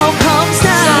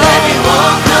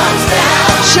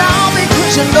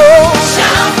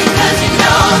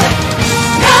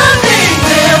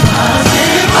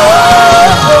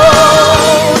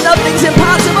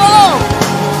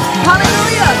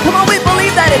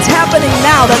happening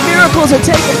now. The miracles are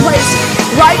taking place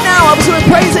right now. I was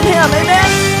praising Him. Amen.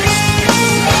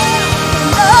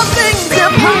 Nothing's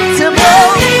impossible.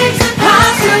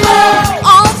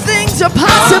 All things are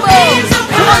possible.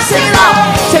 Come on, sing it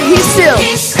out. Say, He's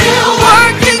still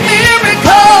working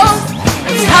miracles.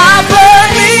 It's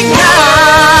happening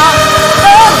now.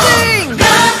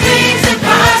 Nothing's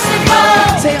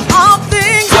impossible. Say, all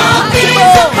things are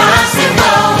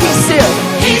possible.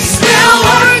 He's still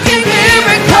working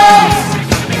miracles.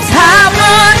 It's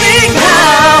happening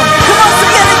now. Come on,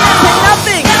 sing it again.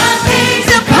 Say, nothing's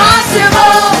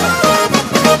impossible.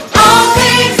 All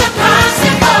things are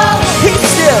possible.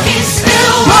 He's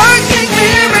still working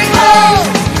miracles.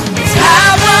 It's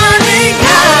happening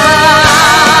now.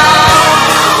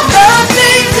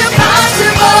 Nothing's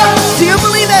impossible. Do you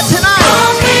believe that tonight?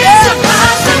 All things are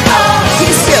possible.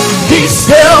 He's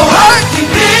still working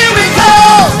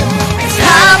miracles. It's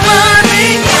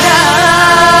happening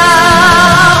now.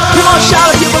 Come on, shout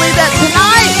if you believe that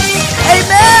tonight.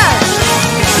 Amen.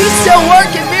 He's still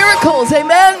working miracles.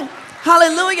 Amen.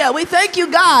 Hallelujah. We thank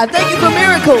you, God. Thank you for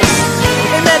miracles.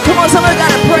 Amen. Come on, somebody got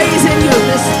a praise in you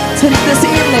this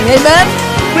evening. Amen.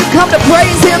 We've come to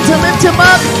praise Him, to lift Him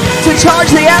up, to charge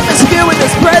the atmosphere with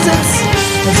His presence.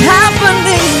 It's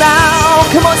happening now.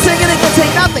 Come on, sing it again. Say,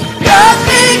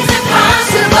 nothing's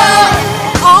impossible.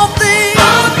 All things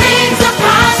are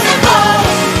possible.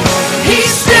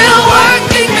 He's still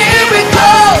working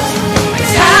miracles.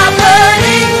 It's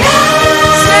happening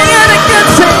now. Sing it again.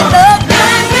 Say,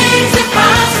 nothing's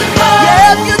impossible.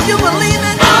 Yeah, if you believe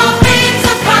it. All things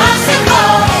are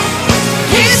possible.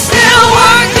 He's still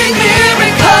working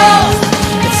miracles.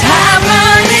 It's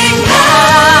happening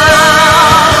now.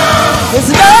 There's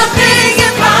nothing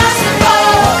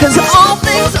impossible. 'Cause all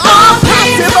things are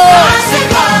possible.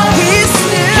 He's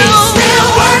still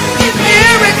working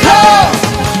miracles.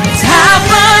 It's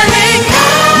happening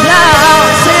now.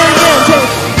 Say it again. Say,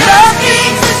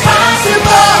 nothing's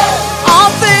impossible. All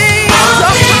things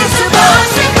are possible.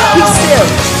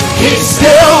 He's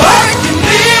still working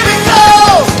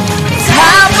miracles. It's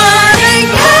happening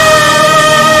now.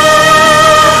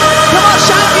 Come on,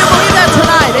 shout if you believe that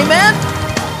tonight. Amen.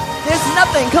 There's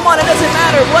nothing. Come on, it doesn't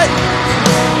matter what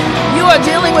you are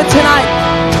dealing with tonight.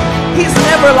 He's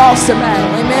never lost a battle.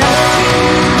 Amen.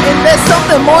 And there's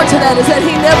something more to that, is that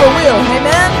He never will.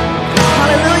 Amen.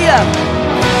 Hallelujah.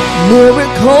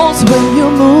 Miracles when you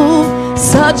move,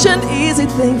 such an easy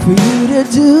thing for you to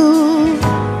do.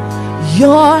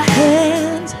 Your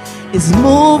hand is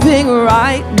moving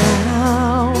right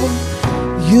now.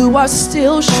 You are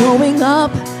still showing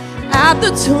up at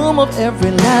the tomb of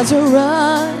every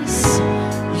Lazarus.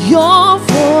 Your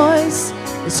voice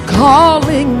is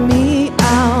calling me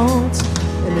out.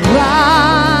 And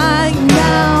right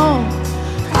now,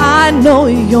 I know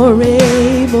You're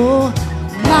able.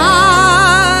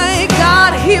 My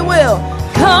God, He will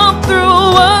come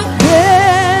through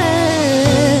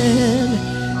again.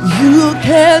 You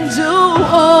can do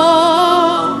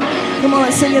all. Come on,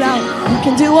 let's sing it out. You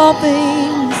can do all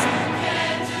things.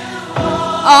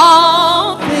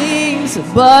 All things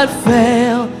but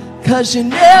fail. 'Cause you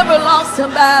never lost a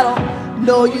battle.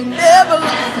 No, you never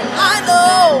lost it. I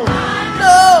know.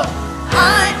 No,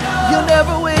 you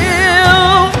never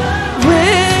will.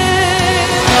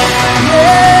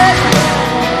 Yeah.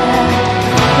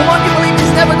 Come on, you believe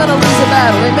He's never gonna lose a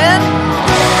battle. Amen.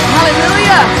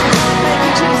 Hallelujah. Thank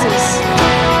you, Jesus.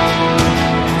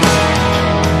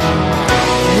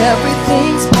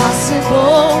 Everything's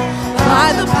possible by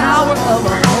the power of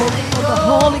the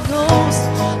Holy Ghost.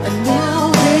 A new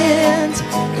wind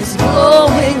is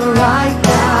blowing right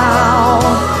now,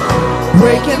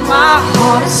 breaking my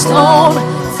heart of stone,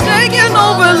 taking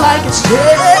over like it's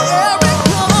Jericho.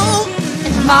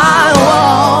 My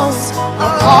walls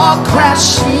are all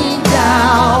crashing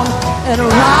down, and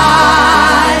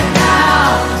right now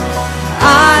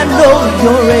I know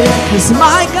You're able. 'Cause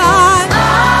my God,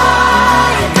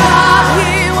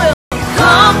 He will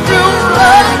come through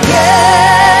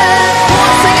again.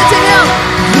 Sing it to Him.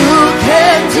 You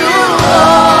can do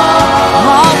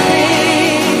all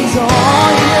things. Oh,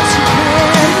 yes, you can.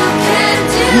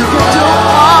 You can do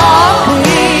all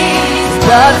things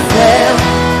but fail.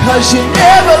 'Cause you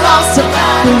never lost a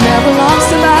battle. You never lost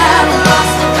a battle.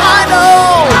 I know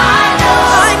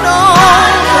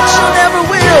that You never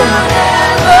will.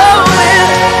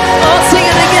 Oh, sing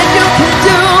it again. You can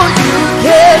do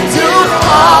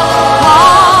all.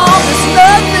 There's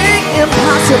nothing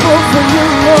impossible for You,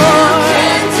 Lord.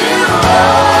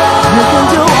 You can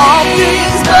do all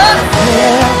things but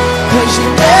fail. 'Cause you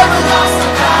never lost a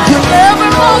battle. You never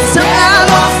lost a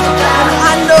battle.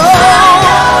 I know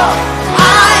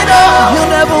You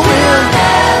never will.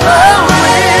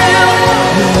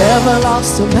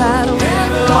 lost a battle.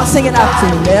 Come on, sing it out. You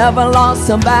never lost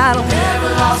a battle.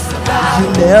 You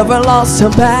never lost a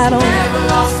battle.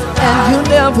 And you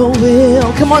never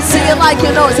will. Come on, sing it like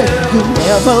you know it. Say, you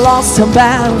never lost a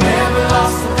battle.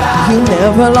 You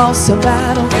never lost a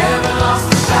battle.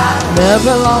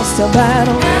 Never lost a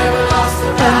battle.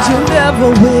 And you never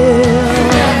will.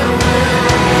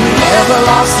 You never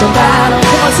lost a battle.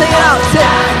 Come on, sing it out. Say,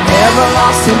 never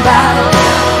lost a battle.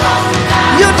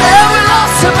 You never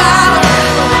lost a battle.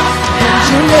 And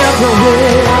you never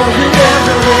will. You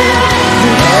never will.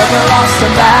 You never lost a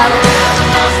battle.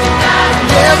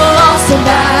 Never lost a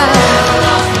battle.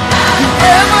 You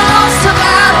never lost a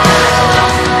battle.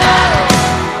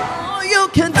 Oh, you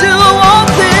can do all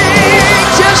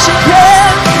things. Yes, you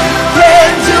can.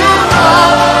 Can do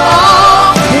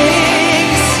all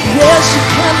things. Yes, you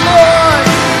can, Lord.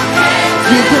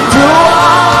 You can do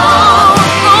all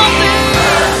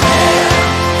things.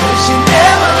 Yes, you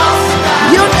never lost a battle.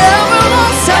 You never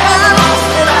lost a battle.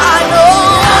 And I know.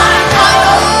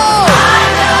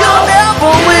 You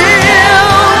never will.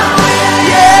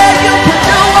 Yeah, you can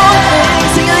do all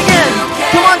things. Sing it again.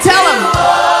 Come on, tell him.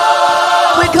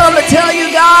 We come to tell you,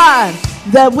 God,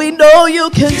 that we know you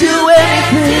can do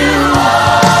anything.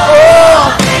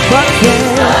 Oh, but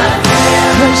then,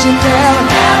 'cause you never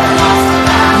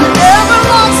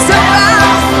lost a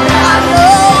battle.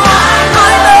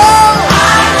 I know.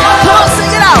 Come on,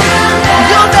 sing it out.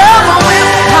 You never will.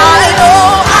 I know.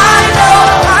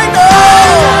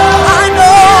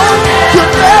 You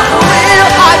never will.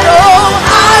 I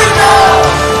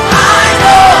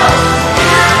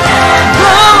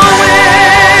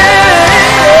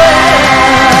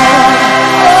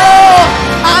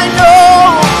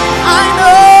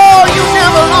know. You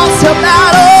never lost a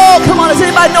battle. Come on, does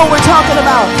anybody know what we're talking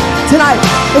about tonight?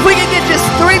 If we can get just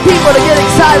 3 people to get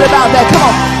excited about that, come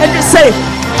on, and just say,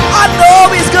 I know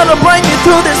he's gonna bring you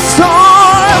through this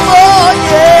storm. Oh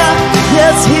yeah,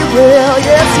 yes he will,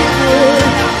 yes he will.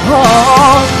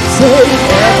 Oh, say you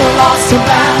never lost a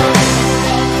battle.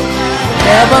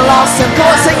 Never lost a, come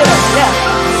on, sing it up, yeah.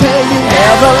 Say you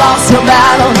never lost a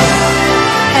battle,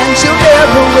 and you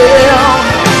never will.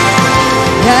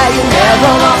 Yeah, you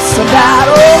never lost a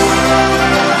battle.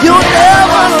 You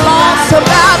never lost a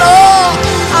battle.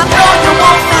 I know you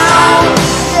won't now.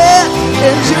 Yeah,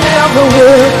 and you never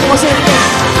will. Come on, say it again.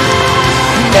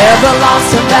 You never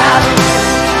lost a battle.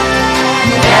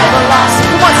 You never lost a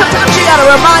battle. Come on, sometimes you gotta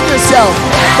remind yourself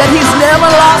that he's never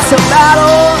lost a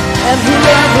battle, and he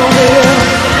never will.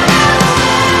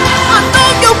 I know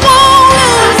you won't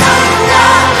lose.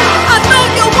 I know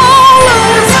you won't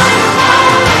lose.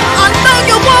 I know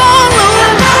you won't lose.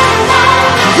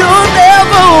 You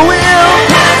never will.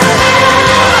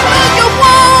 I know you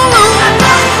won't lose.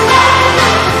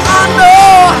 I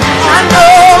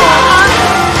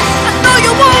know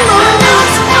you won't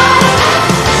lose.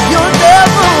 You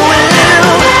never will.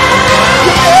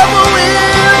 You never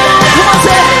will. Come on,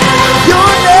 say it. You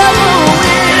never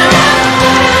will.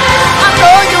 I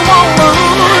know you won't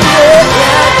lose.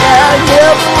 Yeah,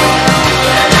 never will.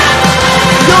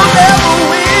 You never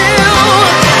will.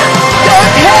 You're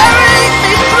carrying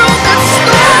me through this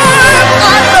storm.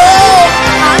 I know.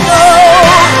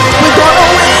 We're gonna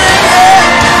win it. Yeah.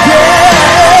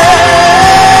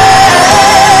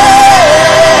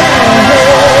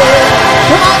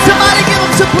 Come on, somebody give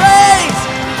him some praise.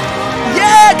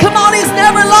 Yeah, come on, he's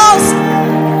never lost.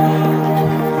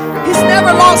 He's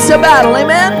never lost a battle,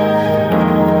 amen?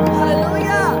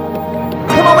 Hallelujah.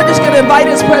 Come on, we're just going to invite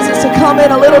his presence to come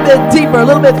in a little bit deeper, a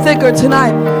little bit thicker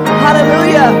tonight.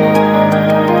 Hallelujah.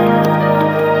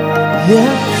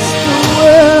 Yes, the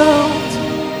world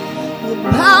will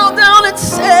bow down and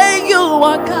say you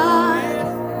are God.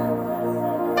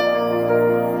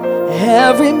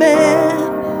 Every man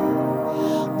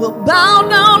will bow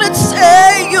down and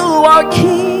say you are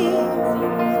King.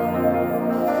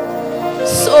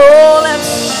 So let's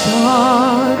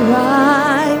start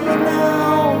right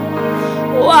now.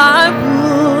 Why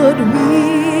would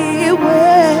we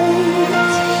wait?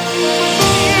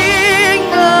 King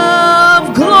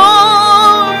of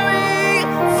glory,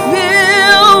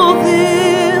 fill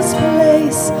this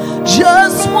place.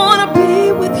 Just wanna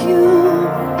be with you.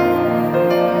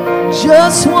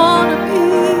 Just wanna be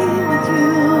with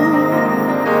you.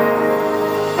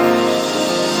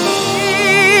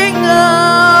 King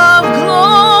of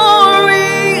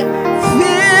glory,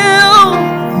 fill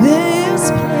this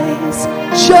place.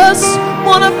 Just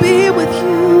wanna be with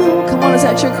you. Come on, is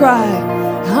that your cry?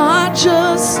 I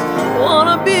just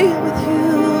wanna be with you.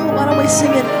 Why don't we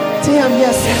sing it to him?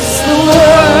 Yes, it's the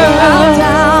world. Bow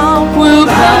down, we'll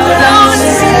bow down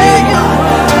and say you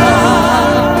are.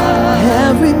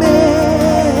 Every man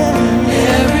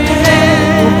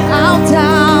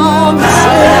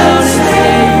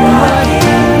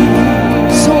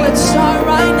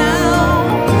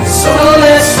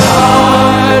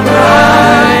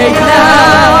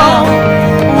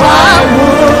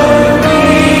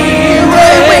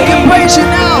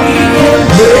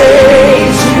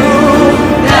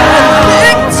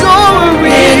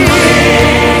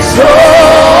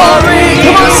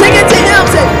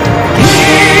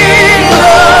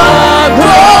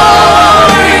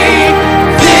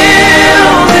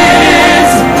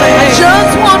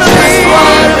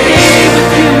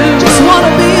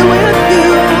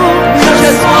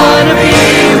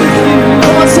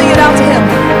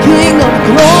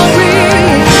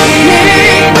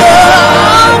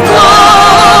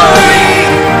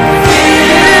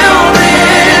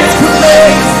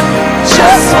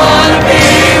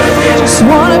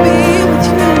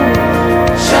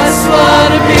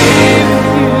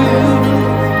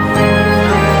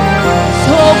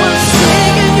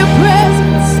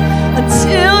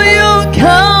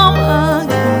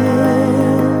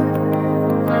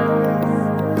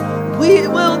We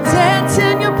will dance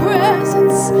in your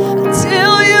presence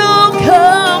until you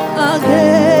come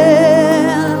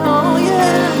again. Oh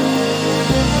yeah.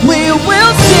 We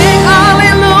will sing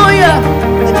hallelujah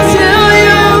until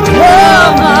you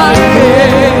come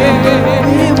again.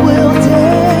 We will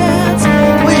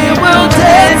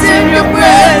dance in your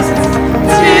presence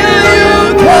till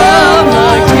you come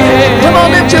again. Come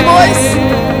on, lift your voice.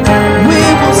 We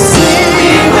will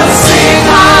sing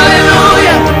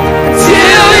hallelujah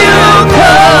till you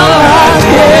come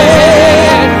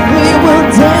again. We will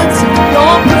dance in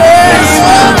your presence. We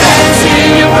will dance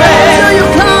in your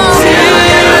presence till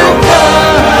you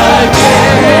come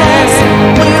again.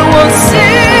 We will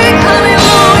sing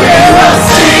hallelujah. We will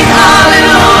sing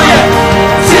hallelujah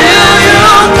till you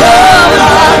come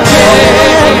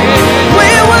again. We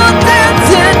will dance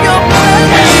in your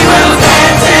presence. We will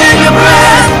dance in your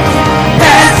presence.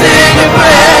 Dance in your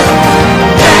presence.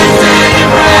 Dance in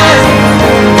your presence.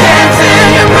 Dance in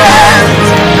your presence.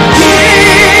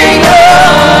 King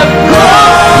of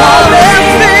glory,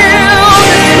 fill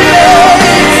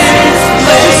this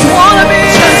place. Just wanna be.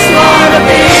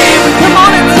 Come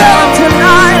on and tell him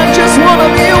tonight. I just wanna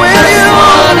be with you.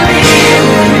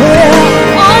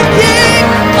 Yeah. Oh, King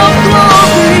of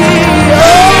glory.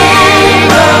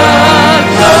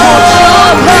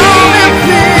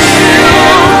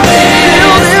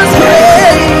 Fill this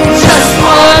place. Just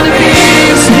wanna be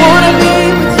with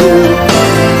you.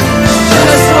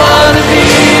 Just wanna be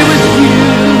with you.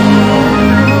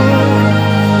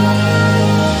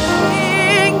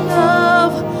 King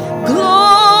of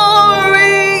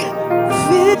glory,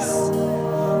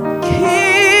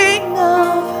 King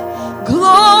of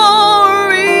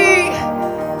glory,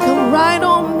 come right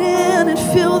on in and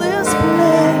fill this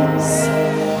place.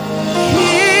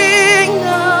 King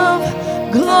of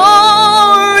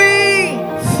glory,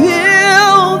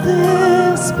 fill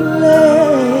this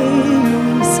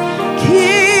place.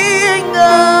 King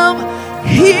of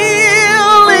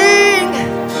healing,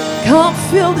 come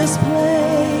fill this place.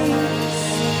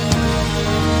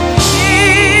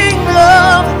 King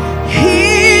of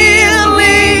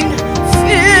healing,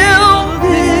 fill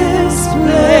this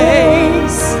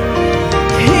place.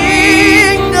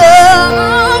 King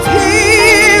of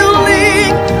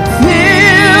healing,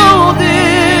 fill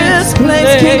this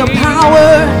place. King of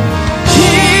power,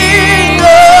 King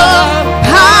of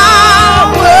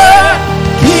power,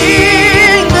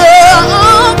 King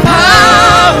of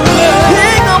power,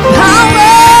 King of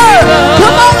power.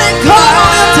 Come on and call on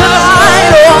him tonight.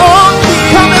 Oh,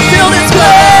 come and fill this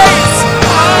place.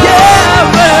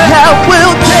 Yeah,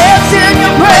 we'll dance in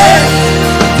your presence.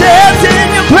 Dance in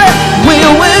your presence. We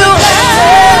will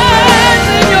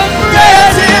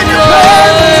dance in your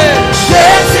presence.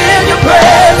 Dance in your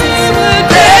presence.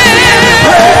 Dance in your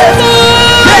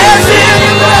presence. Dance in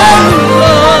your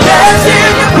presence. Dance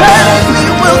in your presence. We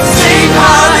will sing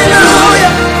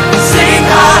hallelujah. Sing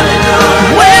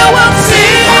hallelujah. We will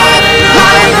sing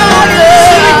hallelujah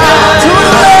to the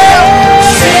Lamb.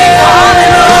 Sing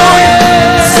hallelujah.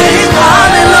 Sing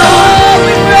hallelujah.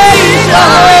 We praise you.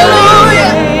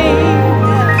 Hallelujah.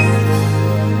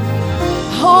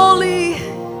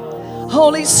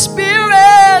 Holy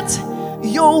Spirit,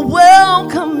 you're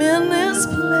welcome in this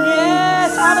place.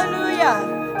 Yes,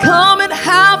 hallelujah. Come and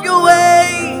have your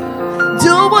way.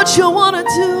 Do what you want to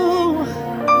do.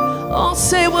 Oh,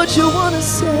 say what you want to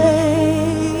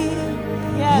say.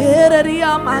 Yes.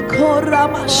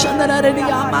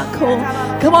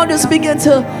 Come on, just begin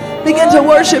to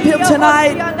worship him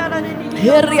tonight.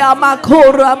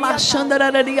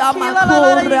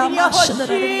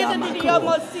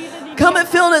 Come and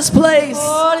fill this place.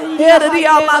 Come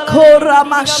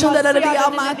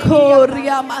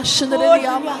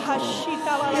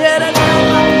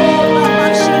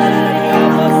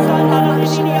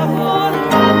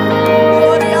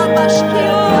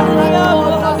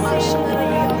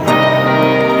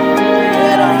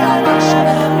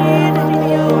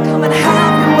and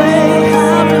have your way,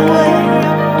 have your way.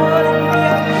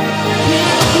 King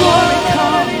of glory,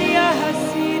 come.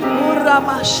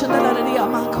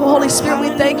 Holy Spirit, we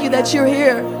thank you that you're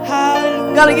here.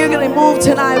 God, you're going to move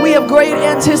tonight. We have great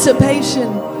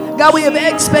anticipation. God, we have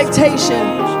expectation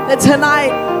that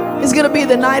tonight is going to be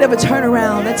the night of a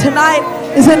turnaround. That tonight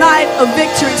is a night of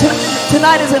victory.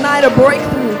 Tonight is a night of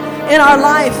breakthrough in our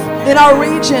life, in our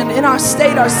region, in our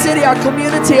state, our city, our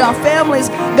community, our families.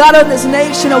 God, in this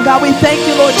nation, oh God, we thank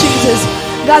you, Lord Jesus.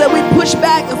 God, that we push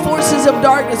back the forces of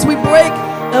darkness. We break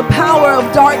the power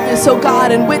of darkness, oh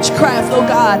God, and witchcraft, oh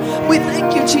God. We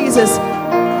thank you, Jesus.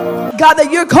 God, that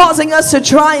you're causing us to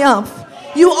triumph.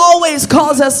 You always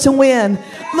cause us to win.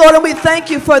 Lord, and we thank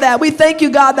you for that. We thank you,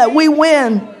 God, that we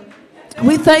win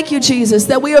We thank you, Jesus,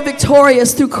 that we are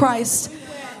victorious through Christ.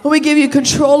 We give you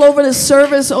control over this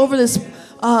service, over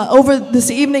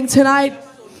this evening tonight.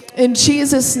 In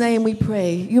Jesus' name we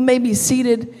pray. You may be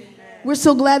seated. We're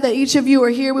so glad that each of you are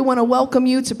here. We want to welcome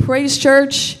you to Praise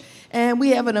Church. And we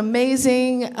have an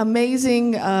amazing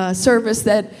service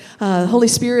that Holy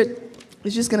Spirit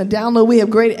is just going to download. We have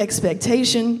great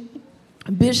expectation.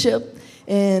 Bishop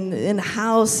in the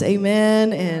house,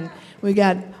 amen. And we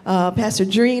got Pastor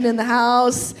Dreen in the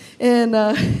house. And,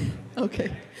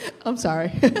 okay, I'm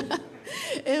sorry.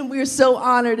 And we're so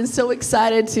honored and so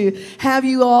excited to have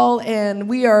you all. And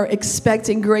we are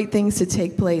expecting great things to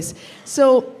take place.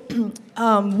 So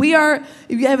if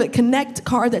you have a Connect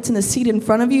card that's in the seat in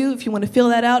front of you, if you want to fill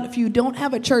that out. If you don't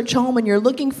have a church home and you're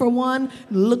looking for one,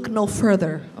 look no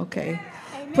further, okay?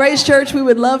 Amen. Praise Church, we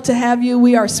would love to have you.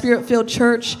 We are a Spirit-filled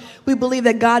church. We believe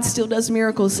that God still does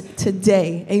miracles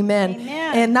today, amen.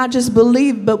 Amen. And not just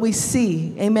believe, but we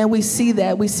see, amen. We see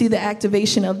that. We see the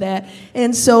activation of that.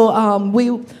 And so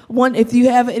if you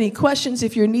have any questions,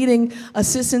 if you're needing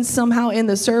assistance somehow in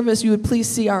the service, you would please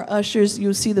see our ushers.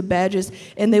 You'll see the badges,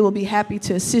 and they will be happy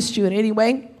to assist you in any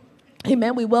way.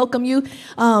 Amen. We welcome you.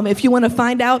 If you want to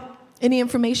find out any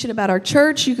information about our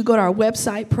church, you could go to our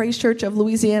website,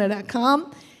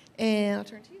 praisechurchoflouisiana.com. And I'll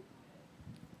turn to you.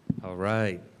 All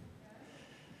right.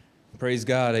 Praise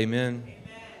God. Amen.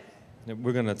 Amen.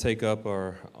 We're going to take up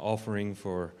our offering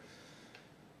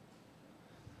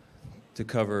to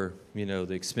cover,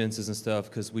 the expenses and stuff,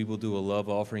 because we will do a love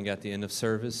offering at the end of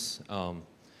service.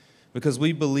 Because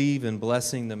we believe in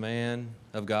blessing the man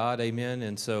of God. Amen.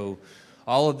 And so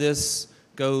all of this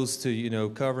goes to,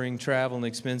 covering travel and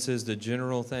expenses, the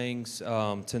general things.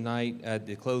 Tonight at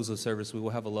the close of service, we will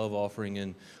have a love offering,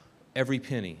 and every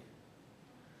penny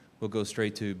will go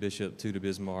straight to Bishop Tudor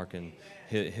Bismarck and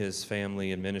his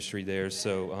family and ministry there.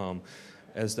 So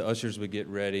as the ushers would get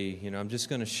ready, I'm just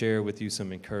going to share with you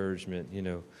some encouragement.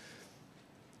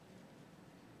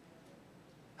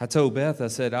 I told Beth, I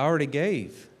said, I already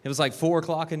gave. It was like 4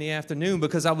 o'clock in the afternoon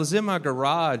because I was in my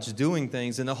garage doing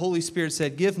things, and the Holy Spirit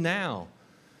said, give now.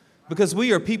 Because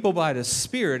we are people by the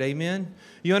Spirit, amen?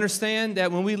 You understand that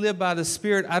when we live by the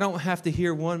Spirit, I don't have to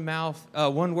hear one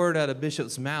word out of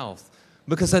Bishop's mouth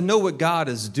because I know what God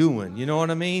is doing, you know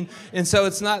what I mean? And so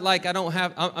it's not like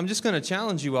I'm just going to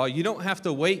challenge you all. You don't have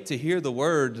to wait to hear the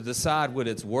word to decide what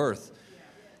it's worth.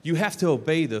 You have to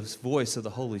obey the voice of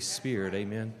the Holy Spirit,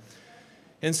 amen?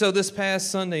 And so this past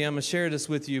Sunday, I'm going to share this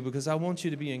with you because I want you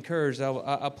to be encouraged.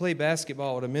 I play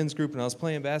basketball with a men's group, and I was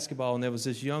playing basketball, and there was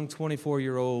this young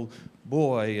 24-year-old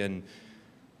boy. And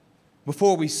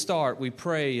before we start, we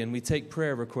pray, and we take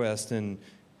prayer requests. And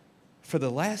for the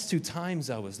last 2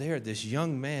 times I was there, this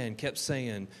young man kept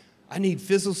saying, I need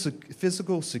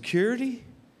physical security,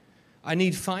 I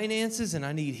need finances, and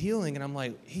I need healing. And I'm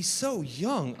like, he's so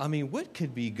young. I mean, what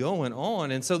could be going on?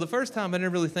 And so the first time I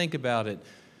didn't really think about it.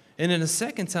 And then the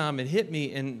second time it hit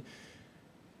me, and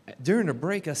during the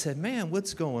break I said, man,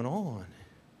 what's going on?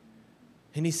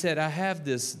 And he said, I have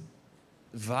this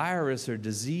virus or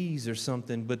disease or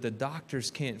something, but the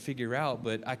doctors can't figure out,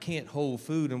 but I can't hold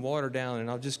food and water down, and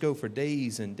I'll just go for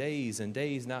days and days and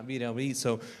days not being able to eat.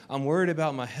 So I'm worried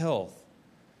about my health.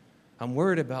 I'm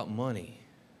worried about money.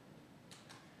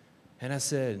 And I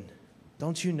said,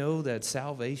 don't you know that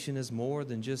salvation is more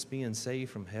than just being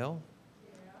saved from hell?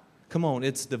 Come on,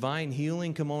 it's divine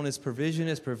healing. Come on, it's provision,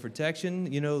 it's protection.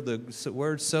 The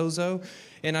word sozo.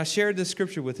 And I shared this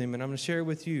scripture with him, and I'm going to share it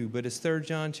with you. But it's 3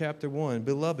 John chapter 1.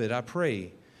 Beloved, I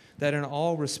pray that in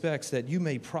all respects that you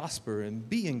may prosper and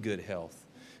be in good health.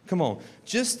 Come on,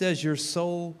 just as your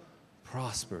soul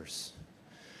prospers.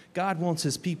 God wants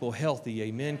his people healthy,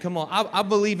 amen. Come on, I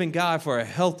believe in God for a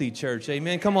healthy church,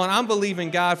 amen. Come on, I'm believing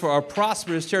God for a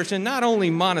prosperous church, and not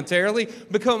only monetarily,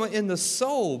 but come in the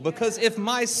soul. Because if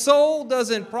my soul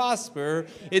doesn't prosper,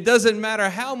 it doesn't matter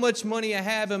how much money I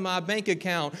have in my bank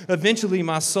account, eventually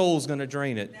my soul's going to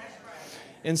drain it.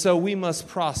 And so we must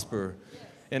prosper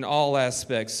in all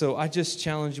aspects. So I just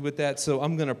challenge you with that. So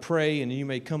I'm going to pray, and you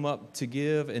may come up to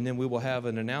give, and then we will have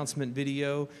an announcement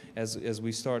video as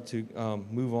we start to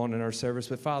move on in our service.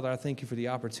 But Father, I thank you for the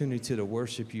opportunity to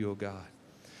worship you, oh God.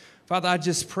 Father, I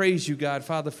just praise you, God,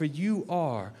 Father, for you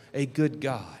are a good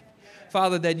God.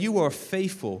 Father, that you are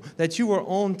faithful, that you are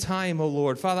on time, oh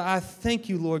Lord. Father, I thank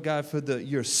you, Lord God, for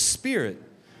your Spirit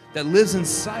that lives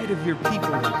inside of your people,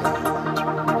 oh God.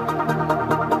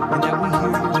 And that we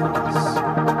hear your voice.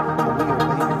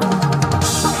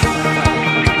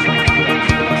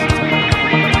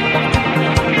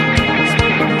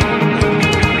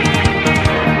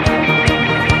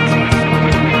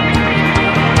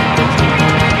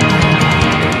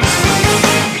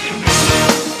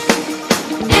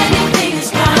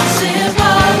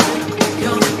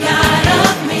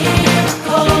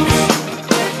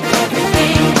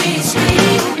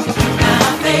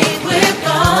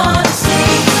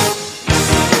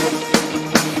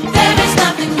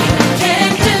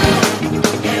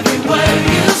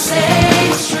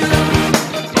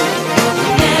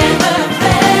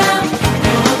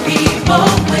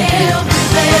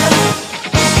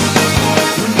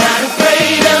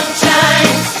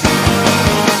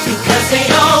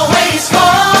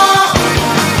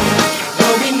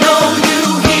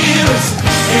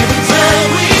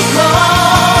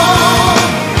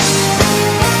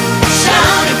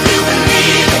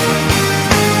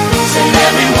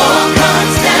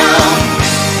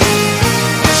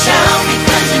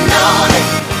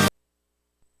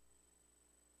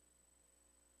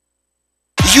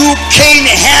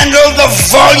 handle the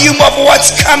volume of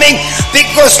what's coming,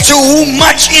 because to whom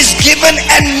much is given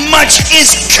and much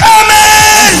is coming.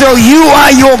 So you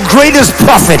are your greatest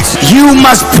prophet. You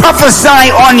must prophesy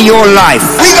on your life.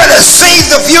 We gotta save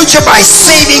the future by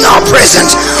saving our present.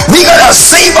 We gotta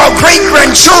save our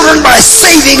great-grandchildren by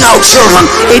saving our children.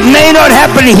 It may not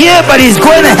happen here, but it's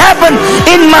going to happen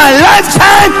in my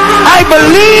lifetime. I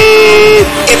believe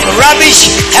if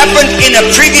rubbish happened in a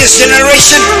previous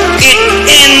generation, it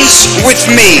ends with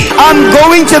me. I'm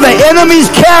going to the enemy's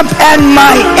camp, and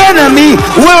my enemy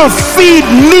will feed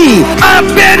me. A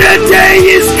better day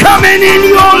is coming in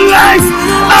your life.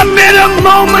 A better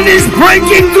moment is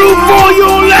breaking through for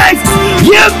your life.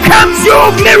 Here comes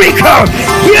your miracle.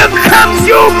 Here comes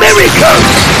your miracle.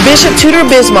 Bishop Tudor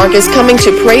Bismarck is coming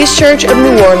to Praise Church of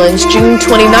New Orleans June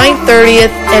 29th,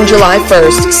 30th, and July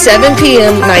 1st, 7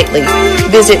 p.m. nightly.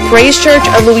 Visit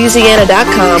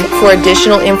praisechurchoflouisiana.com for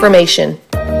additional information.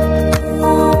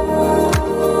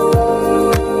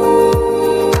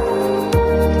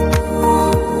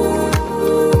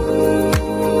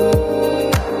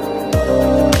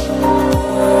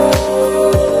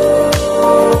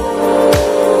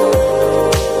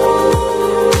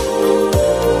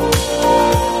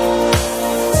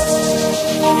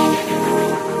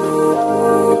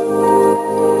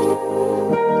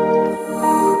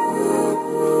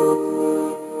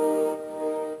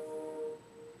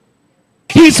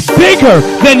 He's bigger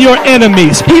than your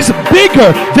enemies. He's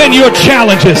bigger than your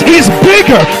challenges. He's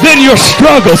bigger than your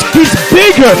struggles. He's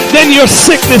bigger than your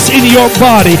sickness in your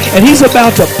body. And he's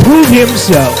about to prove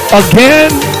himself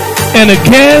again and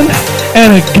again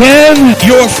and again.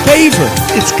 Your favor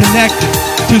is connected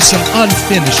to some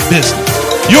unfinished business.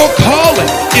 Your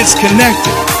calling is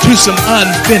connected to some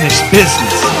unfinished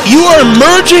business. You are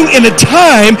emerging in a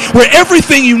time where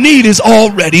everything you need is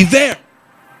already there.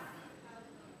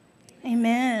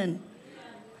 Amen.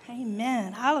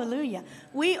 Amen. Hallelujah.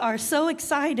 We are so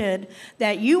excited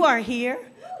that you are here.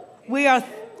 We are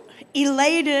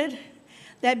elated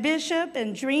that Bishop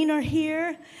and Dreen are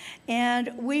here.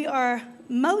 And we are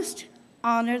most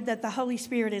honored that the Holy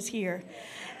Spirit is here.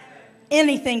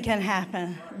 Anything can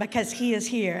happen because he is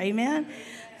here. Amen.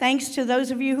 Thanks to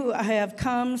those of you who have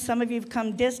come. Some of you have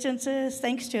come distances.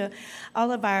 Thanks to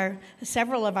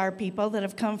several of our people that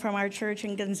have come from our church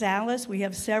in Gonzales. We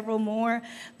have several more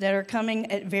that are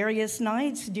coming at various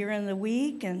nights during the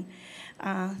week. And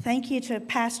thank you to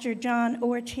Pastor John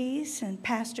Ortiz and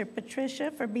Pastor Patricia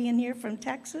for being here from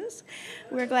Texas.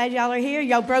 We're glad y'all are here.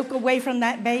 Y'all broke away from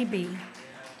that baby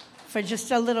for just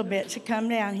a little bit to come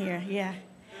down here. Yeah.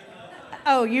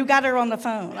 Oh, you got her on the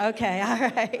phone. Okay, all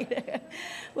right.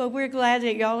 Well, we're glad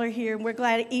that y'all are here. We're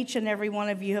glad each and every one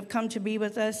of you have come to be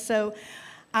with us. So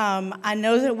I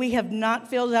know that we have not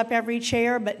filled up every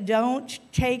chair, but don't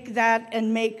take that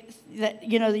and make that,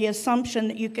 the assumption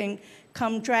that you can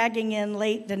come dragging in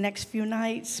late the next few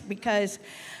nights, because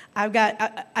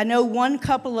I know one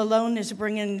couple alone is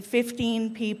bringing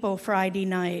 15 people Friday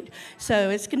night. So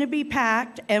it's going to be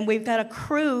packed, and we've got a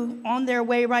crew on their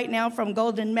way right now from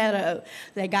Golden Meadow.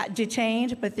 They got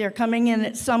detained, but they're coming in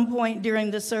at some point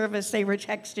during the service. They were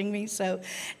texting me, so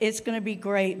it's going to be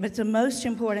great. But the most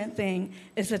important thing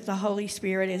is that the Holy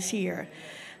Spirit is here.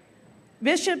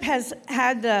 Bishop has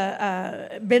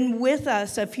been with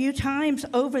us a few times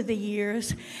over the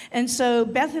years, and so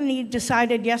Bethany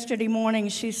decided yesterday morning,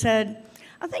 she said,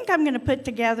 I think I'm going to put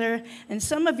together, and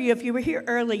some of you, if you were here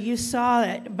early, you saw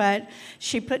it, but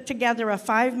she put together a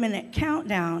 5-minute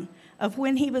countdown of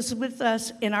when he was with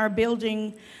us in our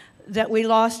building that we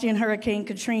lost in Hurricane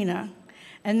Katrina.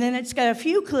 And then it's got a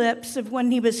few clips of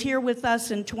when he was here with us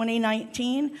in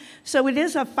 2019. So it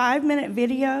is a 5-minute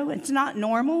video. It's not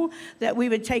normal that we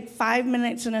would take 5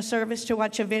 minutes in a service to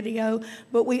watch a video,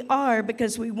 but we are,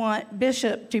 because we want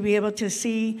Bishop to be able to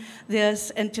see this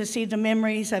and to see the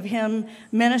memories of him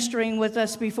ministering with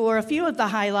us before. A few of the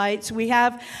highlights we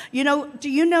have, do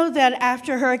you know that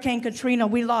after Hurricane Katrina,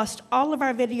 we lost all of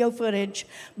our video footage,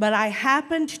 but I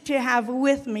happened to have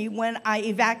with me when I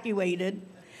evacuated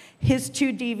his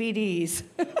 2 DVDs.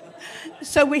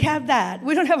 So we have that.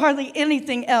 We don't have hardly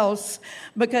anything else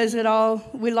because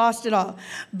we lost it all.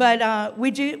 But we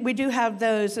do have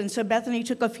those. And so Bethany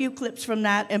took a few clips from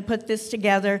that and put this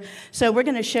together. So we're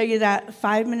going to show you that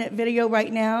 5-minute video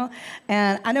right now.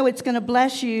 And I know it's going to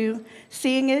bless you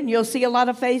seeing it. And you'll see a lot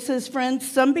of faces, friends.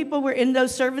 Some people were in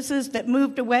those services that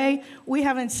moved away. We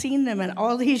haven't seen them in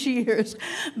all these years.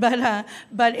 But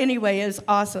anyway, it's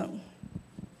awesome.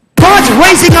 God's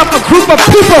raising up a group of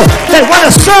people that want to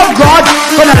serve God,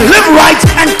 going to live right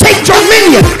and take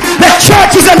dominion. The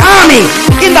church is an army.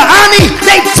 In the army,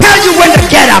 they tell you when to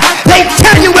get up. They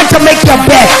tell you when to make your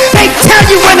bed. They tell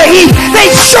you where to eat. They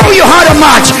show you how to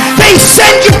march. They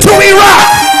send you to Iraq.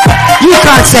 You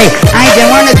can't say, I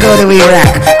don't want to go to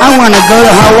Iraq. I want to go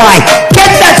to Hawaii. Get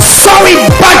that sorry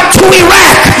butt to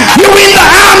Iraq. You're in the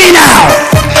army now.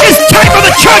 It's time for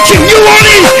the church in New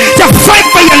Orleans to fight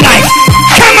for your life.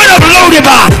 Come out of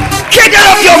Lodebar. Get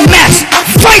out of your mess.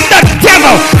 Fight the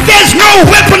devil. There's no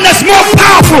weapon that's more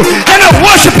powerful than a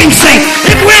worshiping saint.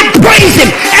 If we'll praise him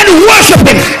and worship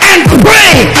him and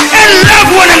pray and love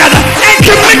one another and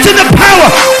commit to the power,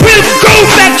 we'll go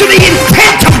back to the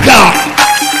intent of God.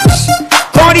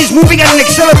 God is moving at an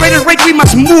accelerated rate. We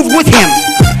must move with him,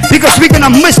 because we're going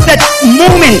to miss that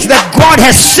moment that God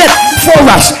has set for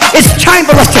us. It's time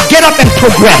for us to get up and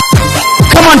progress.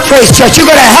 Come on, Praise Church. You're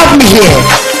going to help me here.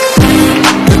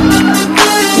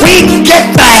 We get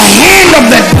the hand of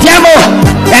the devil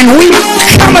and we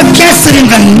come against it in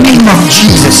the name of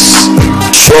Jesus.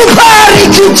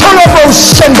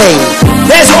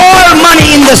 There's oil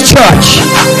money in this church.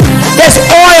 There's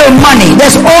oil money.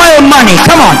 There's oil money.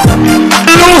 Come on.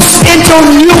 Loose into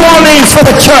New Orleans for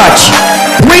the church.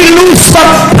 We lose the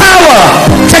power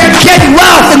to get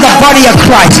wealth in the body of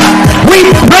Christ. We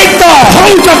break the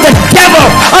hold of the devil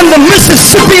on the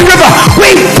Mississippi River.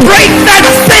 We break that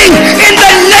thing in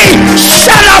the name.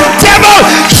 Shut up, devil!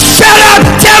 Shut up,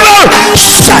 devil!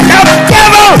 Shut up,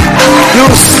 devil! You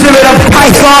spirit of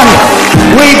Python,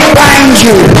 we bind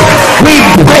you. We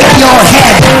break your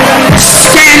head.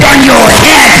 Stand on your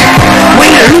head. We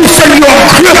loosen your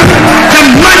grip. The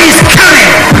money's coming.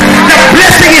 The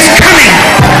blessing is coming.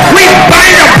 We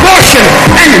bind abortion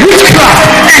and witchcraft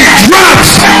and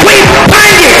drugs. We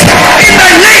bind it in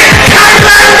the name of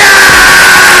Kalanda.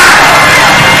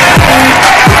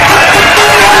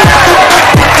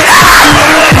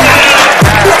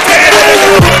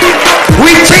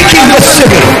 We're taking this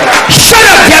city. Shut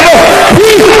up, devil.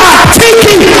 We are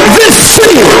taking this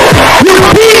city. You've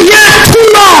been here too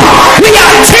long. We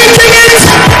are taking it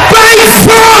by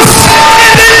force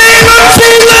in the name of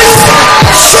Jesus.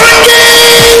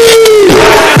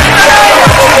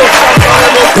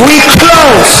 We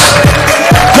close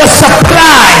the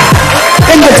supply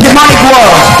in the demonic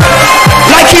world.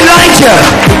 Like Elijah,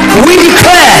 we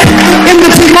declare in the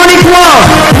demonic world,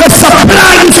 the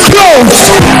supply is closed.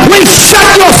 We shut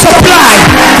your supply.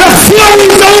 The flow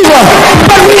is over.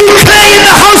 But we declare in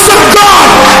the house of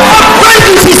God,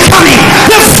 abundance is coming.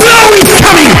 The flow is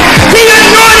coming. The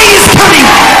anointing is coming.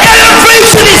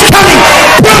 Elevation is coming.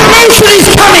 Promotion is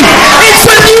coming. It's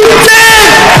a new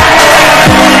day.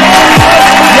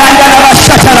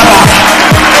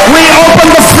 We open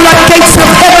the floodgates of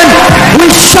heaven. We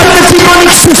shut the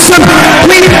demonic system.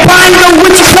 We bind the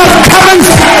witchcraft covens.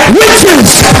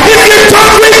 Witches, if you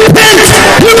don't repent,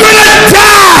 you're gonna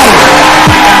die.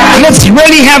 Let's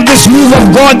really have this move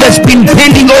of God that's been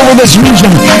pending over this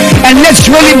region. And let's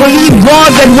really believe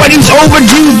God that what is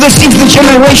overdue, this is the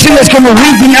generation that's going to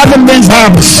reap in other men's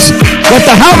harvests. That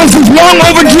the harvest is long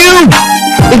overdue.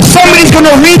 If somebody's going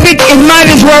to reap it, it might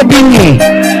as well be me.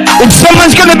 If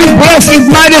someone's going to be blessed, it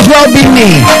might as well be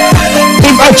me.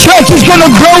 If a church is going to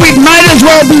grow, it might as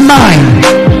well be mine.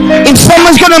 If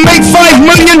someone's going to make $5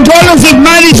 million, it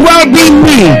might as well be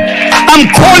me. I'm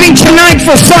calling tonight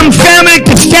for some family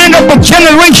to stand up a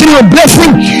generational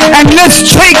blessing, and let's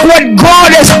take what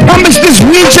God has promised this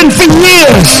region for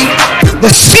years. The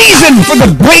season for the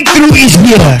breakthrough is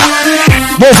here.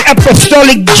 There's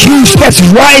apostolic juice that's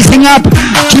rising up.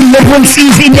 Deliverance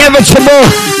is inevitable.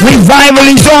 Revival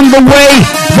is on the way.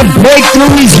 The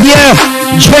breakthrough is here.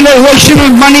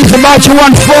 Generational money is about to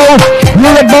unfold.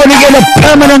 You're about to get a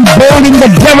permanent building.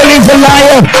 The devil is a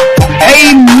liar.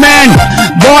 Amen.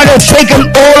 God has taken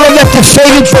all of that to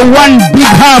save it for one big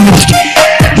harvest.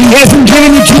 He hasn't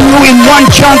given it to you in one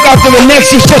chunk after the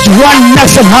next. It's just one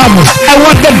massive harvest. I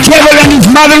want the devil and his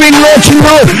mother-in-law to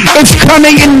know it's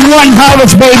coming in one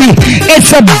harvest, baby. It's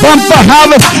a bumper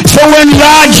harvest. So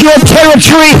enlarge your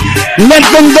territory.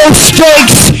 Lengthen those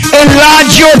stakes.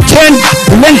 Enlarge your tent.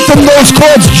 Lengthen those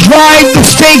cords. Drive the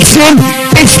stakes in.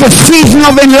 It's the season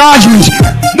of enlargement.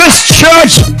 This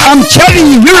church, I'm telling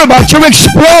you, you're about to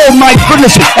explode, my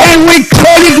goodness. And we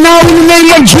call it now in the name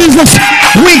of Jesus.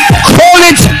 We call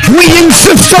it, we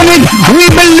insist on it, we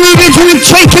believe it, we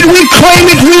take it, we claim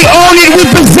it, we own it, we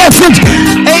possess it.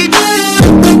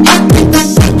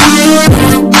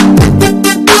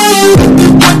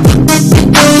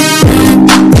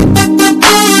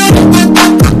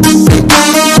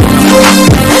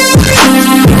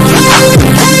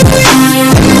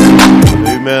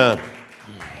 Amen.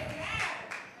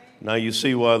 Now you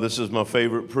see why this is my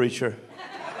favorite preacher.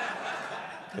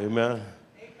 Amen.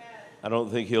 I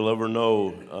don't think he'll ever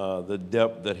know the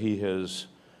depth that he has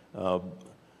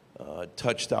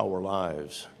touched our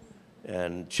lives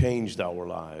and changed our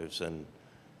lives. And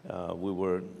we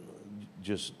were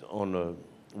just on the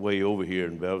way over here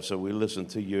in Bev, so we listen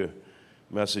to your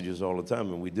messages all the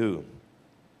time, and we do.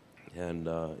 And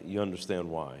you understand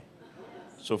why.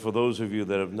 So for those of you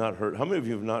that have not heard, how many of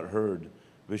you have not heard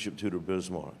Bishop Tudor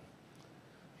Bismarck?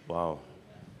 Wow.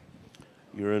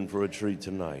 You're in for a treat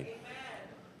tonight.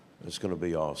 It's going to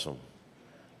be awesome.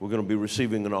 We're going to be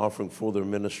receiving an offering for their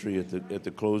ministry at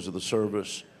the close of the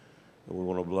service, and we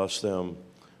want to bless them.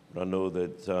 But I know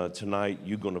that tonight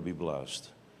you're going to be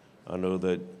blessed. I know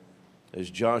that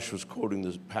as Josh was quoting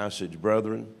this passage,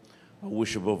 brethren, I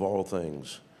wish above all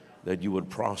things that you would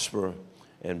prosper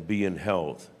and be in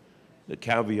health. The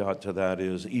caveat to that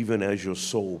is, even as your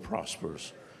soul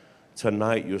prospers.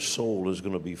 Tonight your soul is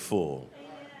going to be full.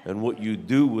 And what you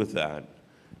do with that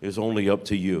is only up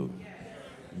to you.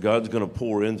 God's going to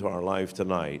pour into our life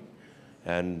tonight.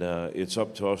 And it's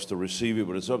up to us to receive it,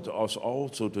 but it's up to us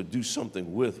also to do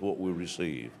something with what we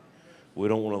receive. We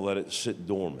don't want to let it sit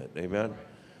dormant. Amen?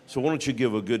 So why don't you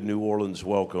give a good New Orleans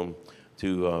welcome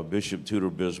to Bishop Tudor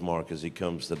Bismarck as he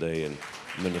comes today and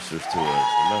ministers to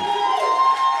us. Amen.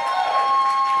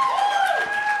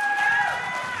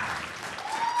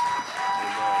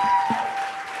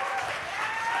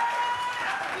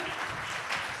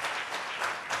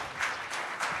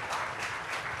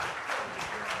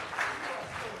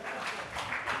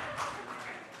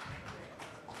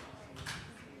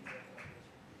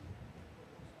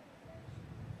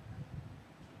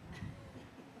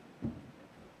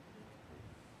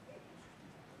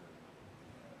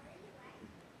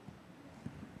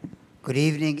 Good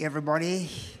evening, everybody.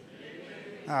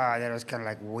 That was kind of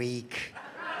like weak.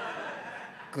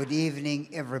 Good evening,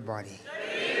 everybody.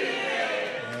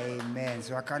 Amen.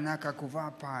 So akanaka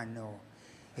kuvaa pano.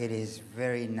 It is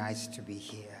very nice to be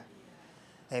here.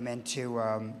 Amen.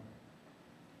 To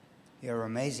your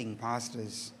amazing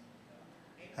pastors.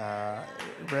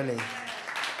 Really.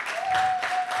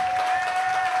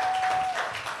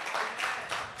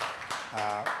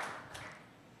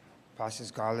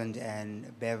 Pastors Garland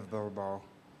and Bev Bilbao,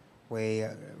 we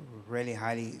really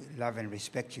highly love and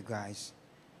respect you guys.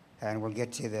 And we'll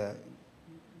get to the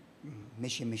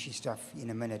mishy stuff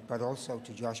in a minute, but also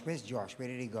to Josh. Where's Josh? Where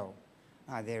did he go?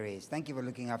 Ah, there he is. Thank you for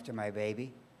looking after my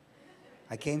baby.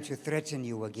 I came to threaten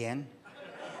you again.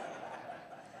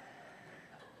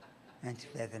 And to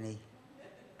Bethany,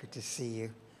 good to see you.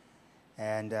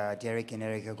 And Derek and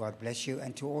Erica, God bless you.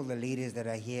 And to all the leaders that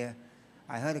are here,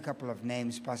 I heard a couple of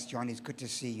names. Pastor John, it's good to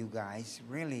see you guys.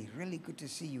 Really, really good to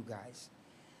see you guys.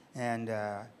 And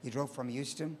you drove from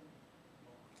Houston?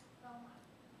 Beaumont.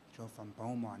 Drove from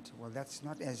Beaumont. Well, that's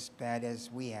not as bad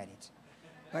as we had it.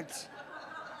 But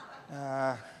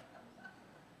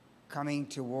coming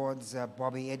towards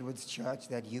Bobby Edwards Church,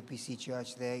 that UPC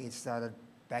church there, it started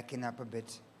backing up a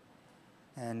bit.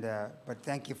 And but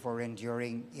thank you for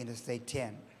enduring Interstate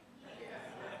 10.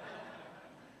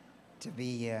 To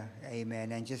be here,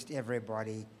 amen, and just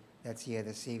everybody that's here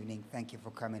this evening, thank you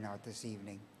for coming out this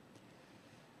evening.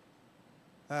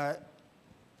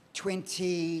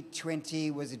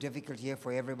 2020 was a difficult year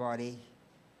for everybody.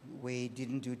 We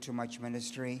didn't do too much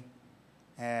ministry,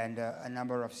 and a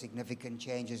number of significant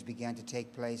changes began to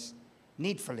take place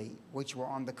needfully, which were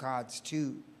on the cards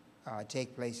to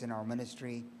take place in our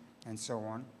ministry and so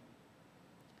on.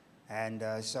 And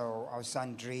so our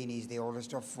son Dreen, he's the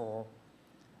oldest of four.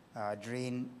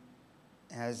 Dreen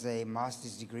has a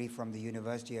master's degree from the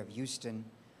University of Houston,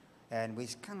 and we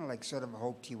kind of like sort of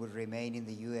hoped he would remain in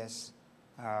the U.S.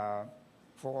 For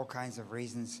all kinds of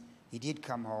reasons. He did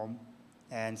come home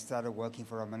and started working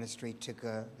for our ministry, took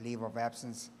a leave of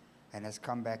absence, and has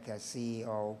come back as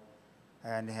CEO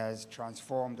and has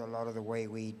transformed a lot of the way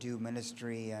we do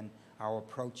ministry and our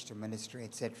approach to ministry,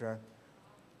 etc.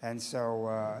 And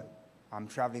so I'm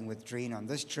traveling with Dreen on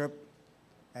this trip.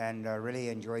 And really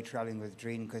enjoy traveling with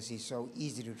Dreen because he's so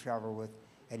easy to travel with,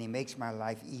 and he makes my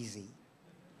life easy.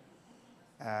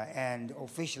 And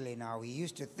officially now, he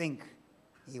used to think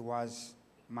he was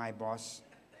my boss.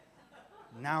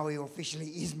 Now he officially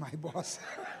is my boss.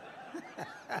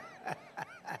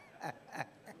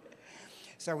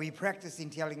 So he practiced in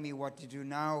telling me what to do.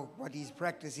 Now what he's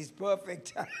practiced is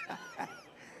perfect.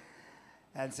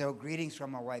 And so greetings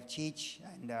from my wife Cheech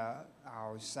and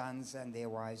our sons and their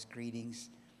wives, greetings.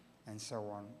 And so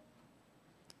on.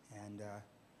 And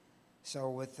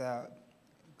so with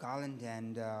Garland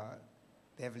and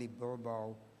Beverly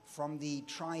Bilbao, from the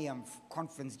Triumph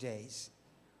Conference days,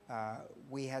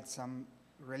 we had some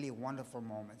really wonderful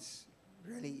moments,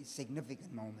 really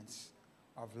significant moments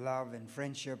of love and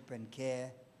friendship and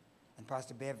care And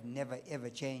Pastor Bev never, ever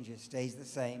changes, stays the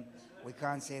same. We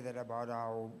can't say that about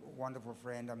our wonderful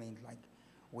friend. I mean, like,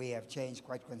 we have changed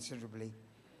quite considerably.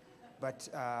 But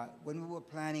when we were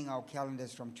planning our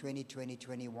calendars from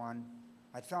 2020-21,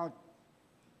 I felt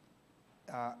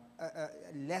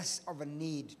less of a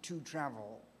need to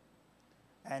travel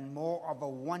and more of a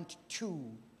want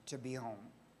to be home.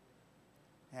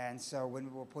 And so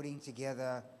when we were putting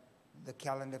together the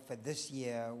calendar for this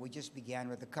year, we just began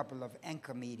with a couple of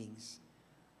anchor meetings,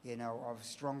 you know, of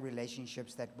strong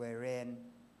relationships that we're in.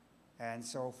 And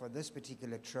so for this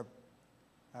particular trip,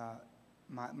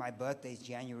 my birthday is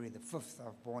January the 5th. I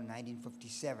was born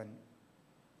 1957.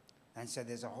 And so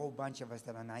there's a whole bunch of us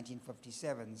that are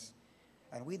 1957s.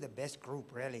 And we're the best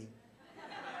group, really.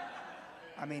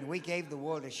 I mean, we gave the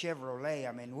world a Chevrolet.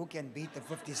 I mean, who can beat the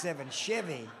 57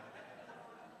 Chevy?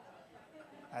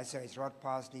 So it's Rod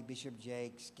Parsley, Bishop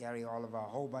Jakes, Gary Oliver, a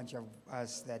whole bunch of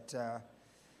us that are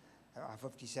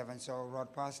 57. So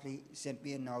Rod Parsley sent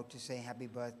me a note to say happy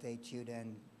birthday to you.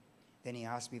 Then he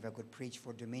asked me if I could preach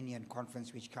for Dominion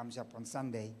Conference, which comes up on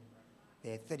Sunday,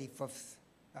 their 35th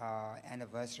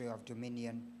anniversary of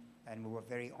Dominion. And we were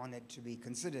very honored to be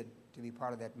considered to be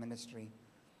part of that ministry.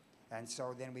 And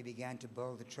so then we began to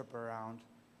build the trip around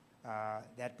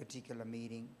that particular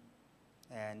meeting.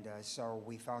 And so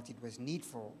we felt it was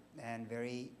needful and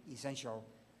very essential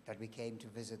that we came to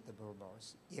visit the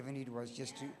Bilbos. Even it was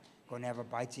just to go and have a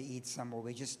bite to eat somewhere,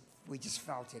 we just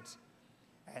felt it.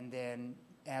 And then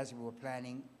as we were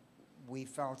planning, we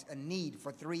felt a need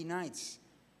for 3 nights.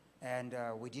 And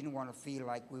we didn't want to feel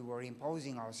like we were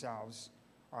imposing ourselves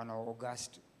on our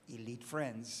august elite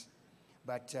friends.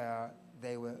 But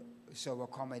they were so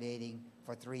accommodating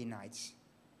for 3 nights.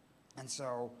 And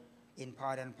so in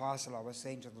part and parcel, I was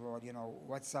saying to the Lord, you know,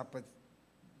 what's up with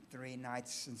 3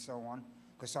 nights and so on?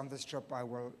 Because on this trip, I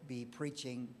will be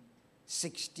preaching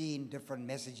 16 different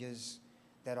messages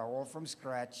that are all from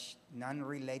scratch, none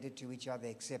related to each other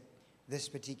except this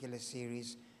particular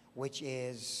series, which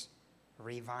is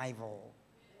revival.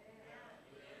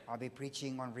 I'll be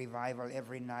preaching on revival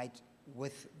every night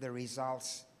with the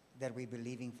results that we're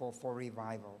believing for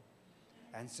revival.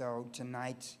 And so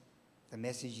tonight, the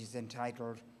message is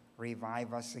entitled,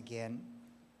 Revive Us Again.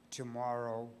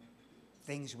 Tomorrow,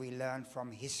 things we learned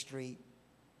from history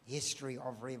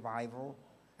of revival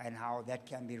and how that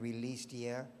can be released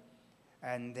here.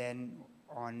 And then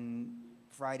on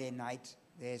Friday night,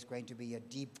 there's going to be a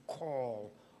deep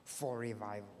call for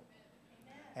revival.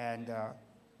 And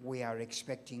we are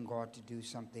expecting God to do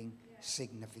something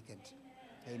significant.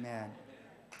 Amen.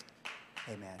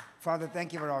 Amen. Father,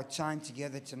 thank you for our time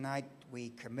together tonight. We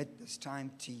commit this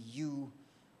time to you.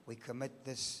 We commit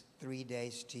this 3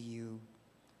 days to you.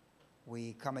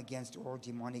 We come against all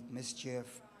demonic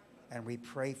mischief, and we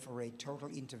pray for a total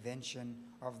intervention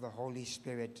of the Holy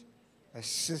Spirit,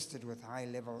 assisted with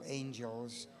high-level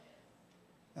angels,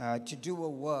 to do a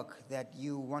work that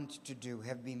you want to do,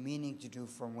 have been meaning to do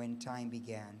from when time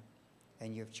began.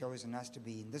 And you've chosen us to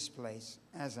be in this place,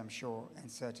 as I'm sure and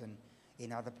certain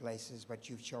in other places, but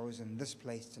you've chosen this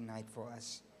place tonight for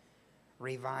us.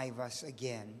 Revive us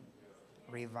again.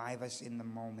 Revive us in the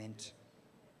moment.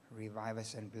 Revive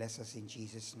us and bless us in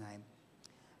Jesus' name.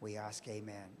 We ask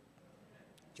amen.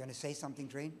 Do you want to say something,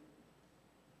 Drain?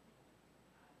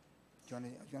 Do you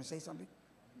want to say something?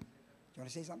 Do you want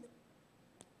to say something?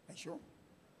 Are you sure?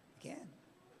 You can.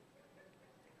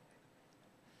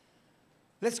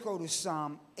 Let's go to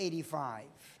Psalm 85,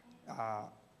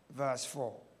 verse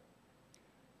 4.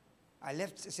 I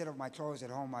left a set of my clothes at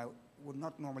home. I would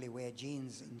not normally wear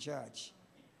jeans in church.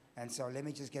 And so let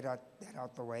me just get that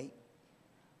out the way.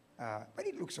 But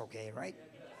it looks okay, right?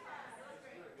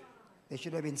 They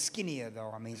should have been skinnier,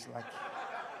 though. I mean,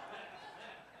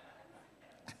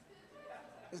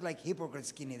 it's like hypocrite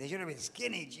skinny. They should have been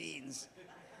skinny jeans.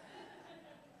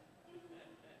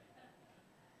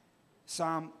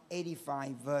 Psalm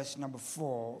 85, verse number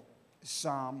 4.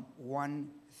 Psalm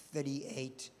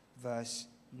 138, verse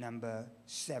number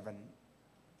 7.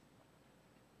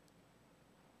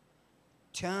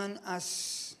 Turn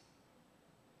us.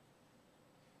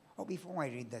 Oh, before I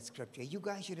read that scripture, you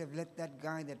guys should have let that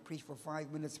guy that preached for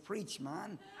 5 minutes preach,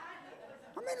 man.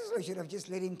 I might as well should have just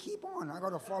let him keep on. I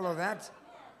got to follow that.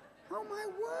 Oh, my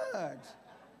word.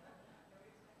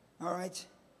 All right.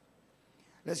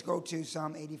 Let's go to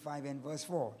Psalm 85 and verse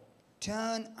 4.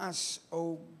 Turn us,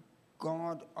 O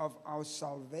God of our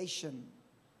salvation,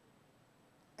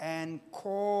 and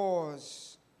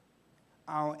cause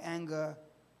our anger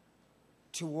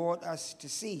toward us to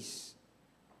cease.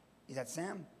 Is that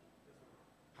Sam?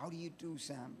 How do you do,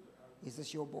 Sam? Is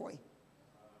this your boy?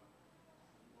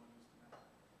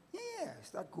 Yeah,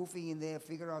 start goofing in there,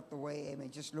 figure out the way, amen.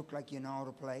 Just look like you know how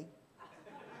to play.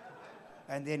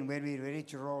 And then when we're ready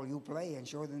to roll, you play and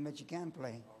show them that you can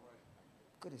play.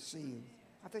 Good to see you.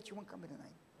 I thought you weren't coming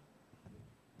tonight.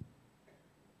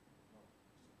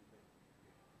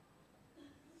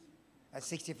 At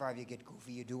 65, you get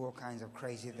goofy. You do all kinds of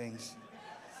crazy things.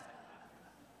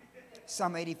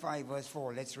 Psalm 85, verse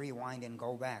 4. Let's rewind and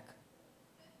go back.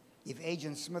 If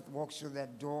Agent Smith walks through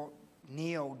that door,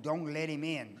 Neo, don't let him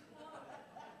in.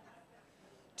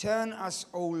 Turn us,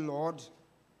 O Lord,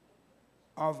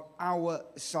 of our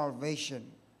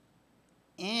salvation,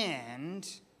 and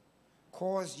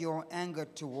cause your anger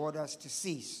toward us to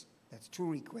cease. That's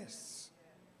two requests.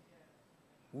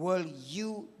 Will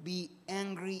you be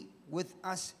angry with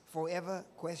us forever?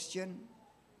 Question.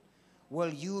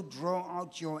 Will you draw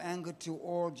out your anger to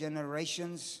all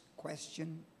generations?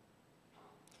 Question.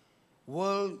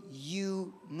 Will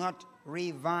you not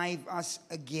revive us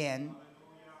again,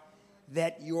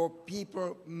 that your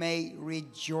people may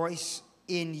rejoice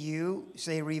in you?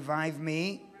 Say, revive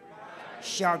me. Revive.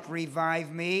 Shout,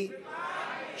 revive me.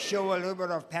 Revive. Show a little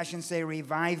bit of passion. Say,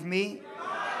 revive me.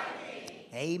 Revive me.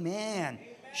 Amen.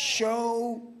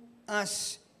 Show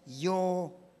us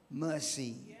your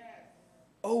mercy,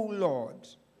 O Lord,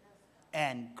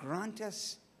 and grant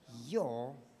us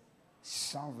your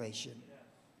salvation.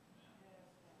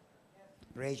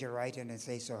 Raise your right hand and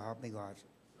say, so help me God.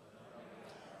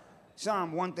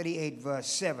 Psalm 138, verse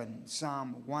 7.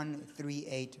 Psalm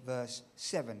 138, verse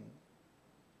 7.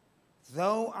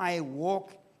 Though I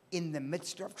walk in the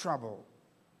midst of trouble,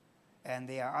 and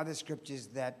there are other scriptures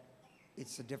that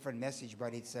it's a different message,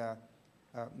 but it's a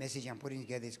message I'm putting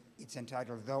together. It's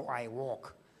entitled, Though I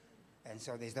Walk. And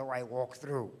so there's though I walk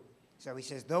through. So he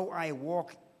says, though I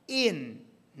walk in,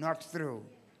 not through,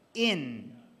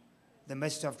 in the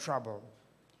midst of trouble,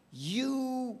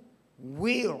 you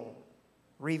will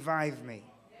revive me.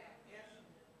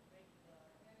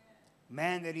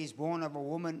 Man that is born of a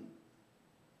woman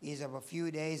is of a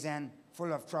few days and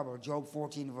full of trouble. Job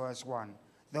 14, verse 1.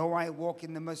 Though I walk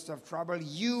in the midst of trouble,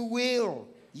 you will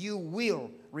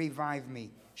revive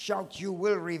me. Shout, you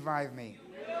will revive me. You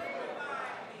will revive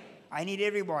me. I need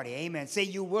everybody, amen. Say,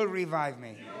 you will revive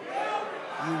me.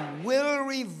 You will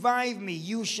revive me.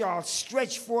 You shall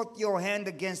stretch forth your hand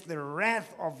against the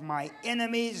wrath of my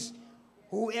enemies,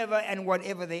 whoever and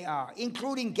whatever they are,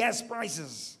 including gas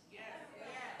prices.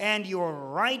 And your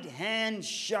right hand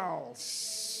shall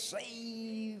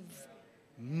save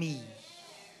me.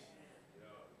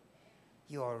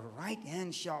 Your right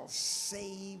hand shall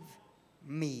save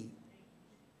me.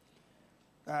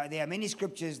 There are many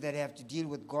scriptures that have to deal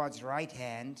with God's right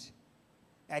hand.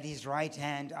 At his right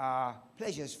hand are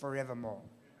pleasures forevermore.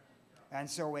 And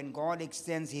so when God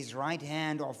extends his right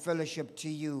hand of fellowship to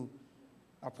you,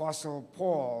 Apostle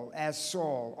Paul, as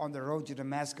Saul on the road to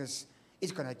Damascus,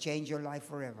 it's going to change your life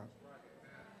forever.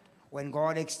 When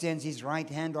God extends his right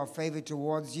hand of favor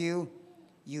towards you,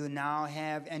 you now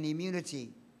have an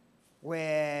immunity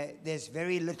where there's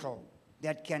very little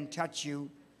that can touch you,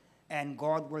 and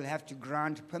God will have to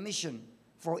grant permission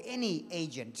for any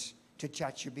agent to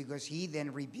touch you, because he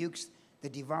then rebukes the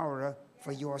devourer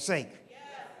for your sake.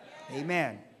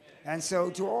 Amen. And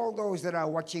so to all those that are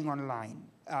watching online,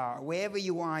 wherever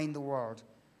you are in the world,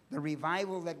 the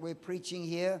revival that we're preaching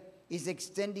here is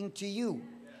extending to you.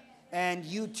 And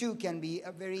you too can be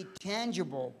a very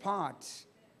tangible part,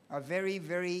 a very,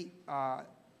 very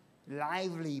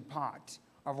lively part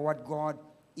of what God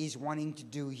is wanting to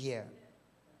do here.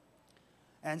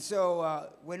 And so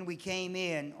when we came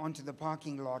in onto the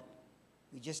parking lot,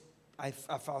 I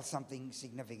felt something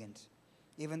significant.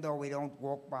 Even though we don't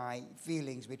walk by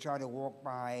feelings, we try to walk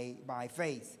by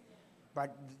faith.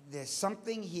 But there's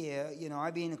something here. You know,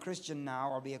 I've been a Christian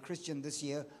now. I'll be a Christian this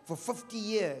year for 50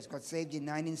 years. Got saved in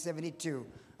 1972.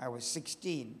 I was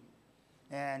 16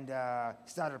 and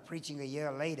started preaching a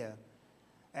year later.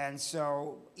 And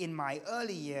so in my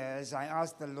early years, I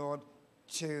asked the Lord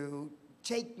to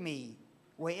take me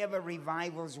wherever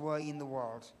revivals were in the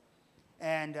world.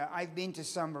 And I've been to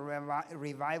some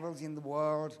revivals in the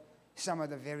world, some of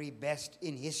the very best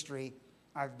in history.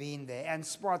 I've been there. And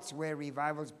spots where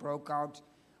revivals broke out: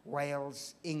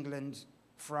 Wales, England,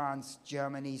 France,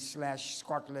 Germany /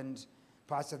 Scotland,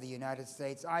 parts of the United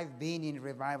States. I've been in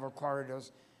revival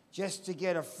corridors just to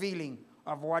get a feeling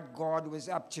of what God was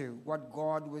up to, what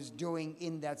God was doing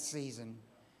in that season.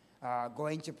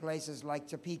 Going to places like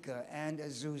Topeka and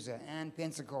Azusa and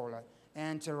Pensacola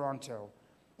and Toronto,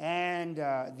 and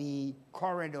the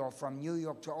corridor from New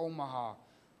York to Omaha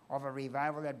of a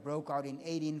revival that broke out in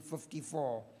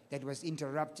 1854 that was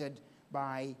interrupted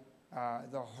by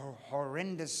the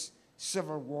horrendous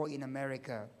civil war in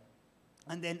America.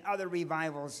 And then other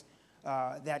revivals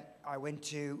that I went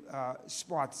to,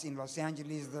 spots in Los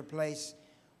Angeles, the place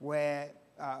where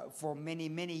for many,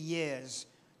 many years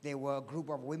there were a group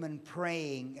of women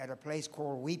praying at a place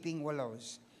called Weeping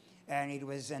Willows. And it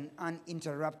was an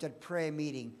uninterrupted prayer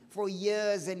meeting for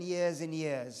years and years and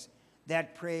years.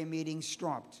 That prayer meeting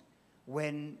stopped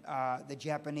when the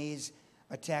Japanese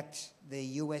attacked the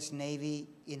U.S. Navy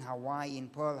in Hawaii, in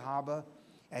Pearl Harbor,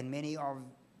 and many of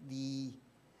the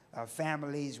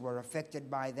families were affected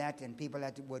by that, and people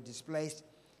were displaced.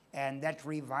 And that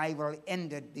revival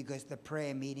ended because the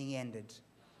prayer meeting ended.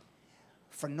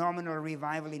 Phenomenal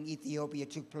revival in Ethiopia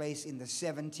took place in the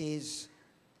 70s.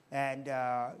 And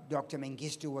Dr.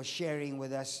 Mengistu was sharing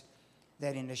with us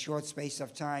that in a short space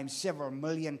of time, several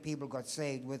million people got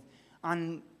saved with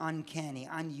uncanny,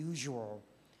 unusual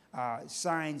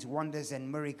signs, wonders,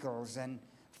 and miracles, and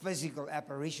physical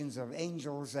apparitions of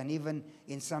angels, and even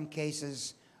in some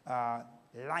cases,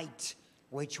 light,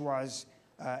 which was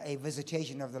a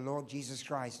visitation of the Lord Jesus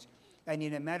Christ. And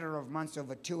in a matter of months,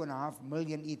 over 2.5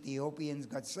 million Ethiopians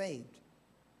got saved.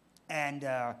 And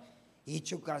he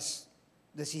took us,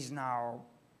 this is now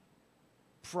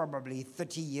probably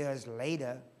 30 years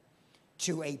later,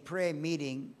 to a prayer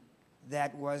meeting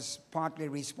that was partly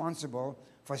responsible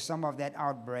for some of that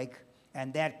outbreak.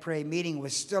 And that prayer meeting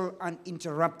was still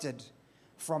uninterrupted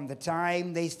from the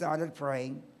time they started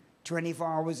praying, 24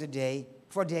 hours a day,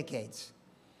 for decades.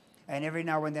 And every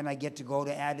now and then I get to go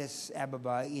to Addis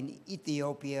Ababa in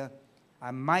Ethiopia.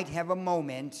 I might have a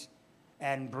moment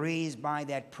and breeze by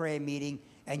that prayer meeting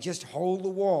and just hold the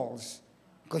walls,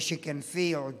 because you can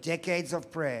feel decades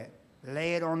of prayer,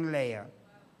 layer on layer.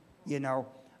 You know,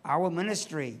 our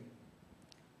ministry,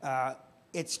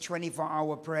 its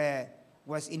 24-hour prayer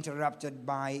was interrupted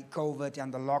by COVID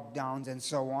and the lockdowns and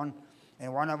so on.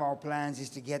 And one of our plans is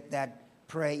to get that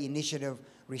prayer initiative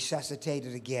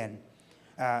resuscitated again.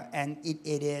 And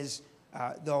it is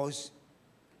those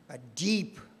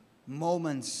deep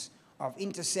moments of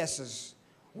intercessors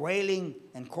wailing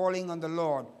and calling on the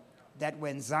Lord, that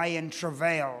when Zion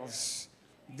travails,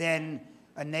 then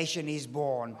a nation is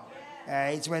born.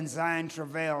 It's when Zion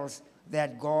travails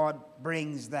that God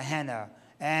brings the Hannah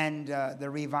and the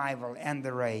revival and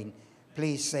the rain.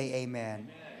 Please say amen.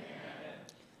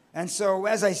 And so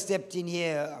as I stepped in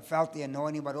here, I felt the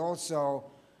anointing, but also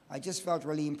I just felt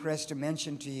really impressed to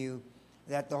mention to you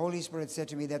that the Holy Spirit said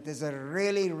to me that there's a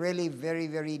really, really very,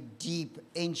 very deep,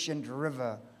 ancient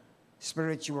river,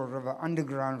 spiritual river,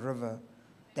 underground river,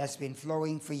 that's been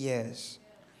flowing for years.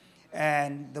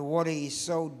 And the water is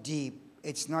so deep,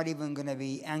 it's not even going to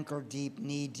be ankle deep,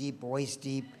 knee deep, waist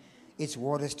deep. It's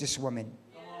waters to swim in.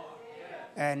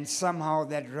 And somehow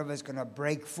that river is going to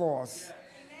break forth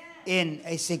in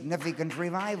a significant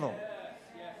revival.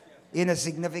 In a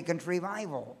significant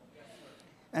revival.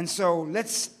 And so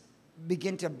let's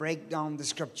begin to break down the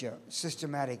scripture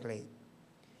systematically.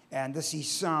 And this is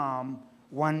Psalm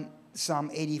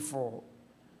 84.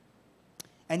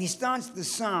 And he starts the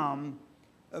psalm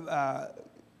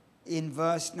in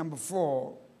verse number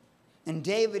 4. And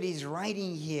David is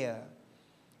writing here.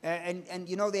 And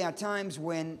you know, there are times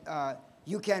when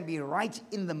you can be right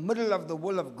in the middle of the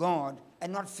will of God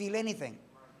and not feel anything.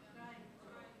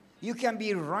 You can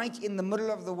be right in the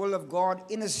middle of the will of God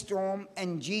in a storm,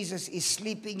 and Jesus is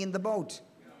sleeping in the boat.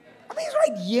 I mean, he's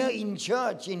right here in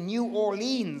church in New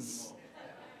Orleans.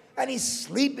 And he's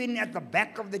sleeping at the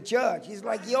back of the church. He's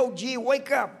like, yo, G,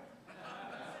 wake up.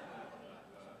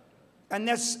 And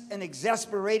that's an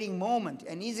exasperating moment.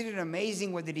 And isn't it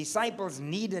amazing when the disciples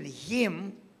needed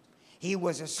him, he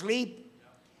was asleep.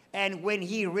 And when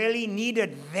he really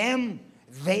needed them,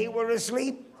 they were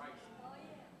asleep.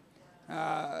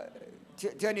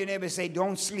 Tell your neighbor, say,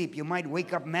 don't sleep. You might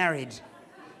wake up married.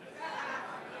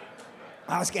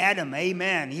 Ask Adam,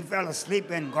 amen. He fell asleep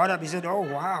and got up. He said, oh,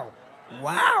 wow.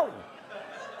 Wow.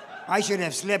 I should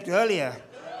have slept earlier.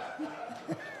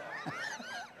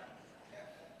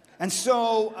 And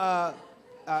so,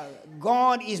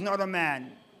 God is not a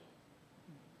man.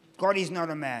 God is not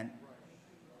a man.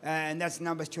 And that's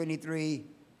Numbers 23,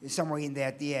 somewhere in there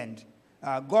at the end.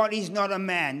 God is not a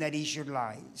man that he should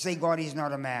lie. Say, God is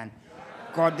not a man.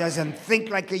 God doesn't think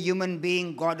like a human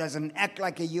being. God doesn't act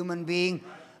like a human being.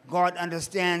 God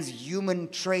understands human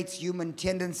traits, human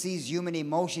tendencies, human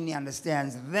emotion. He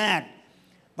understands that.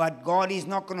 But God is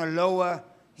not going to lower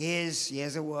his,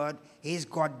 here's a word, his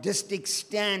godistic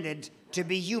standard to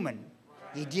be human.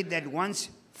 He did that once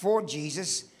for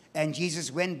Jesus, and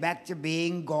Jesus went back to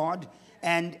being God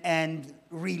and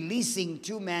releasing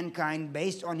to mankind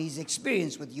based on his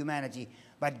experience with humanity.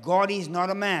 But God is not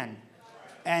a man.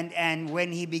 And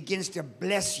when he begins to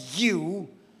bless you,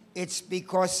 it's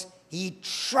because he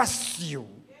trusts you.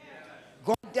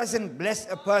 God doesn't bless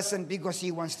a person because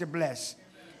he wants to bless.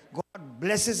 God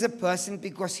blesses a person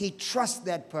because he trusts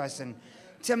that person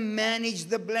to manage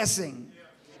the blessing.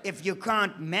 If you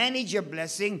can't manage your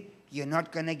blessing, you're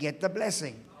not going to get the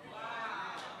blessing.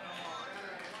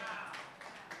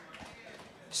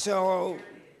 So,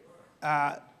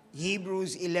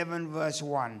 Hebrews 11 verse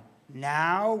 1.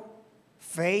 Now,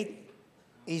 faith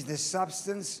is the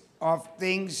substance of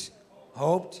things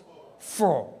hoped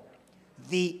for,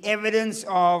 the evidence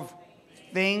of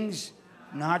things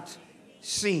not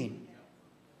seen.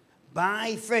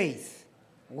 By faith,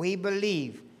 we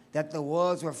believe that the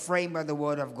worlds were framed by the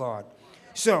word of God.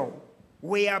 So,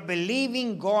 we are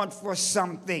believing God for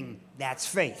something. That's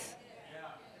faith.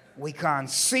 We can't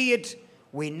see it.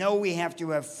 We know we have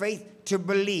to have faith to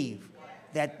believe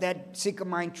that that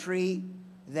sycamore tree,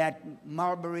 that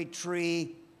mulberry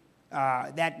tree,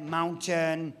 that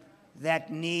mountain,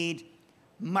 that need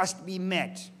must be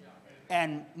met.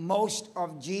 And most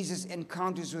of Jesus'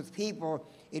 encounters with people,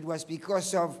 it was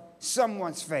because of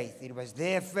someone's faith. It was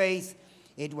their faith.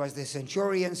 It was the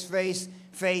centurion's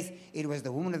faith. It was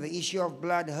the woman of the issue of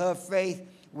blood, her faith.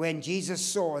 When Jesus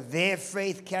saw their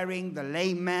faith carrying the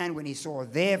lame man, when he saw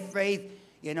their faith,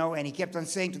 and he kept on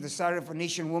saying to the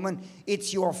Syrophoenician woman,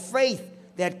 it's your faith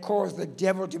that caused the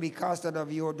devil to be cast out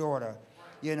of your daughter,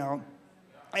 And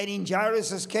in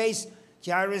Jairus' case,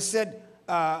 Jairus said,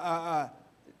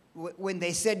 when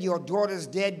they said, your daughter's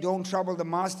dead, don't trouble the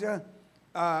master,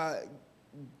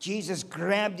 Jesus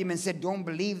grabbed him and said, don't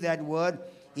believe that word.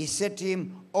 He said to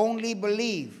him, only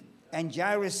believe. And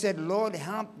Jairus said, Lord,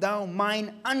 help thou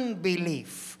mine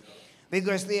unbelief.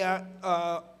 Because there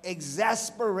are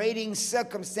exasperating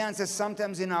circumstances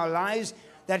sometimes in our lives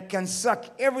that can suck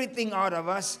everything out of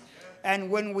us. And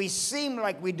when we seem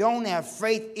like we don't have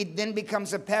faith, it then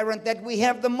becomes apparent that we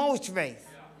have the most faith.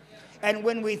 And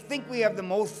when we think we have the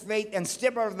most faith and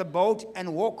step out of the boat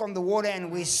and walk on the water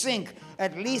and we sink,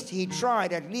 at least he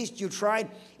tried, at least you tried.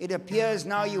 It appears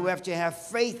now you have to have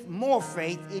faith, more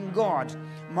faith in God.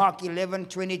 Mark 11,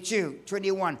 22,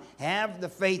 21. Have the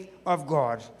faith of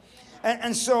God.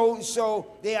 And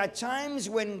so there are times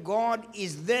when God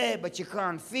is there, but you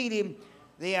can't feel him.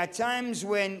 There are times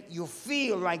when you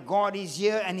feel like God is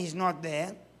here and he's not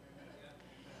there.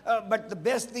 But the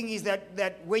best thing is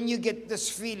that when you get this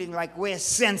feeling like we're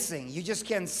sensing, you just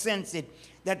can't sense it,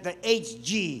 that the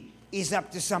HG is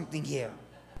up to something here.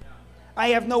 I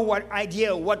have no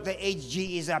idea what the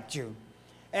HG is up to.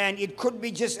 And it could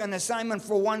be just an assignment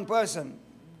for one person.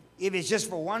 If it's just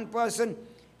for one person,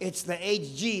 it's the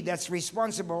HG that's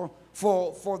responsible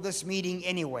for this meeting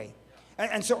anyway.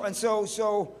 And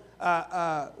so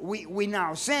we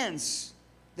now sense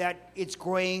that it's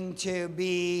going to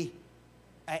be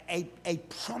a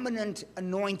prominent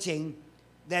anointing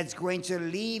that's going to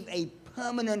leave a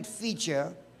permanent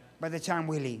feature by the time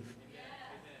we leave.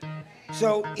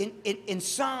 So in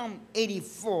Psalm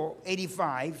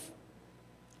 85,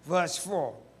 verse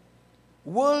 4,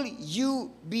 will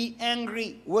you be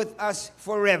angry with us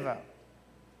forever?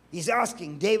 He's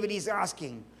asking, David is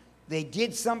asking. They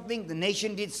did something, the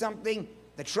nation did something,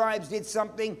 the tribes did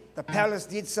something, the palace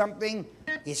did something,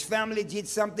 his family did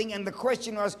something, and the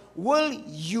question was, will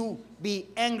you be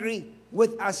angry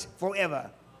with us forever?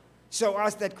 So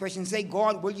ask that question. Say,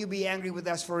 God, will you be angry with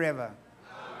us forever?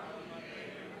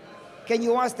 Can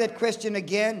you ask that question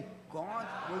again? God,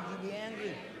 will you be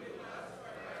angry?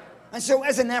 And so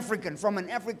as an African, from an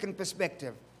African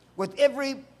perspective, with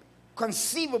every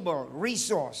conceivable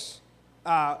resource,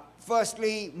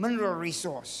 firstly, mineral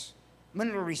resource.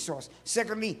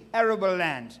 Secondly, arable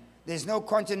land. There's no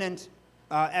continent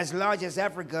as large as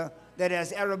Africa that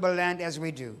has arable land as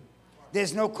we do.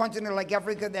 There's no continent like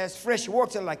Africa that has fresh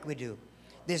water like we do.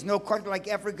 There's no continent like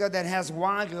Africa that has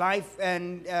wildlife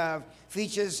and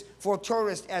features for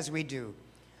tourists as we do.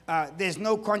 There's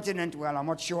no continent, well, I'm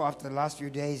not sure after the last few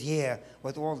days here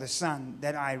with all the sun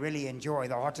that I really enjoy,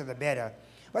 the hotter the better.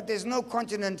 But there's no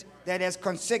continent that has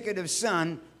consecutive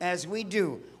sun as we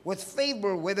do, with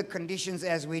favorable weather conditions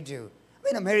as we do. I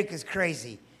mean, America's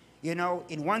crazy. In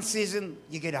one season,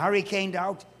 you get hurricaned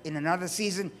out. In another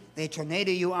season, they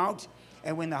tornado you out.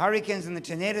 And when the hurricanes and the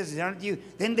tornadoes are done to you,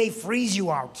 then they freeze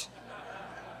you out.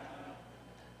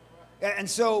 And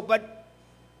so, but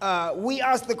we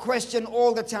ask the question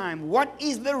all the time, what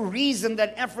is the reason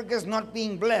that Africa is not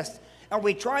being blessed? And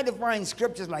we try to find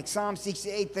scriptures like Psalm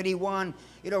 68:31.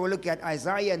 We look at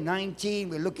Isaiah 19.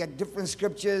 We look at different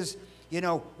scriptures.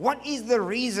 What is the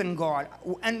reason, God?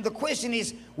 And the question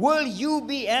is, will you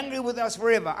be angry with us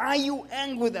forever? Are you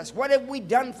angry with us? What have we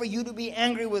done for you to be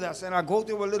angry with us? And I'll go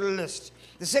through a little list.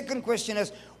 The second question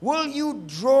is, will you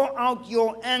draw out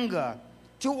your anger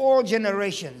to all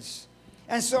generations?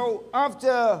 And so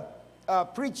after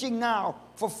preaching now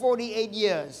for 48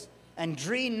 years, and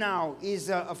Dreen now is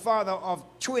a father of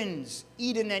twins,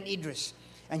 Eden and Idris.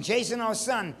 And Jason, our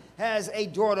son, has a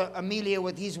daughter, Amelia,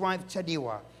 with his wife,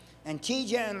 Tadiwa. And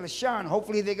TJ and LaShawn,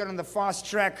 hopefully they get on the fast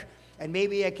track, and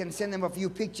maybe I can send them a few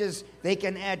pictures. They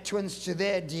can add twins to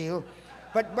their deal.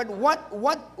 But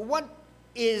what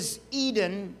is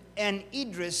Eden and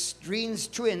Idris, Dreen's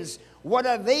twins, what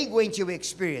are they going to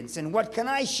experience? And what can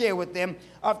I share with them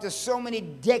after so many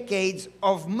decades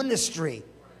of ministry?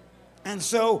 And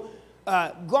so,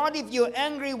 God, if you're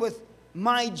angry with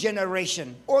my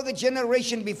generation, or the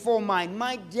generation before mine,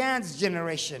 my dad's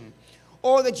generation,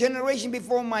 or the generation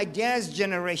before my dad's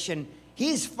generation,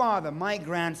 his father, my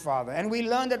grandfather. And we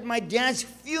learned at my dad's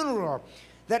funeral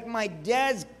that my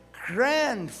dad's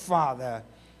grandfather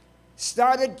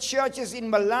started churches in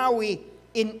Malawi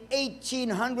in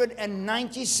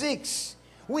 1896.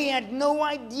 We had no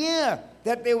idea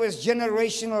that there was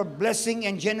generational blessing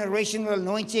and generational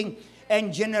anointing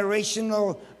and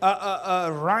generational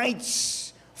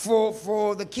rights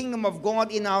for the kingdom of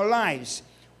God in our lives.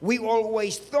 We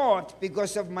always thought,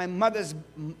 because of my mother's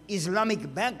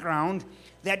Islamic background,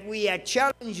 that we had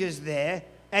challenges there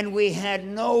and we had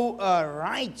no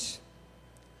rights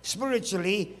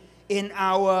spiritually in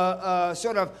our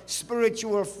sort of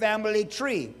spiritual family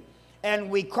tree. And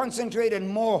we concentrated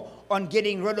more on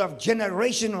getting rid of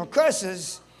generational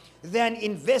curses than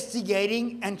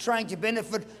investigating and trying to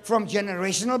benefit from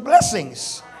generational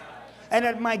blessings. And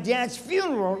at my dad's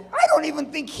funeral, I don't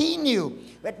even think he knew.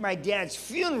 At my dad's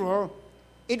funeral,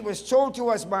 it was told to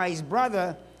us by his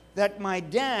brother that my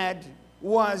dad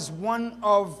was one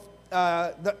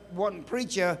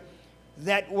preacher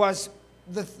that was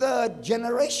the third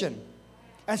generation.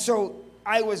 And so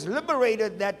I was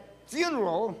liberated that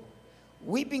funeral,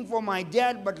 weeping for my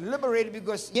dad, but liberated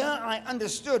because I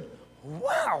understood,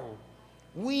 wow,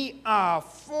 we are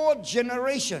 4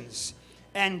 generations.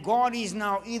 And God is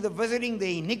now either visiting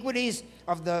the iniquities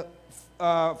of the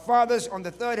fathers on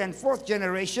the 3rd and 4th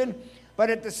generation, but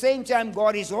at the same time,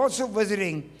 God is also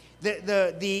visiting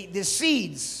the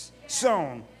seeds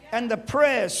sown and the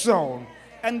prayers sown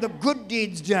and the good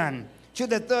deeds done to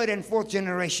the 3rd and 4th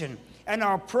generation. And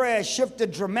our prayer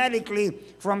shifted dramatically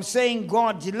from saying,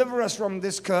 God, deliver us from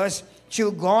this curse,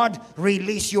 to God,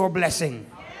 release your blessing.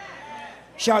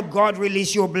 Shout, God,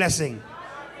 release your blessing.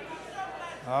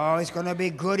 Oh, it's going to be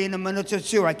good in a minute or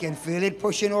two. I can feel it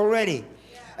pushing already.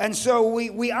 And so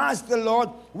we asked the Lord,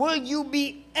 will you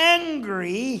be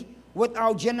angry with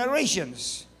our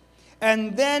generations?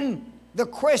 And then the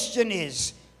question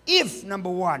is, if, number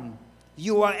one,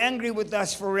 you are angry with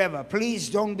us forever, please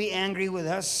don't be angry with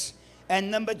us.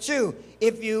 And number two,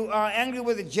 if you are angry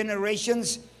with the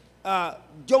generations,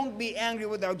 don't be angry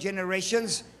with our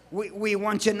generations. We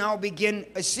want to now begin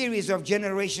a series of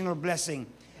generational blessing.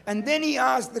 And then he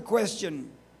asked the question,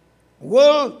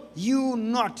 will you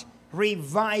not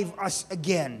revive us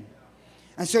again?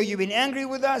 And so you've been angry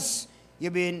with us,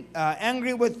 you've been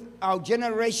angry with our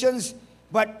generations,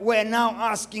 but we're now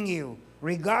asking you,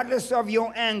 regardless of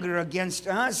your anger against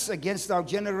us, against our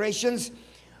generations,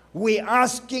 we're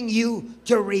asking you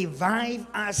to revive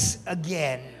us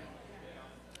again.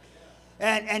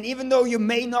 And even though you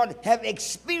may not have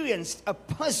experienced a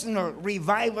personal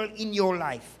revival in your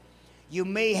life, you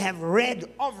may have read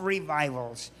of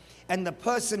revivals, and the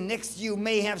person next to you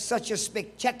may have such a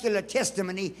spectacular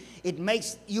testimony, it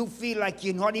makes you feel like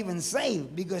you're not even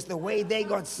saved, because the way they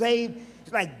got saved,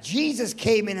 it's like Jesus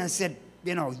came in and said,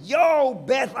 yo,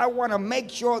 Beth, I want to make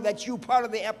sure that you're part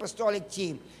of the apostolic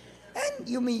team. And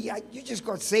you just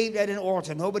got saved at an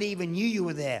altar. Nobody even knew you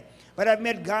were there. But I've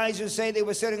met guys who say they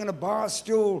were sitting on a bar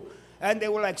stool and they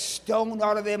were like stoned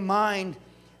out of their mind.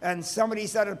 And somebody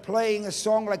started playing a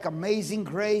song like Amazing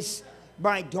Grace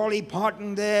by Dolly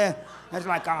Parton there. It's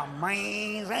like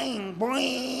Amazing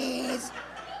Grace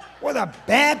with a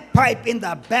bagpipe in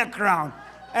the background.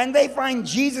 And they find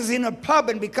Jesus in a pub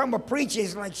and become a preacher.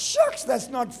 It's like, shucks, that's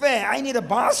not fair. I need a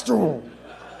bar stool.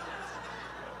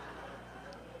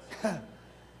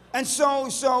 And so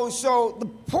the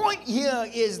point here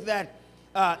is that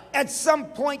at some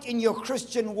point in your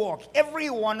Christian walk, every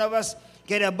one of us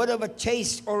get a bit of a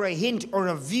taste or a hint or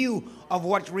a view of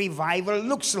what revival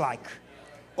looks like,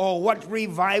 or what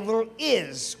revival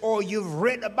is, or you've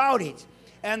read about it.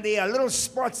 And there are little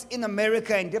spots in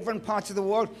America and different parts of the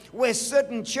world where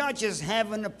certain churches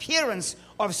have an appearance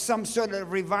of some sort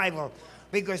of revival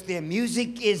because their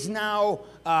music is now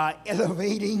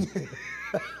elevating.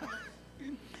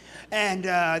 And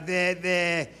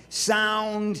their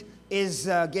sound is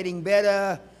getting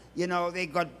better. You know, they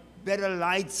got better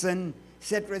lights and et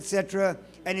cetera, et cetera.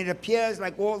 And it appears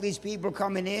like all these people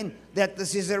coming in that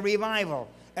this is a revival.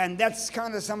 And that's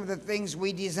kind of some of the things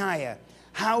we desire.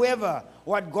 However,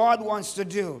 what God wants to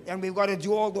do, and we've got to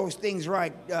do all those things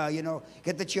right, you know,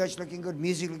 get the church looking good,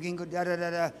 music looking good,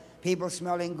 people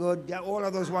smelling good, all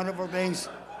of those wonderful things.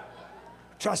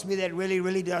 Trust me, that really,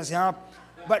 really does help.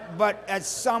 But at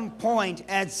some point,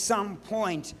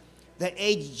 the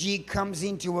HG comes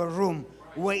into a room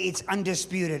where it's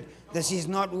undisputed. This is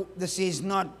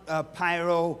not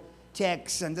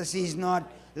pyrotechs, and this is not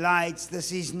lights.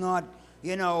 This is not,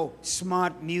 you know,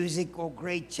 smart music or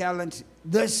great talent.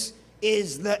 This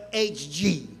is the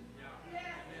HG.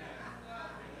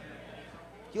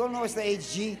 You all know it's the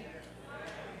HG?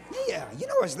 Yeah, you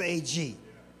know it's the HG.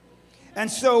 And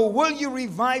so, will you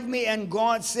revive me? And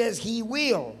God says He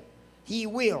will. He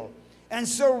will. And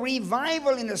so,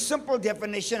 revival in a simple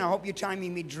definition, I hope you're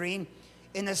timing me, Dreen.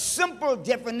 In a simple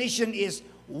definition is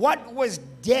what was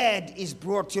dead is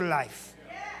brought to life.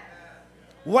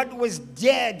 What was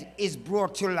dead is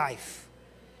brought to life.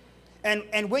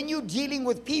 And when you're dealing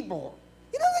with people,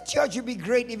 you know, the church would be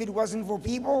great if it wasn't for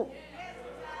people.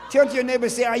 Turn to your neighbor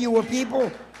and say, are you a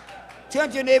people? Turn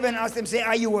to your neighbor and ask them, say,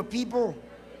 are you a people?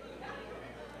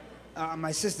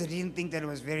 My sister didn't think that it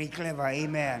was very clever.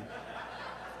 Amen.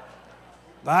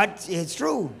 But it's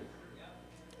true.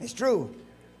 It's true.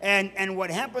 And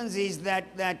what happens is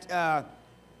that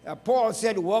Paul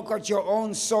said, work out your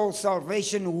own soul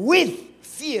salvation with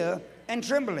fear and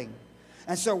trembling.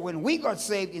 And so when we got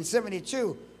saved in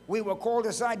 72, we were called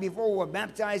aside before we were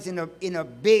baptized in a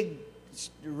big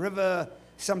river,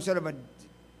 some sort of a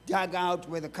dugout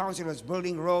where the council was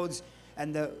building roads,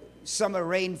 and the summer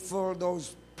rain filled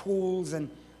those pools, and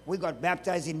we got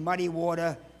baptized in muddy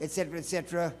water, etc.,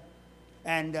 etc.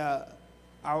 And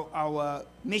our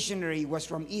missionary was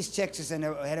from East Texas and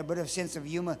had a bit of sense of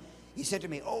humor. He said to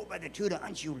me, oh, Brother Tudor,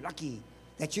 aren't you lucky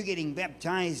that you're getting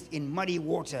baptized in muddy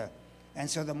water? And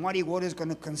so the muddy water is going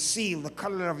to conceal the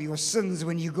color of your sins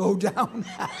when you go down.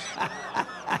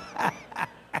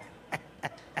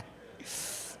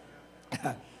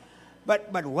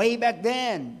 But way back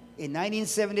then, in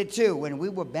 1972, when we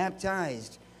were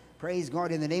baptized, praise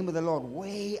God, in the name of the Lord,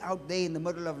 way out there in the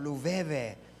middle of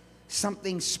Luveve,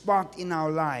 something sparked in our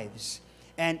lives.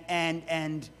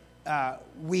 And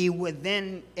we were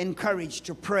then encouraged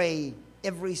to pray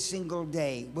every single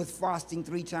day with fasting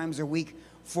 3 times a week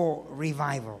for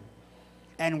revival.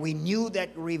 And we knew that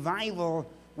revival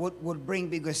would bring,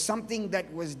 because something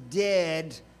that was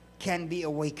dead can be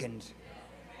awakened.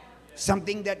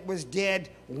 Something that was dead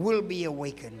will be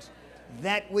awakened.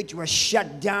 That which was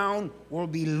shut down will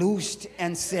be loosed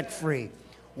and set free.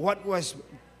 What was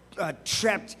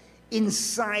trapped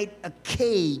inside a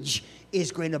cage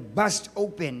is going to bust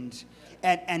open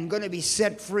and going to be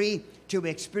set free to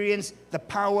experience the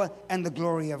power and the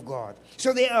glory of God.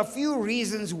 So there are a few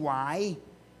reasons why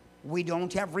we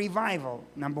don't have revival.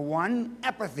 Number one,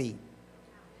 apathy.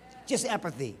 Just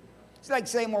apathy. It's like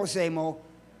same old.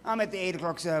 I'm at the 8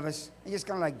 o'clock service. I just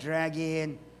kind of like drag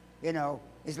in, you know.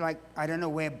 It's like, I don't know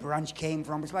where brunch came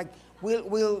from. It's like,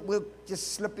 we'll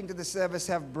just slip into the service,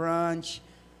 have brunch.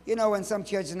 You know, and some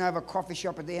churches have a coffee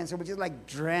shop at the end, so we just like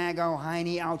drag our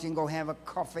hiney out and go have a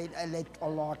coffee, a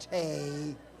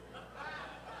latte.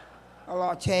 A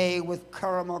latte with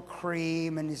caramel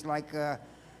cream, and it's like,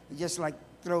 you just like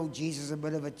throw Jesus a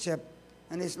bit of a tip.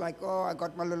 And it's like, oh, I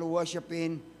got my little worship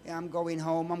in. Yeah, I'm going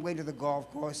home. I'm going to the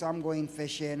golf course. I'm going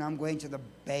fishing. I'm going to the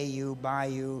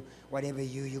bayou, whatever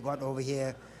you got over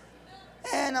here.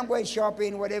 And I'm going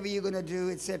shopping, whatever you're going to do,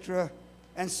 etc.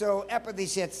 And so apathy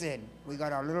sets in. We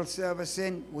got our little service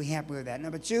in. We're happy with that.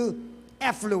 Number two,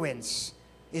 affluence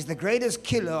is the greatest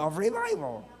killer of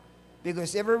revival.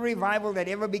 Because every revival that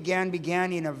ever began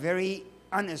in a very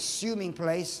unassuming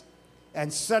place,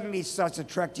 and suddenly starts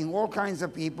attracting all kinds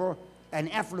of people,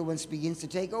 and affluence begins to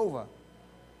take over.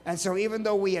 And so even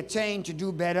though we attain to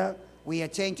do better, we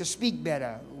attain to speak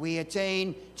better, we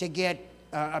attain to get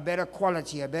a better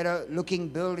quality, a better looking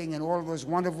building, and all of those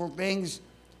wonderful things,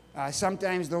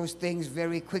 sometimes those things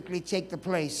very quickly take the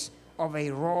place of a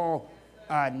raw,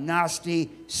 nasty,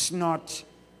 snot,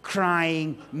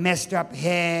 crying, messed up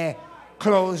hair,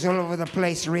 clothes all over the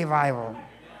place revival.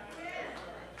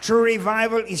 True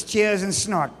revival is tears and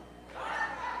snot.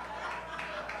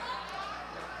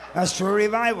 That's true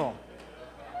revival.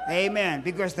 Amen.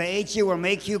 Because the HE will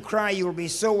make you cry. You will be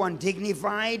so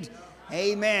undignified.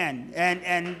 Amen.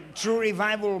 And true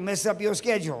revival will mess up your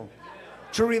schedule.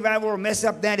 True revival will mess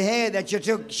up that hair that you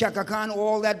took Shaka Khan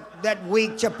all that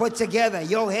week to put together.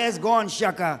 Your hair's gone,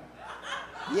 Shaka.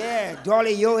 Yeah,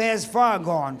 Dolly, your hair's far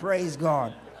gone. Praise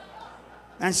God.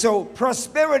 And so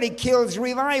prosperity kills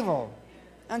revival.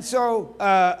 And so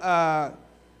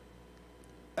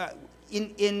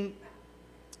in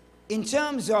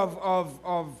terms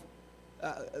of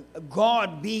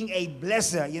God being a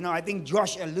blesser, I think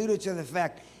Josh alluded to the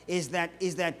fact is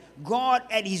that God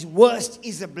at his worst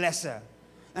is a blesser.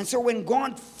 And so when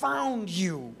God found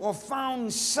you or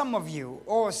found some of you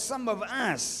or some of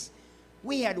us,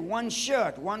 we had one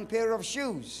shirt, one pair of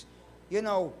shoes,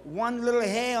 one little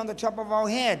hair on the top of our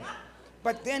head.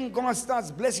 But then God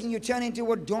starts blessing you, turn into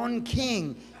a Don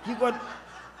King. You got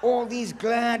all these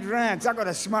glad rags. I got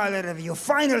a smile out of you.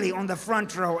 Finally on the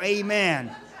front row,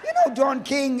 amen. Don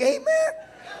King, amen.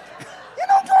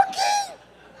 Don King.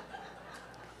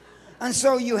 And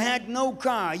so you had no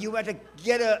car. You had to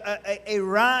get a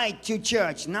ride to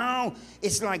church. Now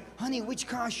it's like, honey, which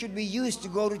car should we use to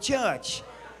go to church?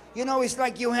 It's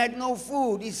like you had no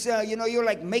food. It's, you're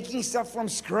like making stuff from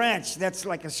scratch. That's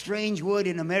like a strange word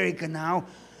in America now.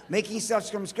 Making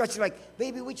stuff from scratch. Like,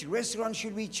 baby, which restaurant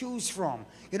should we choose from?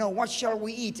 What shall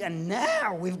we eat? And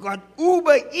now we've got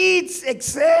Uber Eats,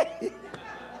 except...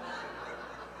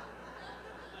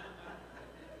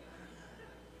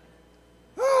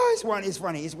 Oh, it's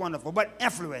funny, it's wonderful. But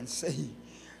affluence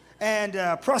and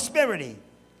prosperity,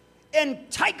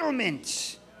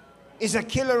 entitlement is a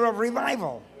killer of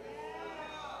revival.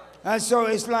 So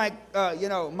it's like,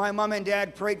 my mom and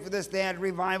dad prayed for this. They had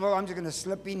revival. I'm just going to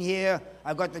slip in here.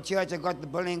 I got the church, I got the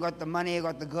building, I got the money, I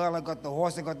got the girl, I got the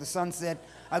horse, I got the sunset,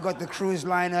 I got the cruise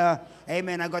liner.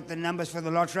 Amen. I got the numbers for the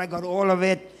lottery. I got all of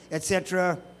it,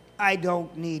 etc. I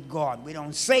don't need God. We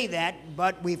don't say that,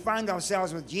 but we find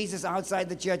ourselves with Jesus outside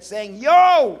the church saying,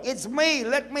 yo, it's me,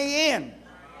 let me in.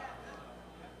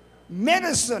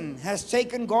 Medicine has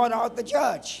taken God out the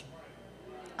church.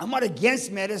 I'm not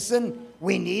against medicine.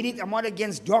 We need it. I'm not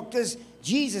against doctors.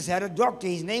 Jesus had a doctor.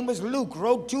 His name was Luke,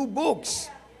 wrote 2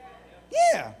 books.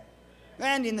 Yeah.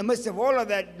 And in the midst of all of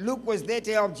that, Luke was there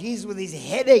to help Jesus with his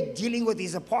headache, dealing with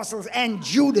his apostles and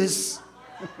Judas.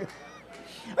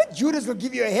 Judas will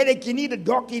give you a headache. You need a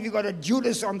doctor if you got a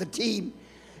Judas on the team.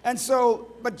 And so,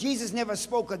 but Jesus never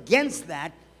spoke against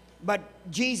that. But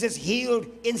Jesus healed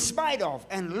in spite of.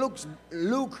 And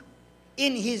Luke,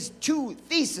 in his 2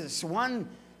 theses, one,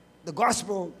 the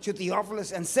Gospel to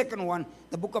Theophilus, and second one,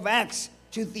 the book of Acts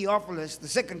to Theophilus, the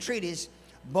second treatise,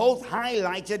 both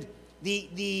highlighted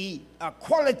the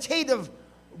qualitative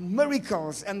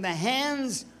miracles and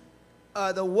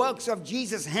the works of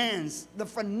Jesus' hands, the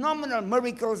phenomenal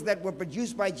miracles that were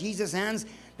produced by Jesus' hands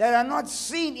that are not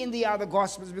seen in the other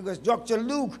Gospels, because Dr.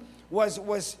 Luke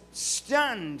was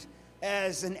stunned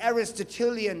as an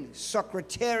Aristotelian,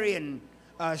 Socraterian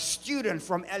student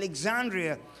from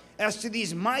Alexandria as to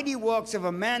these mighty works of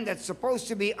a man that's supposed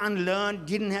to be unlearned,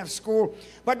 didn't have school,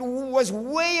 but was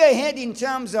way ahead in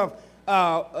terms of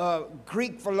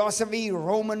Greek philosophy,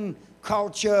 Roman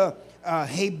culture,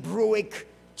 Hebrewic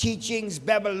teachings,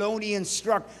 Babylonian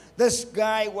struck. This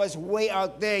guy was way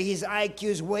out there. His IQ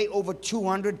is way over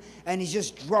 200, and he's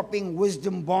just dropping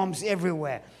wisdom bombs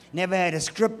everywhere. Never had a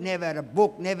script, never had a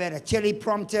book, never had a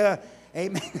teleprompter.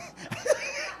 Amen.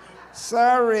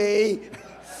 Sorry.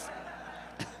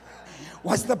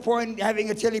 What's the point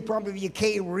having a teleprompter if you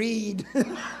can't read?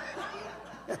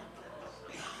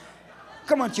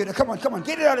 Come on, Judah, come on.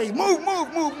 Get it out of here.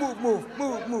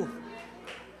 Move.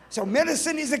 So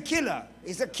medicine is a killer.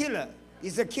 It's a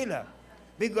killer.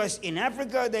 Because in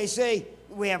Africa, they say,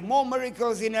 we have more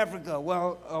miracles in Africa.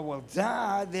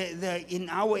 In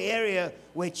our area,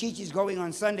 where Cheech is going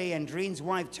on Sunday and Dreen's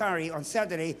wife, Tari, on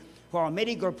Saturday for our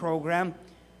medical program,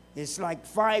 it's like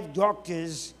 5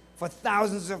 doctors for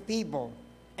thousands of people.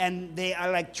 And they are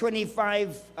like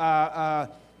 25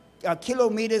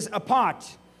 kilometers apart.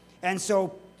 And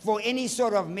so for any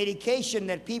sort of medication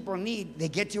that people need, they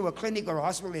get to a clinic or a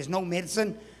hospital, there's no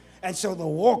medicine. And so the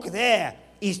walk there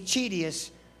is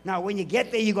tedious. Now, when you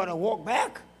get there, you got to walk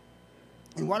back.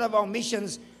 In one of our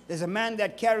missions, there's a man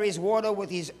that carries water with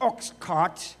his ox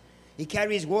cart. He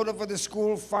carries water for the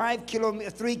school 3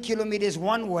 kilometers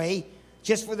one way,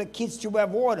 just for the kids to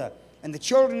have water. And the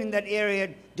children in that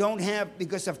area don't have,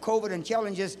 because of COVID and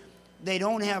challenges, they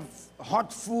don't have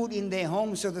hot food in their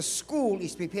home. So the school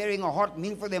is preparing a hot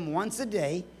meal for them once a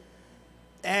day.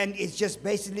 And it's just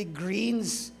basically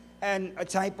greens and a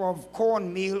type of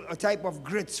cornmeal, a type of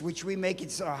grits, which we make.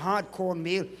 It's a hard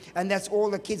cornmeal, and that's all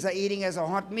the kids are eating as a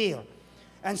hot meal.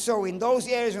 And so in those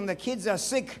areas when the kids are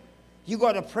sick, you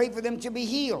got to pray for them to be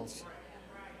healed.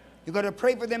 You got to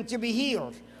pray for them to be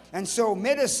healed. And so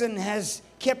medicine has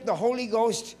kept the Holy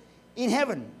Ghost in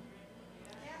heaven.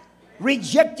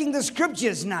 Rejecting the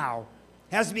scriptures now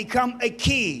has become a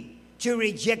key to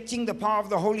rejecting the power of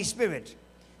the Holy Spirit.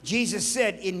 Jesus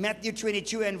said in Matthew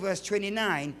 22 and verse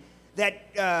 29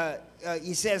 that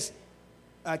he says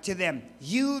to them,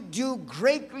 "You do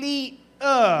greatly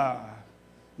err,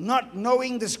 not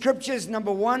knowing the scriptures,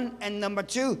 number one, and number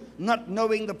two, not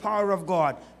knowing the power of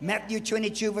God." Matthew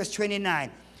 22 verse 29.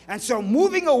 And so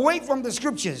moving away from the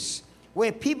scriptures,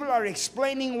 where people are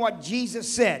explaining what Jesus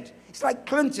said. It's like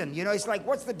Clinton, it's like,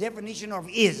 what's the definition of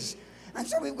is? And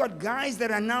so we've got guys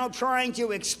that are now trying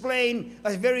to explain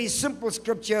a very simple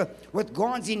scripture with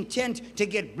God's intent to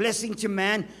get blessing to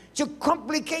man, to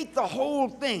complicate the whole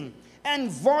thing. And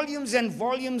volumes and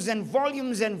volumes and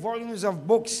volumes and volumes of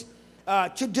books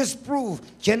to disprove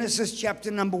Genesis chapter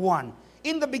number 1.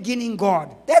 In the beginning,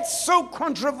 God. That's so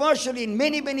controversial in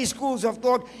many, many schools of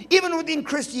thought, even within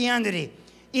Christianity.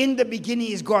 In the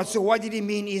beginning is God. So what did he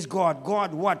mean is God?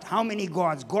 God what? How many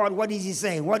gods? God, what is he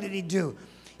saying? What did he do?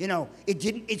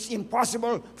 It's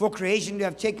impossible for creation to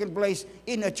have taken place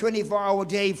in a 24-hour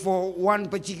day for one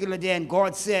particular day. And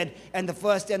God said, and the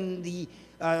first and the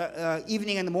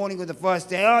evening and the morning of the first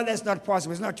day. Oh, that's not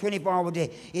possible. It's not a 24-hour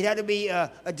day. It had to be a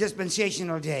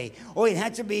dispensational day. Or it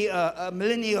had to be a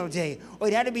millennial day. Or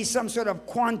it had to be some sort of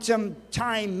quantum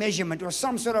time measurement. Or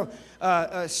some sort of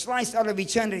slice out of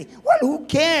eternity. Well, who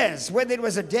cares whether it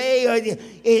was a day or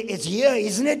it's here,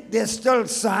 isn't it? There's still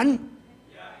sun.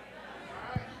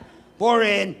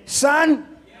 Boring. Sun,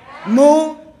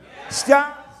 moon,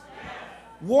 stars,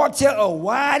 water or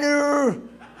water.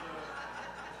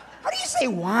 How do you say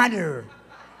water?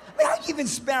 I mean, how do you even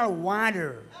spell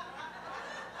water?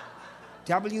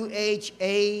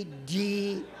 W-H-A-D-A-R,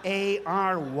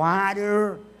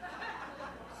 water.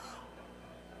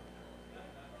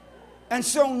 And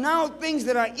so now things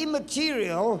that are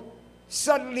immaterial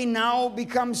suddenly now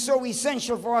become so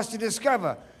essential for us to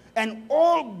discover. And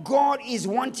all God is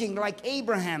wanting, like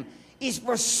Abraham, is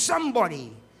for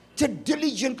somebody to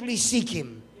diligently seek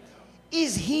him.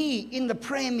 Is he in the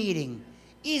prayer meeting?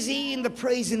 Is he in the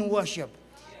praise and worship?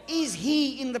 Is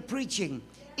he in the preaching?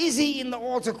 Is he in the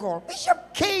altar call?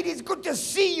 Bishop Kate, it's good to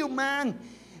see you, man.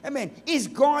 Amen. Is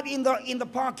God in the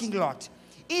parking lot?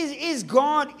 Is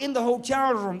God in the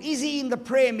hotel room? Is he in the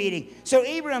prayer meeting? So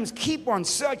Abraham's keep on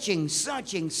searching,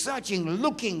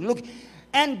 looking.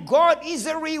 And God is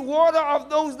a rewarder of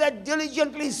those that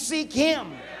diligently seek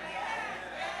him.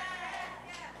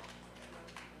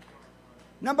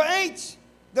 Number 8,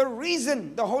 the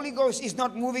reason the Holy Ghost is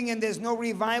not moving and there's no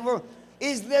revival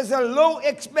is there's a low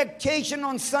expectation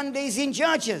on Sundays in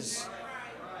churches.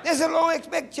 There's a low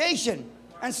expectation.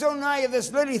 And so now you have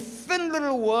this really thin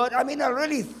little word. I mean, a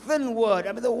really thin word.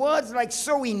 I mean, the word's like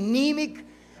so anemic.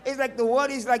 It's like the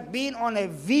word is like being on a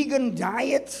vegan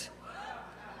diet.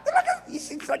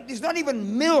 It's like there's not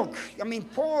even milk. I mean,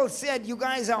 Paul said you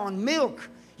guys are on milk.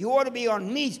 You ought to be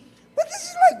on meat. But this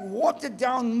is like watered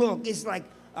down milk. It's like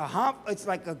it's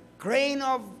like a grain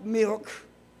of milk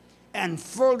and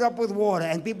filled up with water.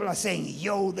 And people are saying,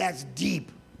 yo, that's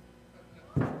deep.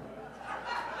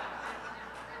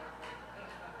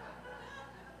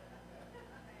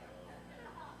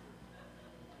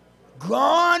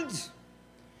 God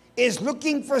is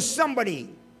looking for somebody.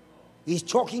 He's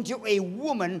talking to a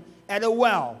woman at a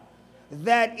well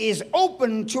that is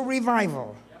open to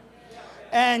revival.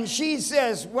 And she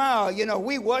says, well,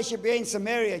 we worship here in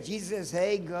Samaria. Jesus says,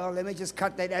 hey, girl, let me just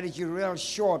cut that attitude real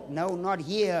short. No, not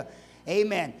here.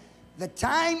 Amen. The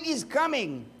time is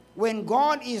coming when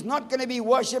God is not going to be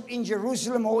worshipped in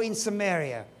Jerusalem or in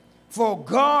Samaria. For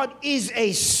God is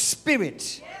a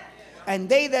spirit. And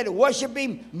they that worship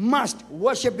him must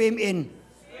worship him in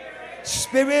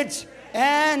spirit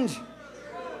and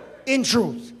in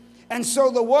truth. And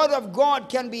so the word of God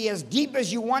can be as deep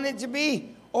as you want it to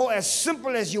be or as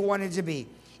simple as you want it to be.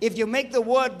 If you make the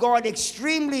word God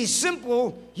extremely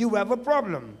simple, you have a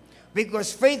problem.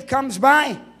 Because faith comes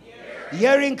by,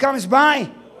 hearing comes by,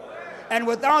 and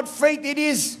without faith it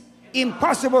is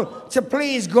impossible to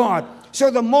please God.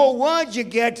 So the more words you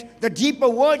get, the deeper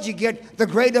words you get, the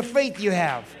greater faith you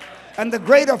have. And the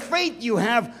greater faith you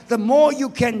have, the more you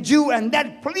can do, and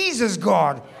that pleases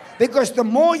God. Because the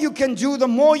more you can do, the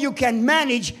more you can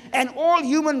manage. And all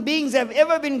human beings have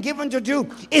ever been given to do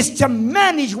is to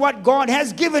manage what God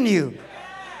has given you.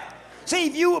 Say,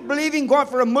 if you believe in God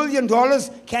for $1 million,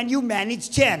 can you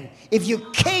manage 10? If you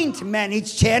can't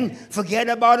manage 10, forget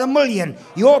about $1 million.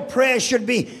 Your prayer should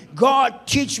be, God,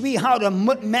 teach me how to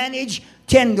manage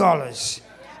 $10.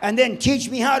 And then teach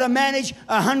me how to manage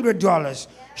 $100.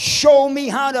 Show me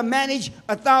how to manage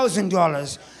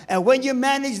 $1,000. And when you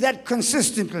manage that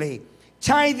consistently,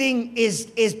 tithing is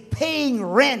paying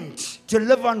rent to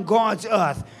live on God's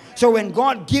earth. So when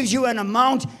God gives you an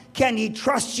amount, can He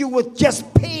trust you with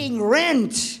just paying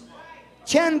rent?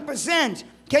 10%.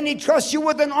 Can He trust you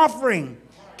with an offering?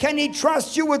 Can He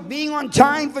trust you with being on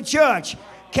time for church?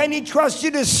 Can He trust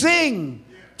you to sing?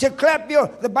 To clap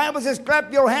the Bible says,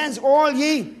 clap your hands, all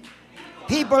ye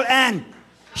people, and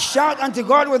shout unto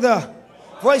God with a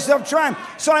voice of triumph.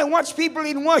 So I watch people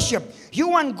in worship. You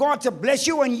want God to bless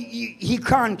you and He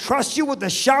can't trust you with the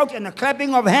shout and the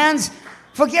clapping of hands?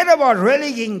 Forget about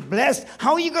really being blessed.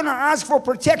 How are you going to ask for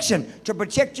protection? To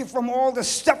protect you from all the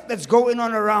stuff that's going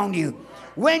on around you.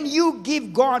 When you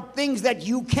give God things that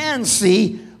you can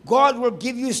see, God will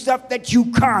give you stuff that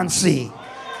you can't see.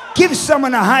 Give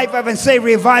someone a high five and say,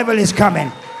 revival is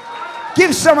coming.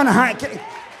 Give someone a high five.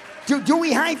 Do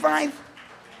we high five?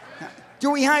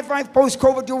 Do we high five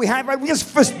post-COVID? Do we high five? We just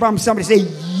fist bump somebody. Say,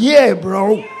 yeah,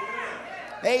 bro.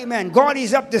 Amen. God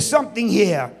is up to something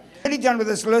here. Really done with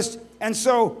this list. And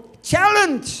so,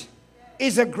 talent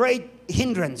is a great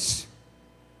hindrance.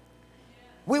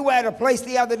 We were at a place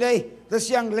the other day. This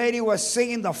young lady was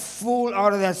singing the fool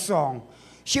out of that song.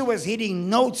 She was hitting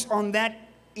notes on that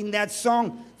in that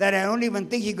song that I don't even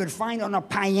think you could find on a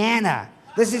piano.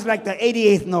 This is like the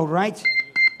 88th note, right?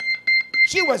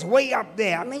 She was way up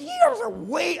there. I mean, she was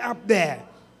way up there.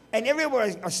 And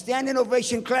everybody was a standing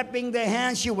ovation, clapping their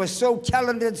hands. She was so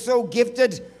talented, so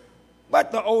gifted.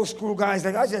 But the old school guys,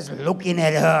 like, I was just looking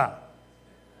at her.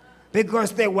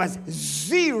 Because there was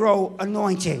zero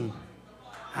anointing.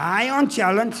 High on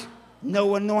talent,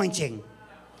 no anointing.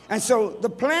 And so the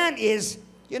plan is,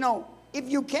 you know, if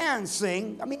you can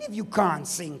sing, I mean, if you can't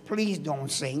sing, please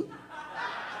don't sing.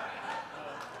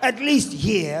 At least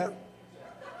here.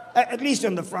 At least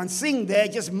on the front. Sing there,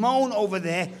 just moan over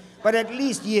there. But at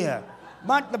least here.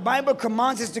 But the Bible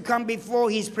commands us to come before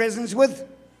His presence with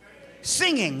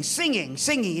singing.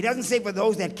 He doesn't say for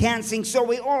those that can't sing, so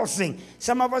we all sing.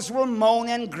 Some of us will moan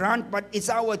and grunt, but it's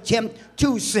our attempt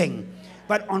to sing.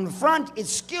 But on the front,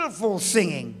 it's skillful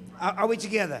singing. Are we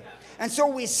together? And so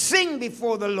we sing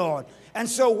before the Lord. And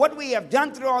so what we have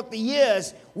done throughout the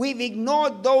years, we've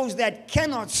ignored those that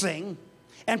cannot sing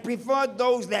and preferred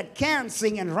those that can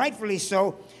sing, and rightfully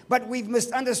so. But we've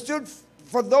misunderstood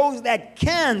for those that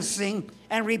can sing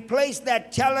and replaced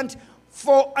that talent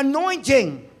for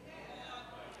anointing.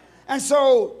 And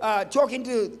so, talking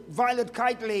to Violet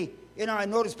Kitely, you know, I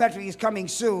noticed Patrick is coming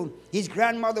soon. His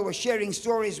grandmother was sharing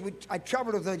stories. I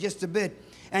traveled with her just a bit.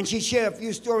 And she shared a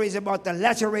few stories about the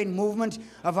latter rain movement,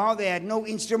 of how they had no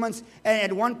instruments. And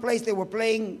at one place they were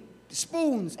playing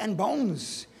spoons and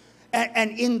bones.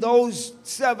 And in those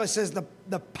services,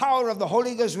 the power of the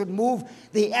Holy Ghost would move.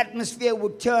 The atmosphere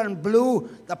would turn blue.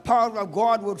 The power of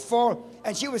God would fall.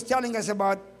 And she was telling us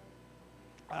about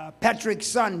Patrick's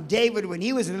son, David, when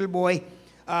he was a little boy,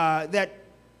 that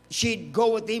she'd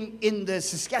go with him in the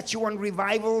Saskatchewan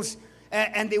revivals.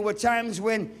 And there were times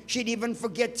when she'd even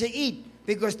forget to eat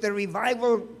because the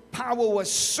revival power was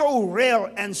so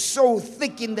real and so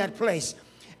thick in that place.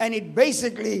 And it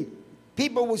basically,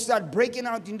 people would start breaking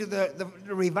out into the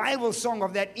revival song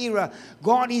of that era.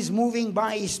 God is moving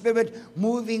by His Spirit,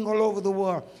 moving all over the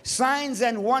world. Signs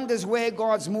and wonders where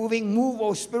God's moving. Move,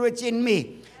 O Spirit, in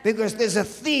me. Because there's a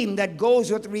theme that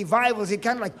goes with revivals. It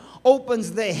kind of like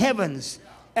opens the heavens.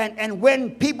 And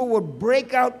when people would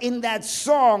break out in that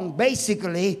song,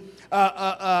 basically,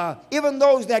 even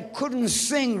those that couldn't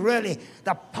sing really,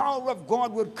 the power of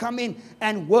God would come in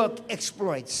and work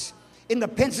exploits. In the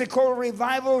Pensacola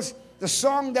revivals, the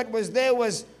song that was there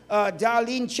was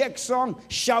Darlene Check's song,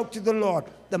 Shout to the Lord.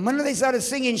 The minute they started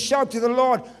singing Shout to the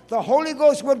Lord, the Holy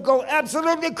Ghost would go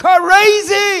absolutely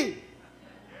crazy.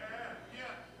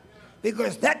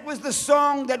 Because that was the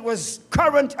song that was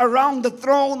current around the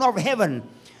throne of heaven.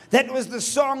 That was the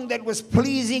song that was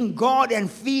pleasing God and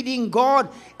feeding God.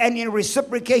 And in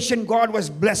reciprocation, God was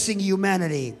blessing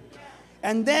humanity.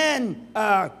 And then,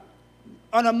 on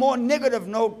a more negative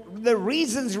note, the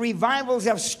reasons revivals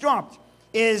have stopped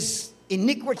is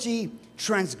iniquity,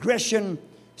 transgression,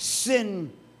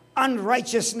 sin,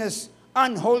 unrighteousness,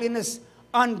 unholiness,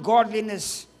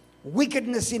 ungodliness,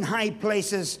 wickedness in high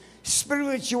places,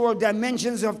 spiritual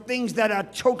dimensions of things that are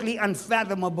totally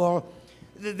unfathomable.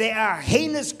 There are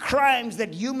heinous crimes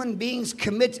that human beings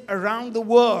commit around the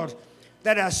world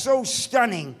that are so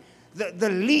stunning the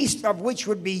least of which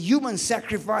would be human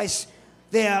sacrifice.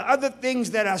 There are other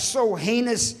things that are so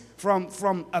heinous,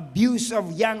 from abuse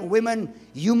of young women,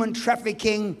 human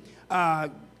trafficking,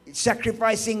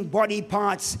 sacrificing body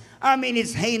parts. I mean,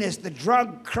 it's heinous. The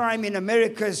drug crime in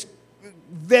America is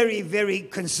very, very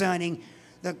concerning.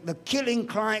 The killing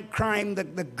crime,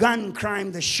 the gun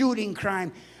crime, the shooting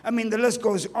crime. I mean, the list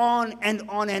goes on and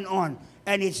on and on.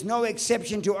 And it's no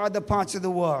exception to other parts of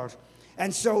the world.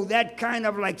 And so that kind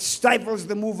of like stifles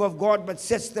the move of God, but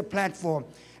sets the platform.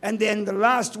 And then the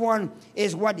last one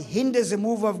is what hinders the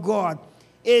move of God,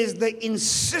 is the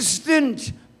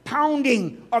insistent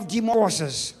pounding of demonic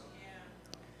forces.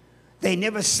 They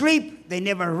never sleep. They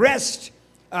never rest.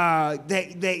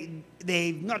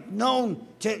 They're not known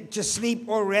to sleep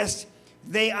or rest.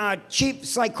 They are chief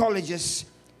psychologists.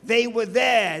 They were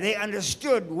there. They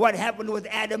understood what happened with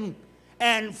Adam.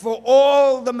 And for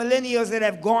all the millennia that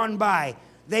have gone by,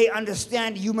 they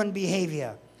understand human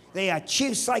behavior. They are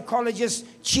chief psychologists,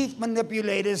 chief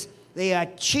manipulators. They are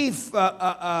chief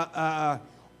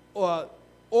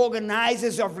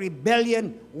organizers of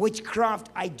rebellion, witchcraft,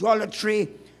 idolatry.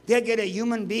 They'll get a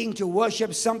human being to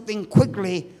worship something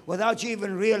quickly without you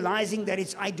even realizing that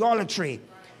it's idolatry.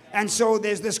 And so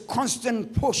there's this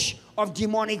constant push of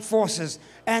demonic forces.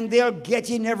 And they'll get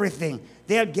in everything.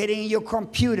 They'll get in your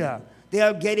computer.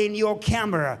 They'll get in your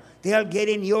camera. They'll get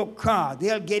in your car.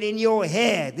 They'll get in your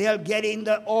hair. They'll get in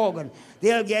the organ.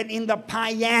 They'll get in the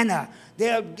piano.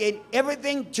 They'll get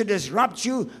everything to disrupt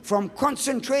you from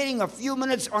concentrating a few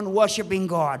minutes on worshiping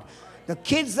God. The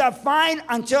kids are fine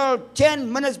until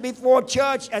 10 minutes before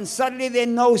church, and suddenly their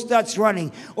nose starts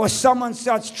running, or someone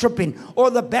starts tripping, or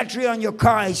the battery on your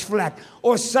car is flat,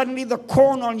 or suddenly the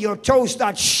corn on your toe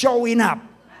starts showing up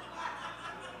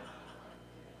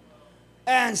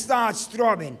and starts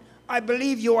throbbing. I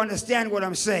believe you understand what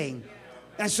I'm saying.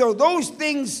 And so those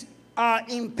things are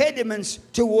impediments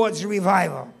towards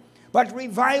revival. But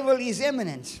revival is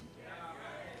imminent.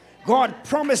 God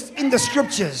promised in the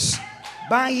scriptures,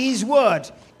 by his word,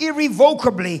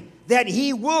 irrevocably, that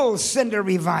he will send a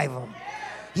revival.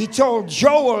 He told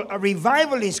Joel a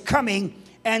revival is coming,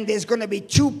 and there's going to be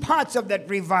two parts of that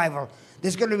revival.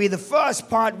 There's going to be the first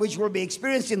part, which will be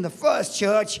experienced in the first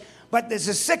church, but there's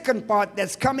a second part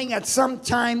that's coming at some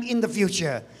time in the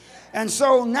future. And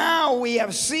so now we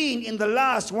have seen in the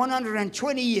last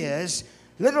 120 years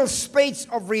little spates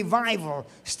of revival,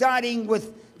 starting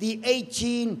with the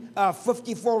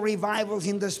 1854 revivals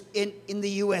in the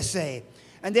USA,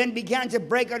 and then began to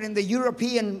break out in the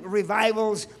European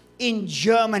revivals in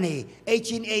Germany,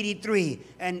 1883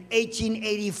 and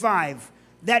 1885.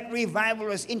 That revival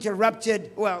was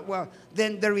interrupted.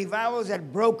 Then the revivals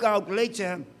that broke out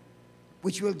later,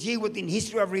 which we'll deal with in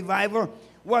History of Revival,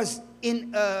 was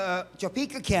in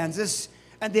Topeka, Kansas,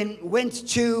 and then went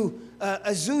to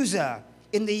Azusa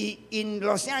in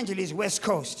Los Angeles, West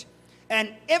Coast.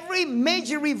 And every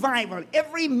major revival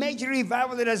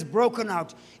that has broken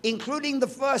out, including the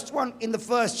first one in the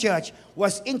first church,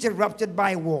 was interrupted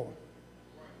by war.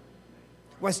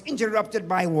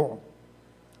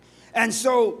 And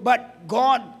so, but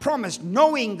God promised,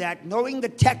 knowing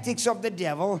the tactics of the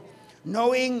devil,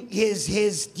 knowing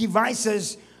his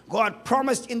devices, God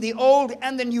promised in the Old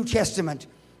and the New Testament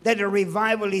that a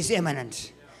revival is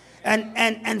imminent.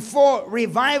 And for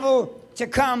revival to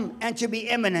come and to be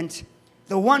imminent,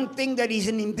 the one thing that is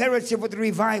an imperative with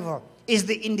revival is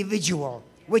the individual,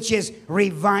 which is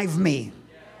revive me.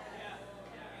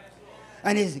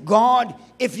 And it's God,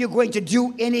 if you're going to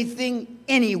do anything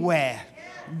anywhere,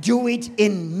 do it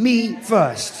in me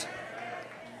first.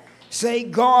 Say,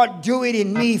 God, do it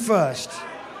in me first.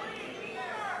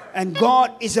 And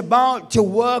God is about to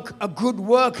work a good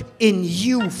work in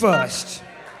you first.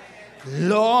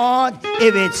 Lord,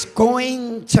 if it's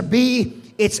going to be,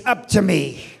 it's up to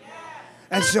me.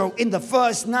 And so in the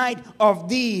first night of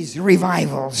these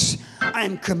revivals,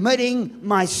 I'm committing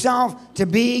myself to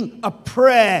being a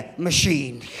prayer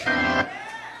machine.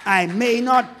 I may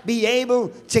not be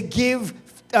able to give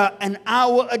an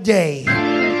hour a day,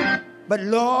 but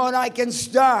Lord, I can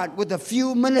start with a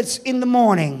few minutes in the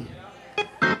morning.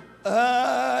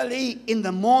 Early in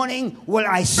the morning will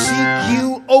I seek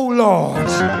you, O Lord.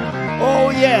 Oh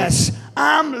yes,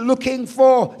 I'm looking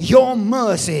for your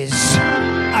mercies.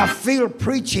 I feel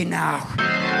preachy now.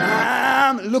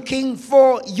 I'm looking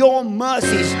for your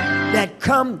mercies that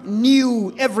come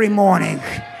new every morning.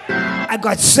 I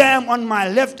got Sam on my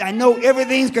left. I know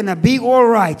everything's going to be all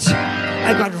right.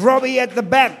 I got Robbie at the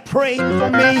back praying for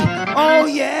me. Oh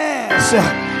yes.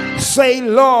 Say,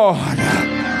 Lord,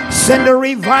 send a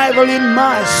revival in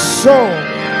my soul.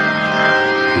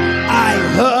 I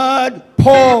heard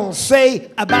Paul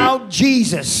say about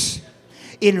Jesus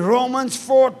in Romans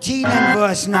 14 and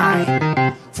verse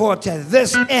 9. For to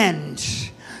this end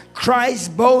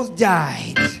Christ both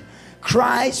died,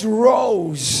 Christ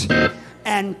rose,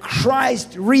 and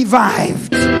Christ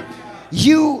revived.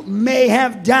 You may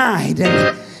have died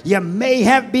and you may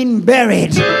have been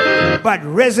buried, but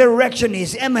resurrection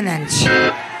is imminent.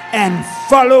 And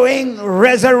following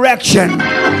resurrection,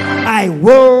 I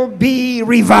will be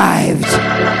revived.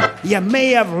 You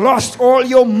may have lost all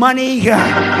your money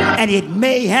and it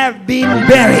may have been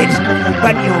buried,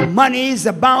 but your money is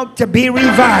about to be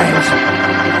revived.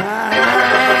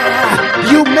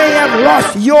 You may have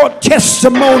lost your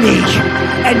testimony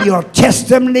and your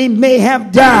testimony may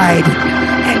have died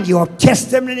and your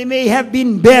testimony may have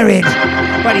been buried,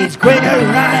 but it's going to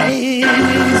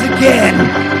rise again.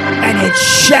 And it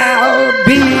shall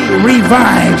be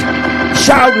revived.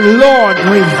 Shout, Lord,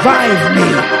 revive me.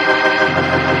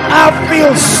 I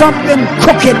feel something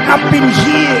cooking up in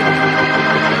here.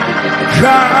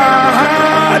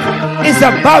 God is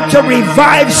about to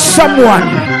revive someone.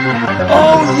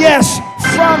 Oh yes,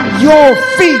 from your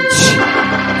feet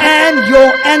and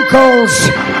your ankles.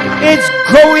 It's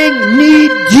going knee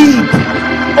deep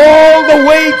all the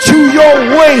way to your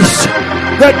waist.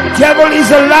 The devil is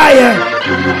a liar.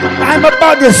 I'm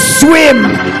about to swim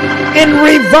in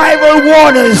revival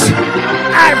waters.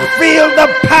 I feel the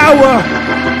power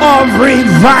of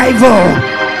revival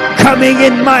coming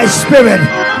in my spirit.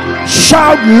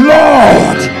 Shout,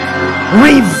 Lord,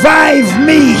 revive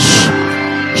me.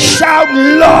 Shout,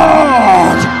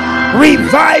 Lord,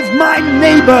 revive my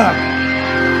neighbor.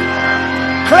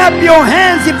 Clap your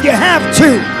hands if you have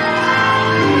to.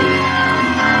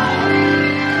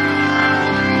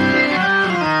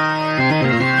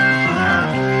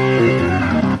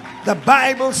 The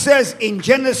Bible says in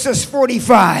Genesis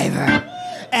 45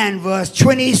 and verse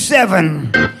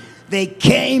 27, they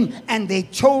came and they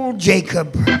told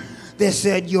Jacob, they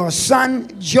said, your son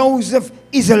Joseph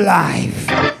is alive.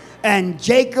 And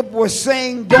Jacob was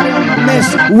saying, don't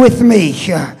mess with me.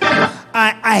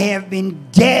 I have been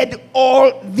dead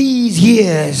all these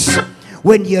years.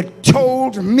 When you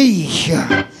told me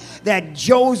that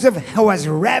Joseph was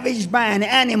ravaged by an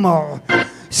animal,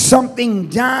 something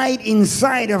died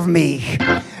inside of me.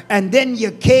 And then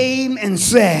you came and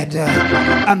said,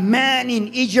 a man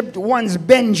in Egypt wants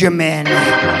Benjamin.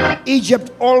 Egypt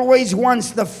always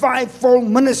wants the fivefold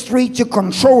ministry to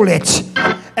control it.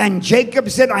 And Jacob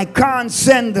said, I can't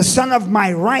send the son of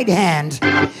my right hand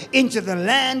into the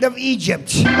land of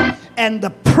Egypt. And the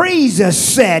praiser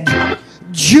said,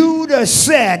 Judah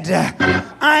said,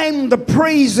 I'm the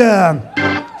praiser.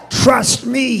 Trust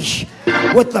me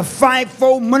with the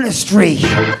fivefold ministry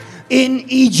in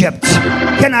Egypt.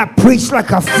 Can I preach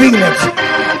like I feel it?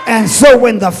 And so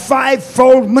when the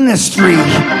fivefold ministry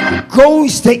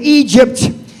goes to Egypt,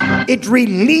 it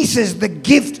releases the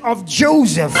gift of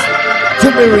Joseph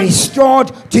to be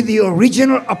restored to the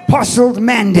original apostle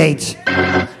mandate.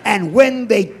 And when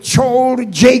they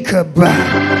told Jacob,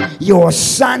 your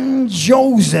son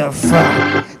Joseph,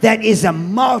 that is a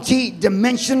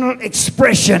multi-dimensional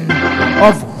expression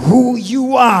of who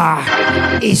you are,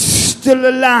 is still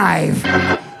alive.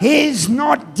 He's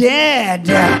not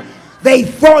dead. They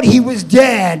thought he was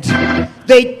dead.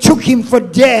 They took him for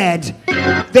dead.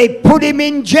 They put him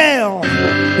in jail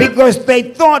because they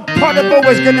thought Potiphar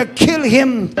was going to kill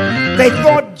him. They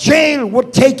thought jail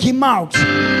would take him out.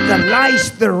 The lice,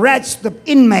 the rats, the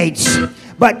inmates.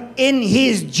 But in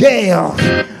his jail,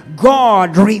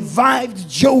 God revived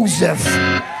Joseph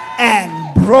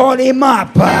and brought him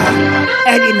up.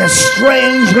 And in a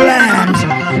strange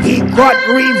land, he got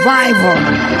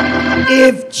revival.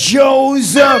 If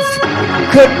Joseph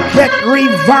could get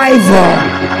revival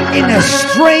in a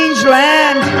strange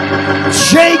land,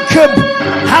 Jacob,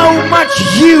 how much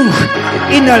you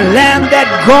in a land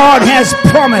that God has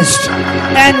promised?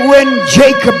 And when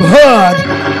Jacob heard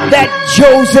that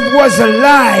Joseph was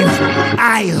alive,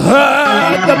 I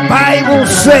heard the Bible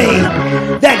say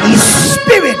that his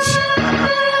spirit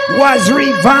was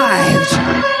revived.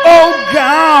 Oh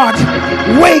God,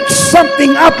 wake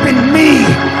something up in me.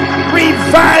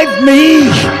 Revive me.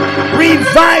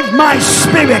 Revive my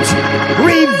spirit.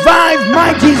 Revive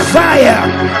my desire.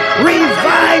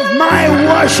 Revive my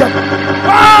worship.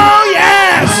 Oh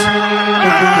yes.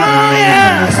 Oh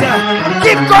yes.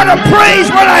 Give God a praise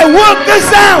while I work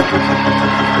this out.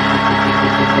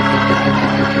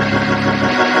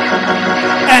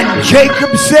 And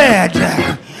Jacob said,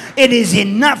 it is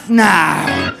enough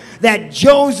now that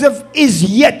Joseph is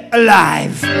yet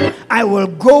alive. I will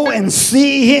go and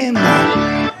see him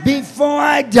before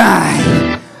I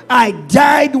die. I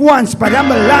died once, but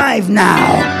I'm alive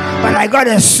now. But I got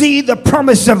to see the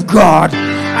promise of God.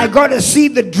 I got to see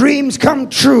the dreams come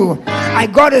true. I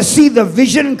got to see the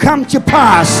vision come to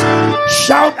pass.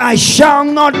 Shout, I shall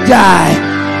not die,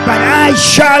 but I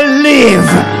shall live.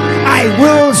 I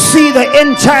will see the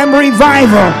end time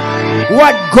revival.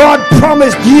 What God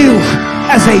promised you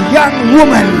as a young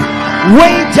woman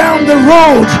way down the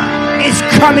road is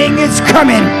coming, it's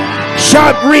coming.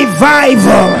 Shout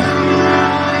revival.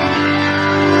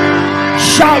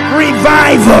 Shout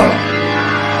revival.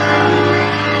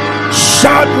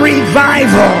 Shout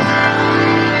revival.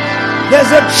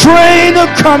 There's a train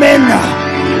coming.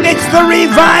 It's the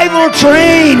revival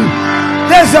train.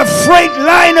 There's a freight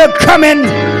liner coming.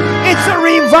 It's a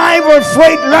revival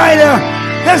freight liner.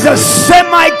 There's a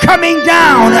semi coming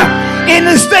down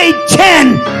Interstate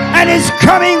 10, and it's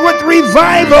coming with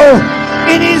revival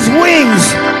in his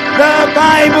wings. The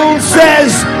Bible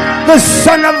says the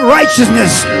Son of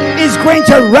Righteousness is going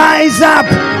to rise up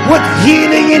with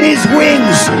healing in his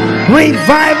wings.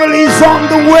 Revival is on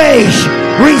the way.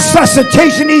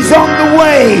 Resuscitation is on the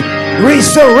way.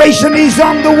 Restoration is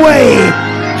on the way.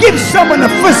 Give someone a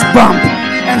fist bump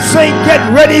and say, get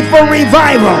ready for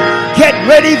revival. Get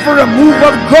ready for a move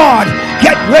of God.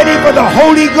 Get ready for the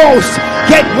Holy Ghost.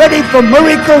 Get ready for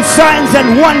miracles, signs,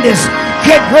 and wonders.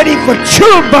 Get ready for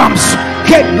chill bumps.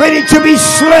 Get ready to be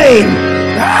slain.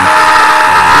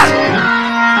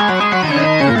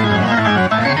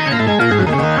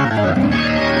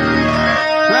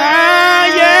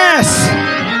 Yes.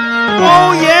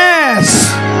 Oh,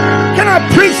 yes. Can I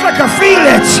preach like I feel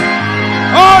it?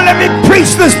 Oh, let me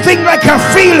preach this thing like I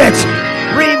feel it.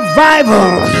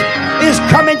 Revival is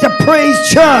coming to Praise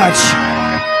Church.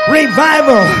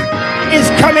 Revival is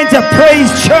coming to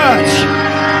Praise Church.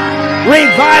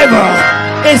 Revival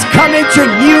is coming to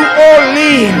New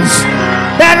Orleans.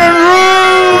 Baton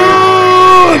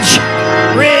Rouge.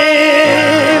 Revival.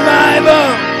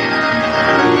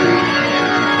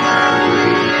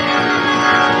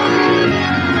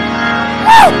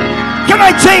 Woo! Can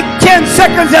I take 10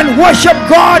 seconds and worship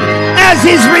God as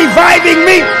he's reviving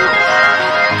me?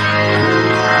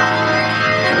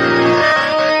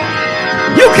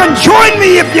 You can join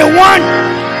me if you want.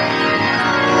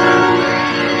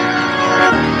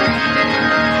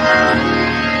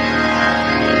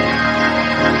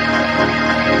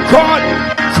 God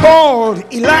called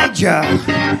Elijah.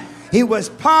 He was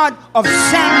part of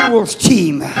Samuel's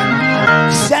team.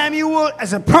 Samuel,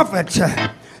 as a prophet,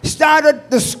 started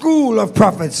the school of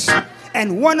prophets.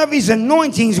 And one of his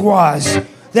anointings was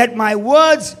that my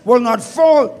words will not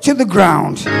fall to the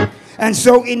ground. And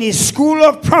so in his school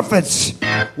of prophets,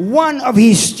 one of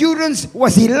his students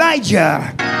was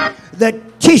Elijah, the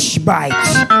Tishbite.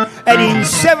 And in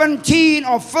 17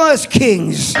 of 1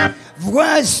 Kings,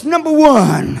 verse number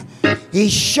 1, he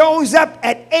shows up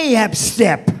at Ahab's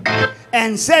step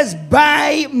and says,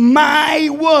 by my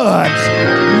word,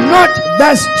 not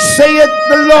thus saith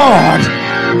the Lord,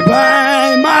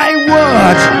 by my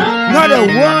word, not a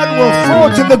word will fall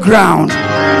to the ground.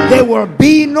 There will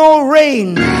be no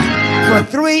rain. For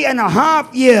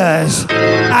 3.5 years,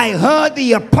 I heard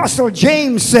the Apostle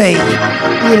James say,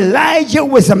 Elijah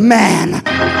was a man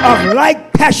of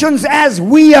like passions as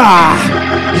we are.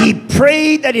 He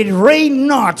prayed that it rained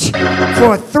not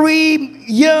for 3.5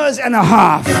 years, and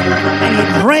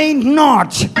it rained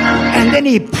not. And then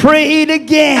he prayed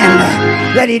again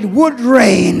that it would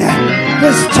rain.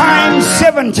 This time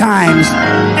 7 times.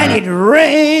 And it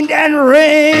rained and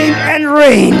rained and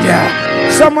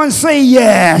rained. Someone say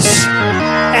yes.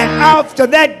 And after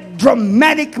that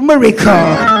dramatic miracle,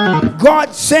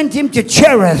 God sent him to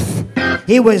Cherith.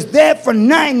 He was there for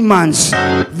 9 months.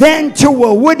 Then to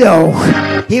a widow.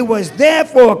 He was there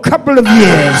for a couple of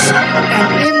years.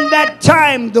 And in that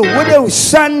time, the widow's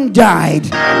son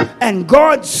died. And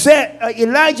God said,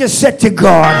 Elijah said to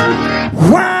God,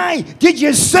 why did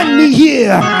you send me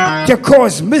here to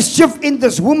cause mischief in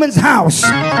this woman's house?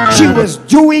 She was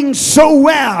doing so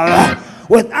well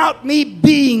without me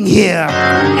being here.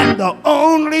 And the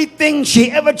only thing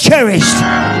she ever cherished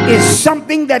is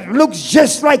something that looks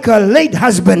just like her late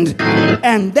husband,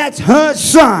 and that's her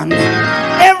son.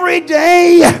 Every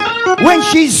day when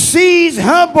she sees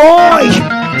her boy,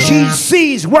 she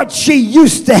sees what she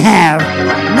used to have.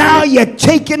 Now you're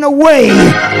taking away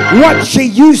what she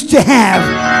used to have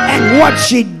and what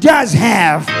she does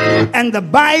have. And the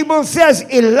Bible says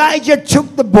Elijah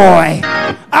took the boy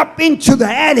up into the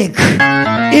attic.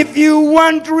 If you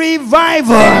want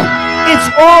revival, it's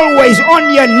always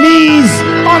on your knees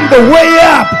on the way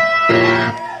up.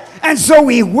 And so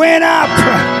he went up,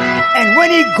 and And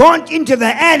when he got into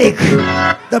the attic,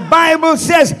 the Bible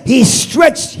says he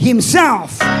stretched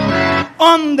himself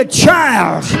on the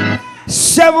child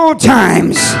several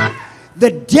times.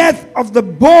 The death of the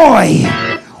boy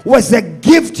was a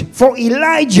gift for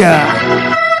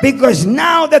Elijah, because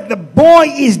now that the boy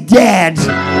is dead,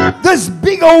 this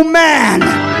big old man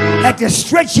had to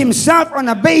stretch himself on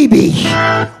a baby.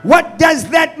 What does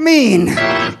that mean?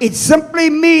 It simply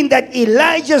means that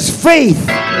Elijah's faith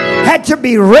had to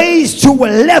be raised to a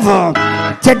level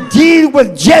to deal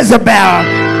with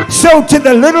Jezebel. So to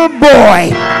the little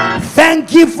boy,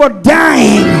 thank you for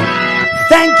dying.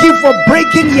 Thank you for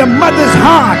breaking your mother's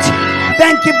heart.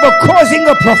 Thank you for causing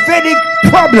a prophetic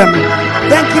problem.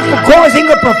 Thank you for causing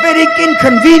a prophetic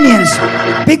inconvenience.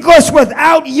 Because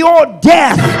without your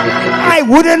death, I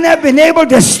wouldn't have been able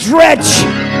to stretch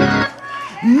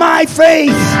my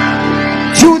faith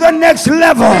to the next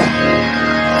level.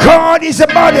 God is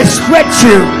about to stretch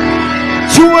you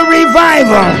to a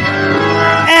revival.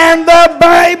 And the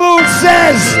Bible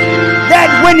says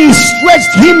that when he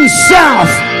stretched himself,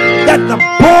 that the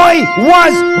boy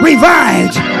was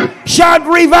revived. Shout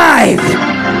revive.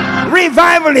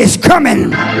 Revival is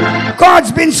coming.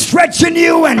 God's been stretching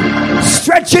you and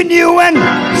stretching you and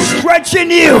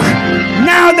stretching you.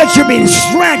 Now that you've been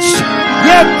stretched,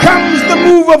 here comes the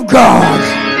move of God.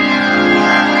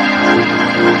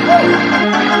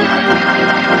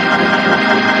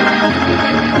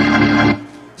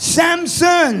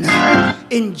 Samson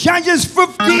in Judges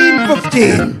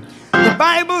 15:15. The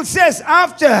Bible says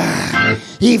after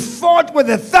he fought with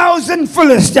 1,000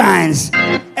 Philistines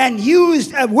and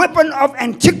used a weapon of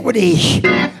antiquity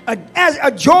as a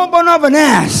jawbone of an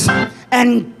ass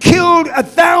and killed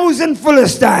 1,000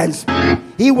 Philistines,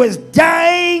 he was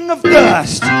dying of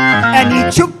thirst, and he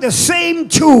took the same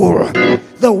tool.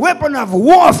 The weapon of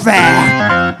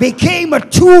warfare became a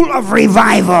tool of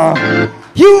revival.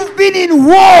 You've been in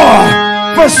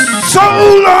war for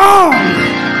so long.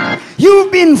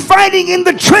 You've been fighting in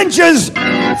the trenches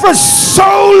for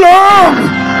so long.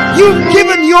 You've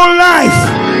given your life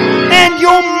and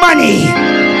your money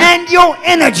and your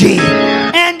energy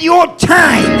and your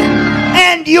time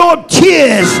and your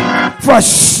tears for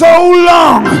so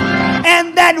long.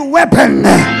 And that weapon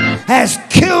has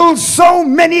killed so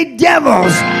many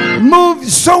devils, moved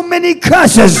so many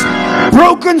curses,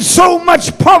 broken so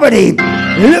much poverty,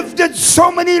 lifted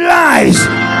so many lives,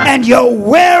 and you're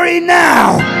weary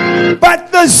now.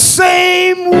 But the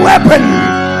same weapon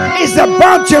is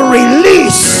about to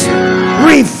release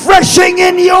refreshing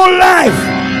in your life.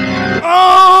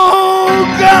 Oh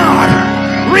God,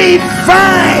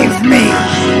 revive me.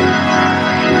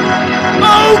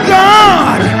 Oh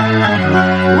God,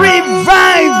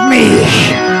 revive me.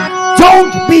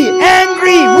 Don't be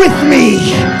angry with me.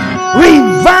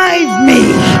 Revive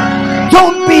me.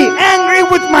 Don't be angry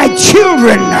with my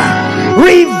children.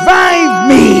 Revive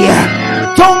me.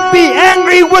 Don't be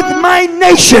angry with my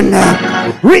nation.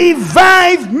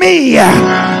 Revive me.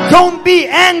 Don't be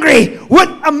angry with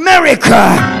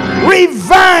America.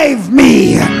 Revive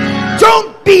me.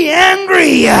 Don't be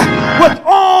angry with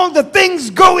all the things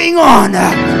going on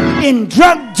in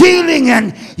drug dealing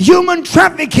and human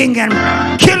trafficking and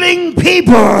killing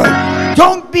people.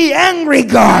 Don't be angry,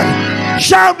 God.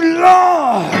 Shout,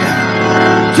 Lord,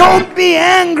 don't be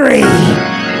angry.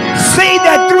 Say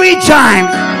that 3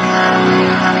 times.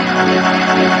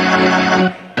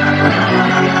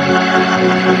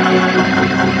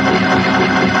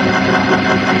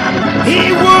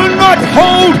 He will not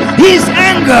hold his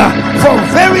anger for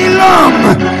very long,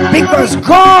 because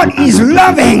God is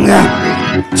loving,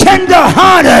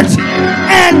 tender-hearted,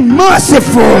 and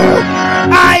merciful.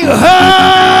 I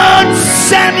heard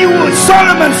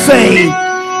Solomon say,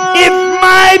 if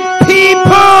my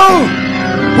people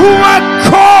who are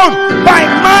called by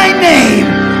my name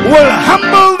will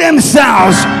humble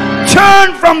themselves,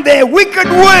 turn from their wicked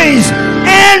ways,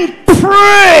 and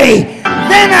pray,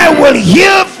 then I will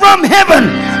hear from heaven.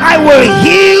 I will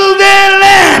heal their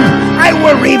land. I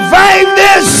will revive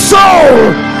their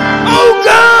soul. Oh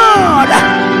God,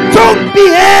 don't be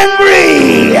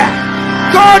angry.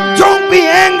 God, don't be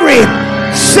angry.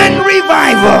 Send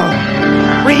revival.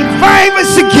 Revive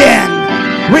us again.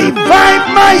 Revive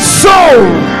my soul.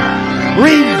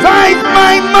 Revive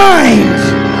my mind.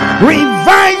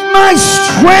 Revive my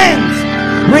strength.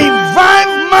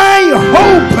 Revive my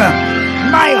hope.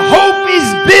 My hope is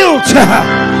built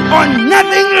on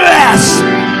nothing less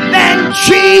than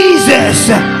Jesus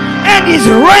and his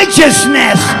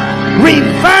righteousness.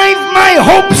 Revive my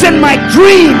hopes and my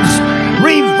dreams.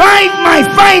 Revive my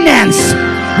finance.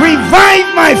 Revive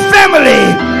my family.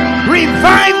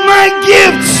 Revive my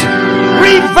gifts.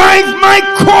 Revive my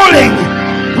calling.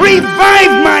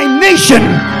 Revive my nation.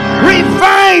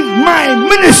 Revive my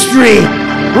ministry.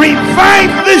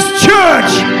 Revive this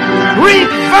church.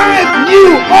 Revive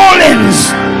New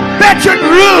Orleans, Baton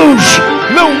Rouge,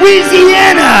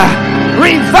 Louisiana.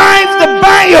 Revive the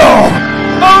Bayou.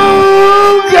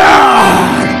 Oh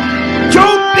God,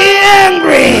 don't be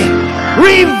angry.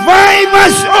 Revive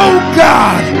us, oh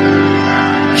God.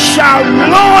 Shall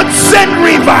Lord send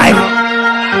revival.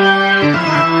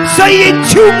 Say it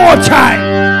 2 more times.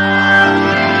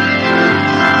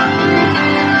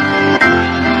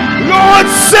 Lord,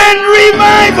 send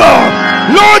revival.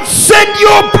 Lord, send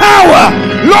your power.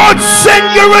 Lord, send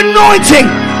your anointing.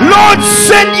 Lord,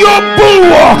 send your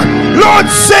bulwark. Lord,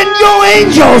 send your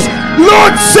angels.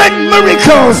 Lord, send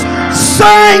miracles,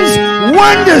 signs,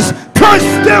 wonders,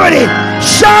 prosperity.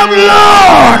 Shout,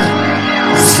 Lord,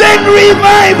 send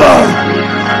revival.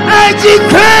 I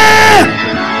declare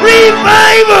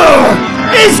revival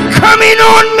is coming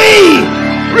on me.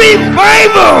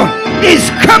 Revival is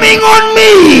coming on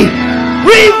me.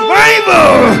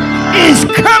 Revival is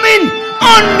coming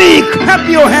on me. Clap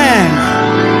your hands.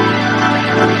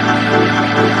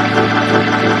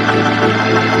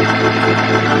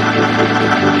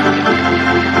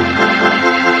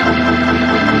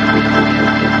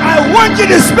 I want you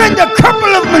to spend a couple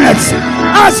of minutes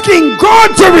asking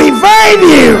God to revive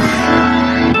you.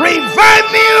 Revive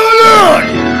me, O Lord.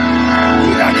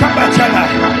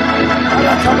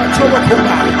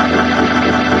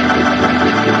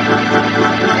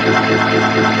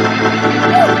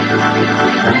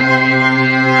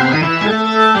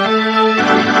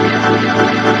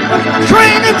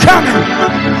 Train coming.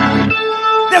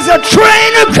 There's a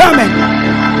train coming.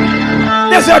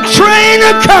 There's a train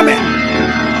coming.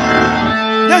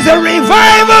 There's a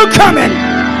revival coming.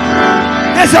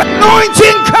 There's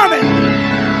anointing coming.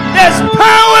 There's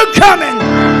power coming.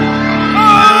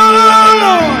 Oh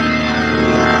Lord.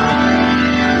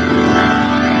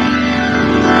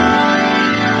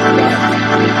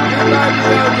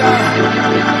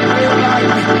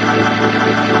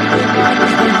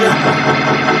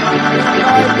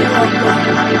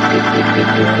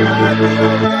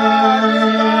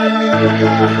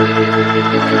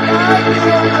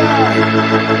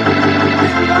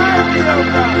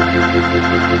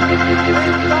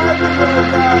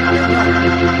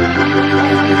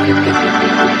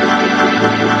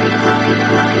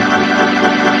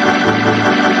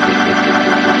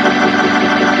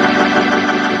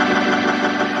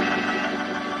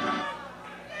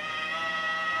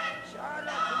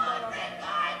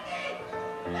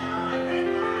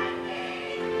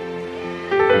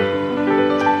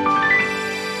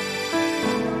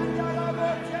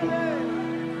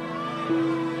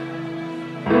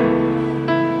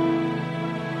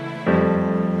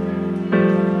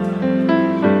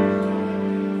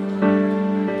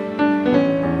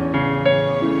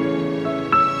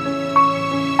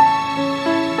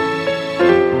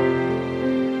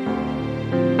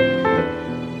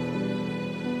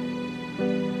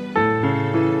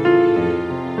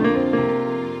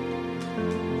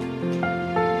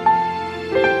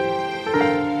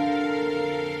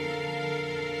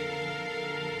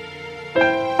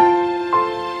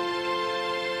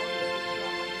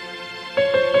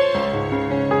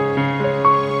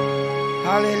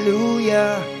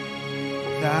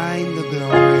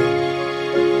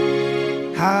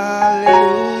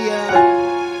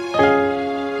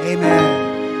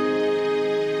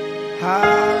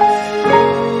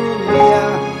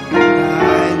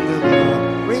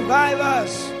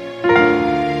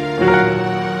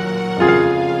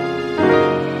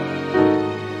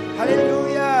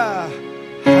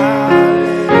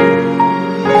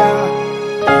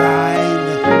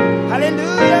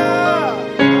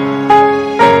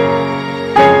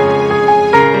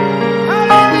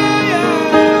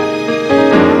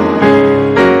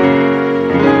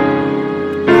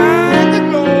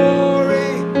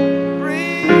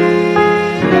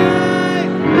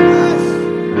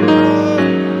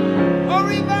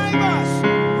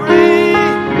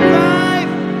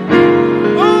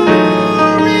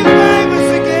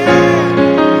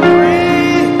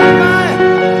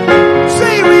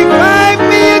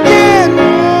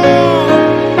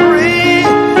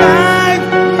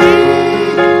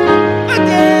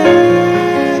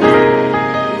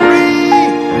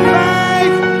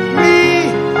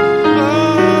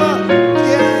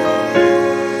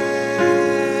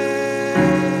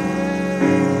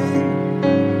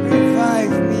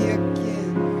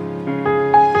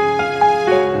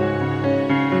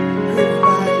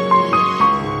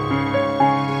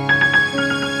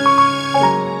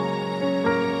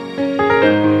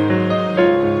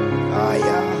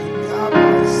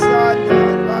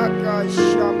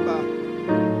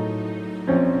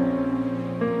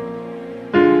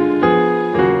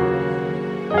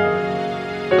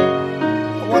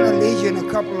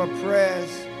 couple of prayers.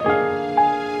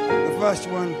 The first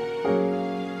one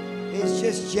is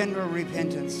just general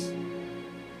repentance.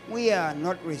 We are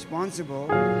not responsible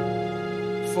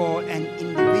for an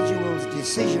individual's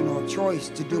decision or choice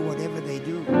to do whatever they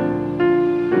do.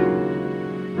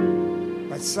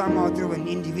 But somehow through an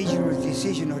individual's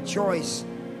decision or choice,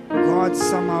 God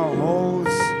somehow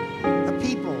holds a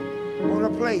people or a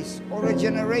place or a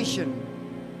generation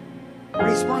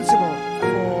responsible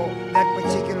for that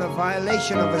particular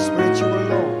violation of a spiritual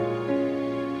law.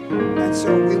 And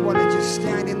so we want to just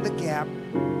stand in the gap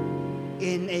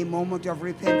in a moment of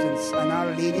repentance. And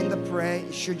I'll lead in the prayer,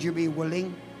 should you be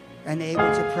willing and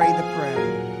able to pray the prayer.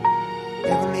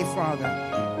 Heavenly Father,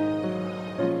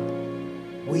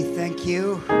 we thank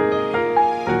you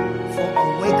for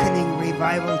awakening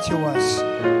revival to us.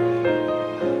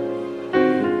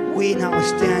 We now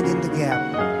stand in the gap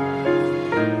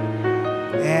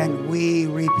and we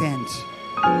repent.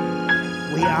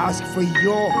 We ask for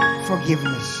your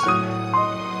forgiveness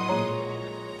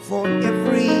for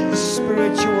every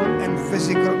spiritual and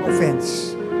physical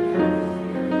offense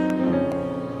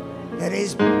that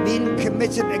has been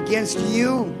committed against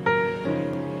you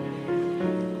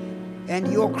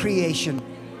and your creation.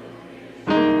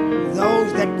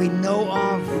 Those that we know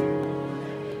of,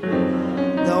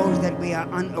 those that we are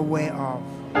unaware of.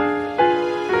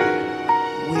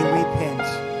 We repent.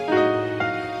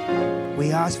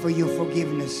 We ask for your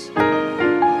forgiveness for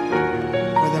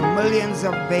the millions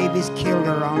of babies killed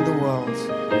around the world.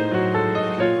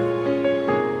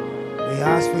 We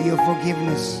ask for your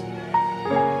forgiveness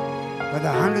for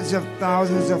the hundreds of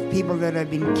thousands of people that have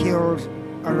been killed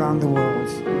around the world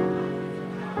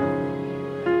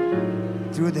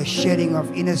through the shedding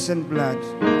of innocent blood.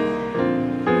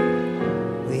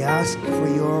 We ask for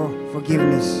your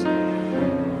forgiveness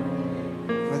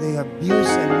for the abuse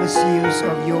and misuse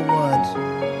of your word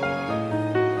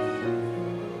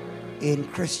in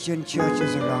Christian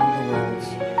churches around the world.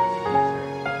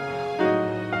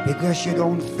 Because you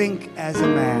don't think as a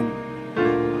man,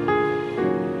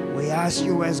 we ask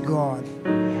you as God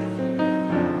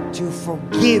to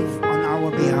forgive on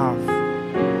our behalf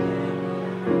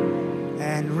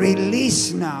and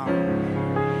release now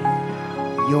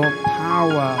your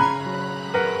power.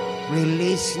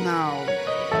 Release now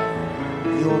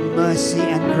your mercy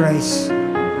and grace.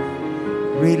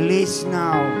 Release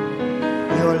now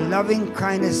your loving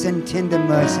kindness and tender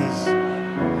mercies.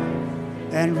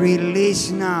 And release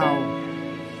now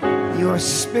your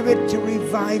spirit to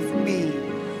revive me.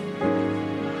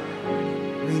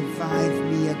 Revive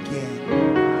me again.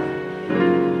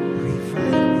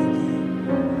 Revive me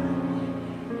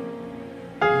again.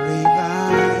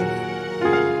 Revive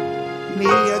me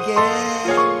again.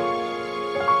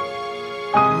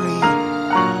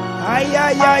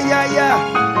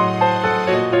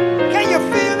 Can you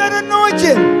feel that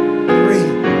anointing?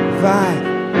 Revive.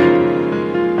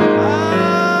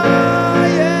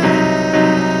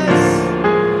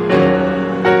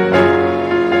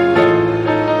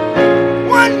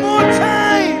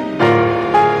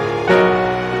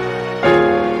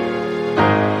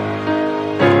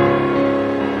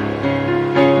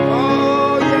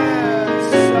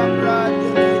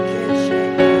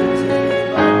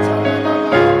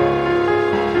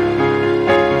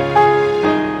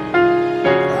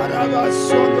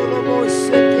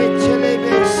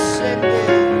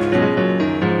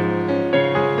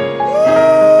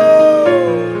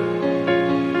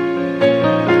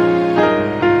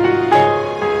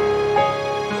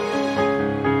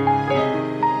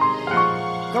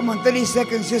 Come on, 30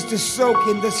 seconds just to soak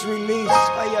in this release.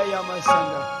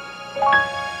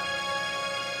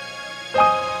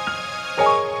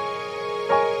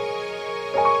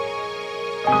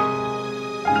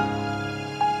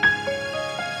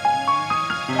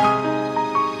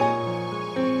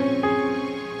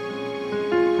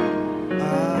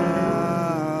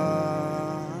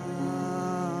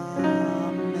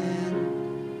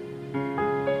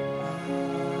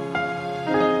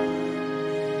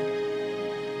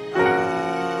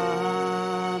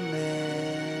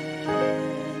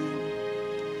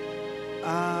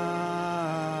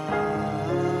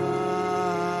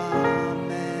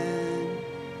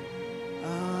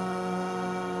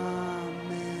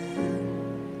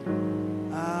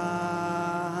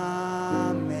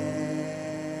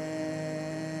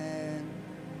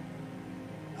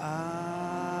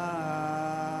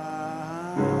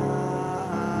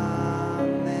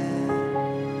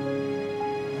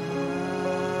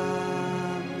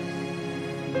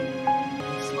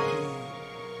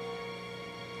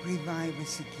 Revive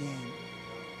us again.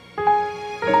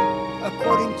 A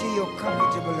according to your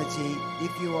comfortability,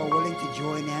 if you are willing to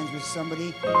join hands with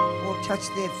somebody or touch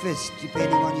their fist,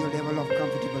 depending on your level of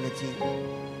comfortability.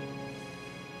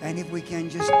 And if we can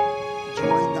just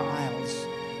join the aisles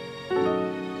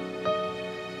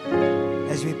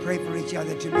as we pray for each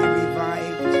other to be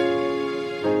revived.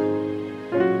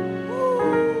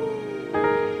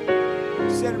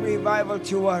 Send revival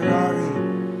to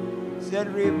Harare.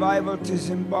 Send revival to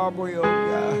Zimbabwe, oh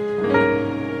God.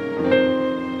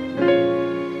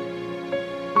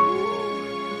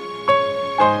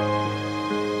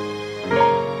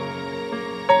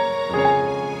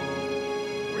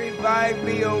 Revive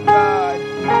me, oh God.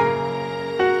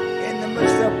 In the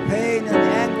midst of pain and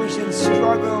anguish and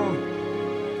struggle,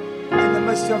 in the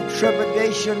midst of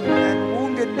trepidation and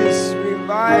woundedness,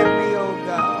 revive me, oh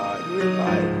God.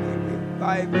 Revive me,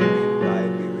 revive me,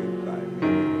 revive me, revive me,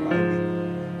 revive me.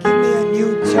 Give me a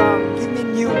new tongue, give me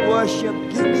new worship,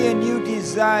 give me a new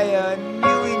desire, a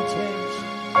new intention.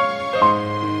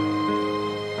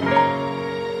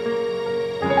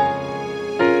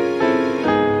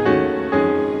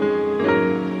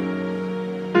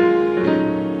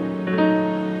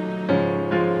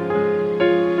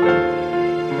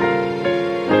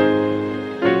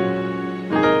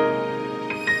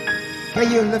 Can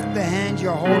you lift the hand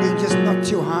you're holding, just not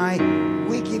too high?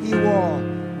 We give you all.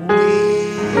 We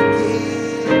give you.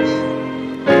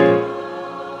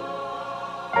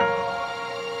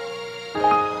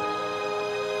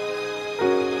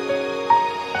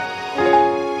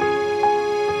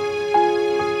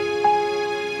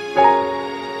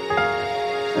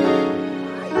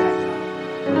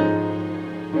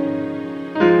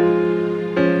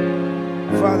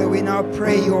 Father, we now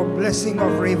pray your blessing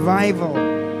of revival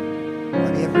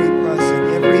on every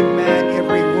person, every man,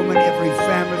 every woman, every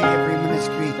family, every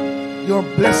ministry. Your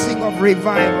blessing of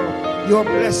revival, your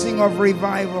blessing of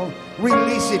revival.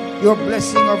 Release it, your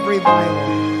blessing of revival.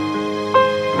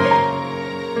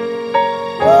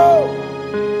 Woo!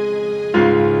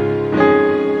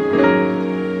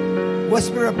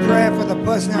 Whisper a prayer for the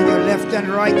person on your left and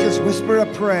right. Just whisper a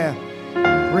prayer.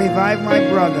 Revive my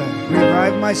brother,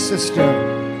 revive my sister.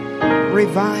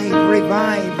 Revive,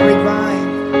 revive, revive.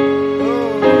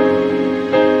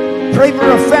 Pray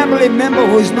for a family member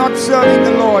who is not serving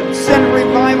the Lord. Send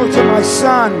revival to my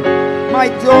son, my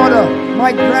daughter,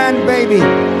 my grandbaby,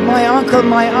 my uncle,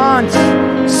 my aunt.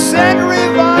 Send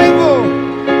revival.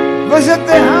 Visit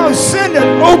their house. Send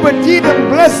an Obed-Edom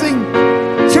blessing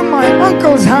to my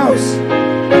uncle's house.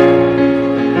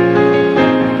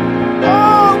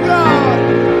 Oh God.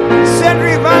 Send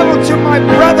revival to my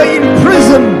brother in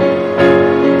prison.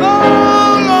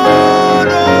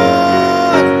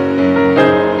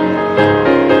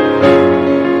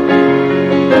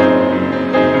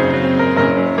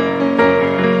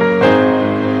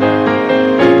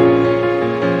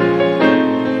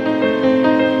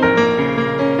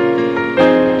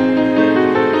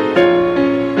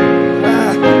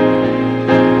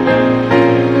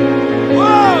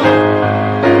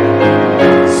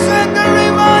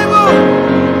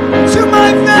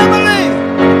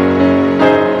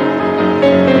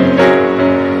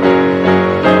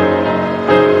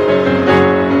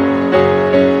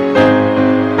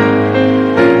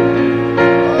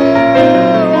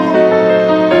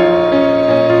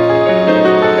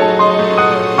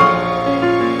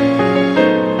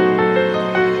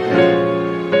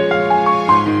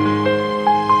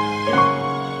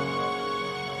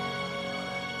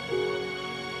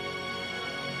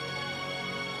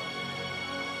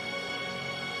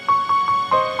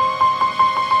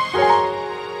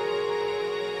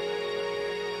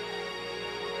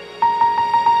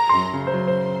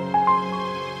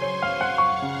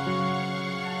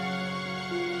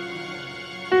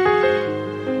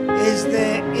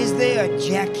 Is there a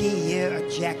Jackie here? A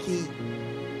Jackie?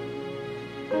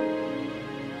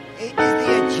 Is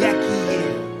there a Jackie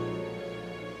here?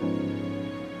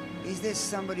 Is there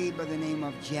somebody by the name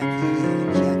of Jackie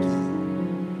here?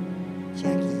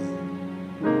 Jackie.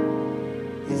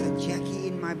 There's a Jackie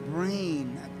in my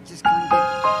brain. I just can't get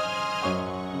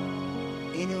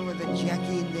anyone with a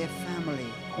Jackie in their family.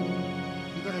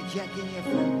 You got a Jackie in your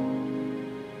family?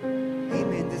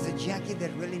 Amen. There's a Jackie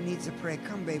that really needs a prayer.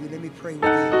 Come, baby, let me pray with you.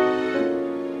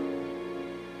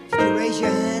 Did you raise your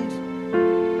hand?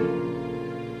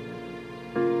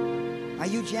 Are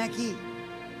you Jackie?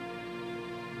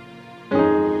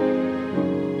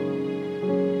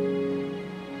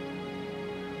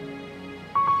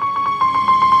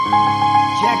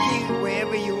 Jackie,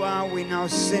 wherever you are, we're now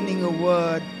sending a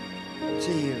word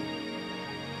to you.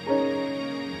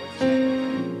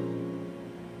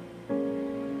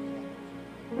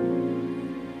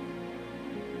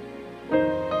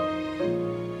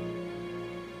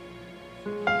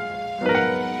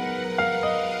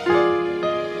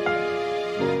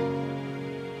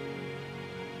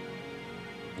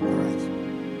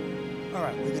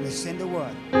 send the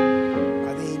word.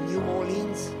 Are they in New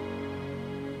Orleans?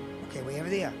 Okay, wherever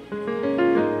they are.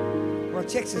 Well,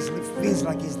 Texas feels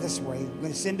like it's this way. We're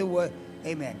going to send the word.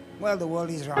 Amen. Well, the world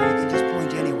is round. You can just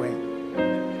point anywhere.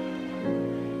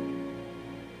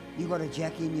 You got a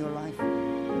Jackie in your life?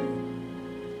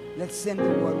 Let's send the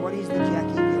word. What is the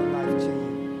Jackie in your life to you?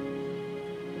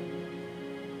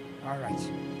 All right.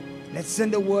 Let's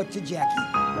send the word to Jackie.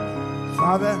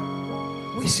 Father,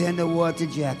 we send the word to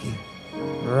Jackie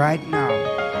right now.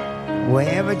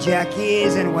 Wherever Jackie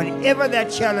is and whatever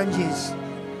that challenge is,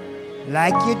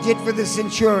 like you did for the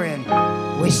centurion,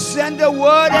 we send the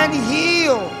word and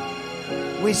heal.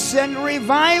 We send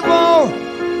revival.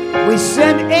 We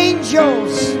send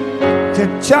angels to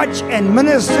touch and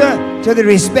minister to the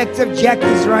respective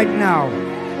Jackies right now.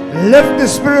 Lift the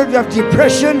spirit of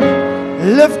depression.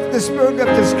 Lift the spirit of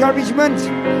discouragement.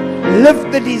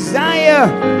 Lift the desire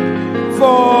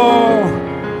for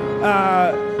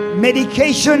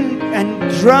medication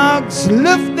and drugs.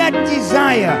 Lift that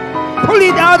desire. Pull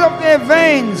it out of their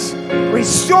veins.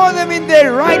 Restore them in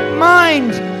their right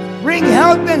mind. Bring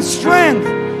health and strength.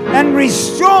 And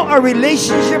restore a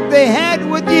relationship they had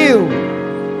with you.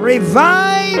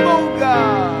 Revive, oh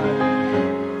God.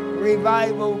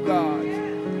 Revive, oh God.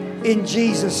 In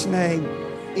Jesus' name.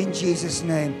 In Jesus'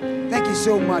 name. Thank you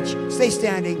so much. Stay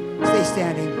standing. Stay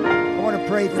standing. I want to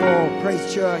pray for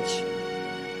Praise Church.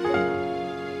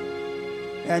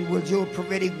 And we'll do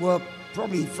prophetic work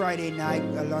probably Friday night,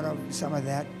 some of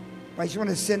that. But I just want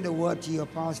to send a word to your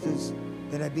pastors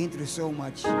that have been through so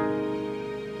much.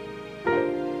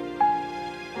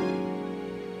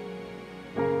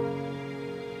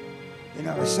 You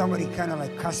know, somebody kind of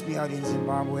like cussed me out in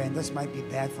Zimbabwe, and this might be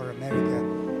bad for America.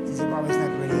 In Zimbabwe, it's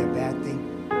not really a bad thing.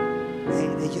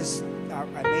 They just,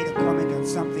 I made a comment on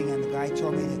something, and the guy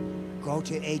told me to go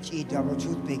to HE double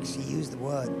toothpicks. He used the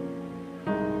word.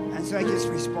 And so I just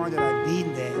responded, I've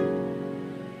been there.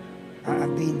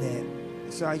 I've been there.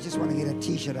 So I just want to get a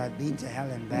t-shirt, I've been to hell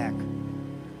and back.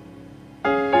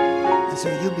 And so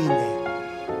you've been there.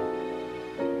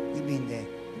 You've been there.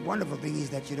 The wonderful thing is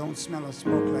that you don't smell or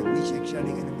smoke like Meshach,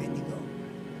 Shadrach, and Abednego.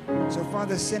 So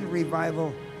Father, send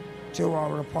revival to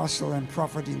our apostle and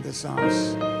prophet in this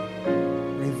house.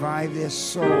 Revive their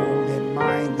soul, their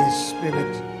mind, their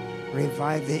spirit.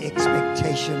 Revive their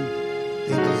expectation,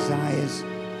 their desires.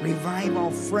 Revive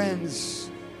our friends.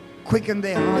 Quicken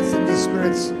their hearts and their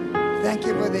spirits. Thank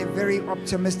you for their very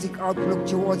optimistic outlook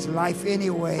towards life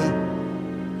anyway.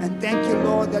 And thank you,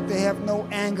 Lord, that they have no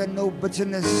anger, no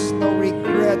bitterness, no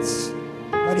regrets.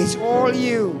 But it's all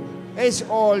you. It's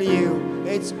all you.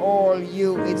 It's all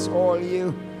you. It's all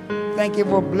you. Thank you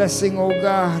for blessing, oh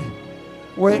God.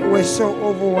 We're so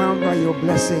overwhelmed by your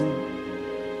blessing.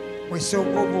 We're so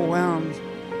overwhelmed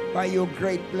by your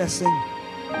great blessing.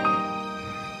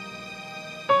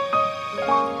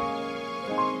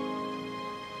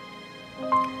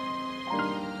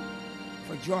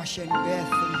 For Josh and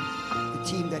Beth and the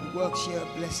team that works here,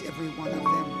 bless every one of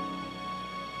them.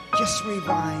 Just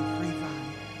revive,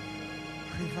 revive,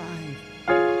 revive,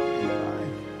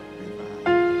 revive,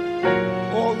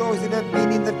 revive. All those that have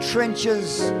been in the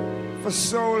trenches for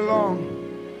so long,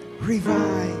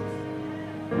 revive.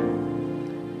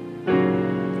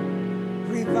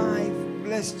 Revive.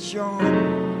 Bless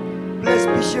John. Bless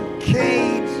Bishop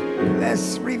Cade.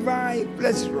 Bless Revive.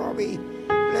 Bless Robbie.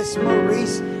 Bless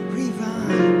Maurice.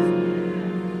 Revive.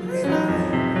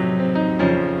 Revive.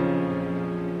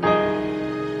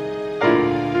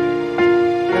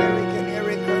 Eric and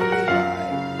Erica,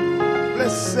 revive.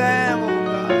 Bless Sam, oh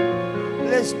God.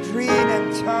 Bless Dreen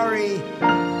and Tari.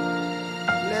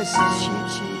 Bless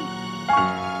Chi-Chi.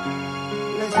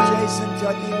 Bless Jason,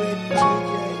 Tony, with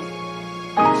TJ.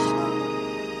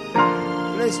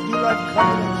 Bless New Life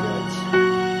Covenant Church.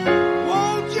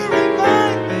 Won't you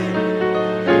revive me?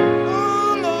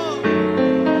 Oh Lord.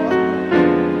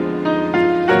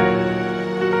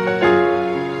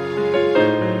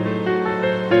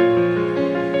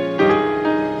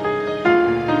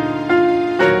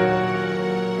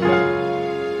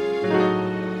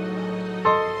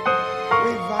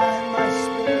 Revive my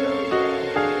spirit, oh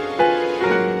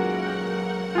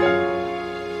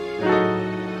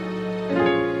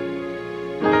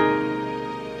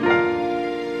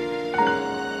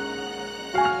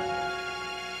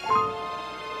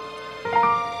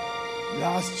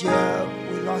Last year,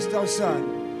 we lost our son.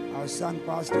 Our son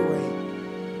passed away.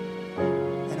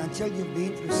 And until you've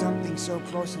been through something so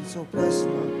close and so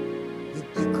personal, you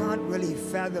can't really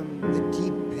fathom the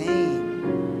deep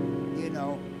pain, you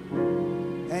know.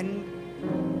 And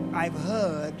I've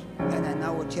heard, and I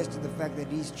now attest to the fact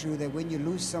that it's true, that when you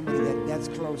lose somebody that's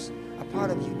close, a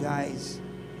part of you dies.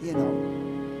 you know.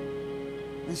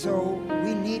 And so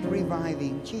we need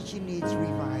reviving. Chichi needs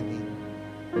reviving.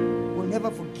 We'll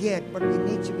never forget, but we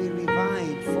need to be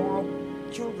revived for our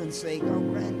children's sake, our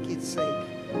grandkids' sake.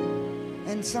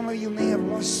 And some of you may have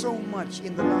lost so much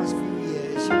in the last few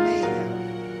years. You may have.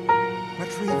 But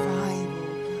revival,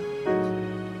 God.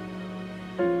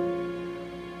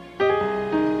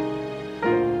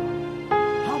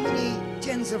 How many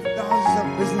tens of thousands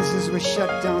of businesses were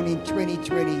shut down in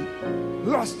 2020?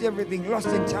 Lost everything, lost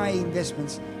entire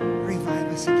investments.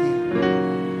 Revive us again.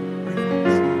 Revive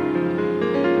us again.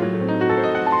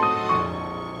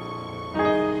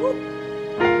 Woo.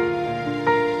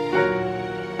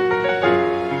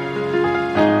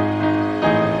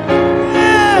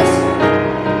 Yes!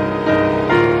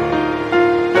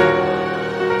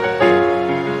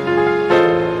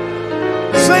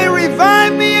 Say,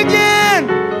 revive me again.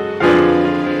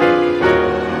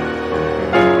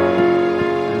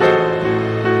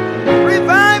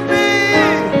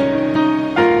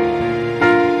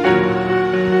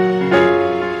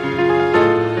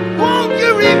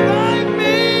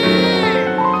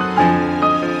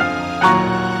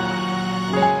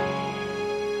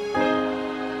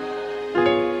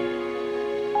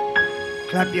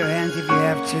 Clap your hands if you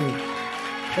have to.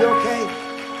 You okay?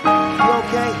 You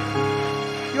okay?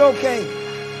 You okay?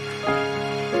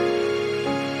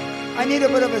 I need a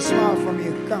bit of a smile from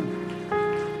you. Come.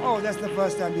 Oh, that's the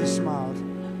first time you smiled.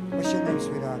 What's your name,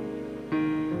 sweetheart?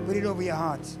 Put it over your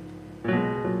heart. Is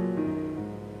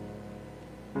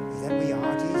that where your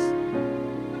heart is?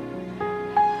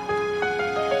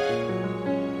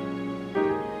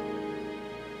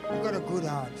 You got a good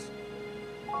heart.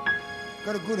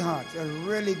 Got a good heart, a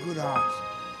really good heart.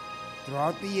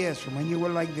 Throughout the years, from when you were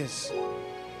like this,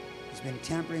 it's been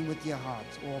tampering with your heart.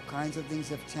 All kinds of things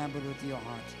have tampered with your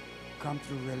heart. Come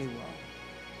through really well.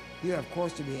 You have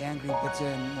cause to be angry, bitter,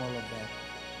 and all of that.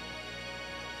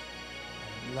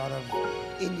 A lot of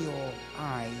in your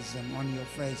eyes and on your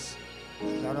face,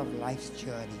 a lot of life's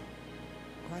journey.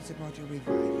 God's about to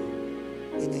revive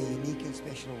you in a unique and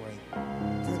special way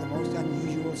through the most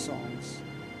unusual songs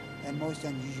and most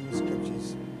unusual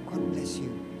scriptures. God bless you,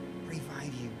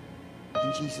 revive you.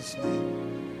 In Jesus'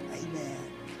 name, amen.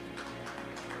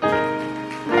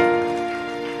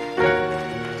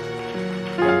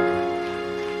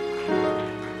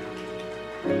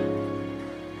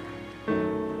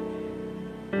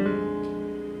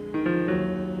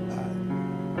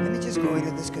 Let me just go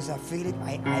into this because I feel it.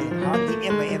 I hardly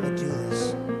ever do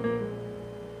this.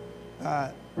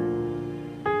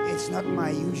 It's not my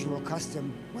usual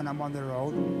custom when I'm on the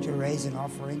road to raise an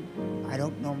offering. I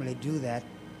don't normally do that.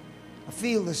 I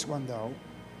feel this one though.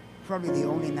 Probably the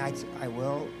only night I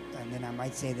will, and then I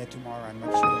might say that tomorrow, I'm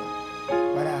not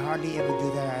sure. But I hardly ever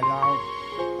do that.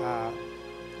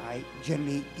 I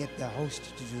generally get the host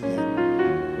to do that.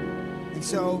 And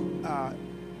so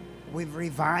we've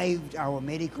revived our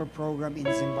medical program in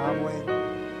Zimbabwe,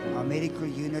 our medical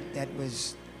unit that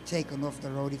was taken off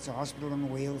the road. It's a hospital on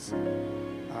wheels.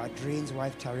 Dreen's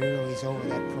wife Tariro is over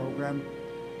that program,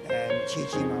 and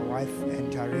Chichi, my wife,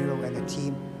 and Tariro and the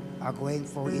team are going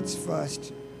for its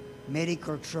first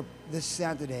medical trip this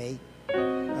Saturday.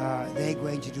 They're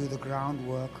going to do the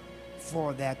groundwork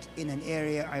for that in an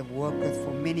area I've worked with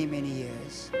for many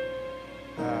years.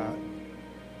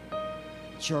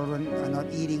 Children are not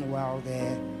eating well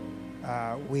there.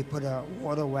 We put a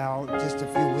water well just a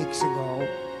few weeks ago.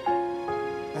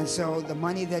 And so the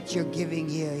money that you're giving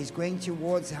here is going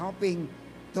towards helping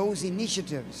those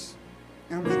initiatives.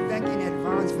 And we thank you in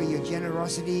advance for your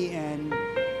generosity and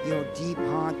your deep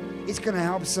heart. It's going to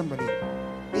help somebody.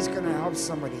 It's going to help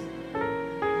somebody.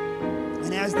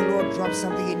 And as the Lord drops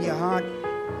something in your heart,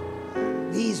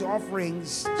 these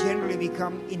offerings generally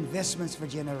become investments for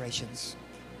generations.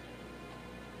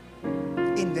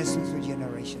 Investments for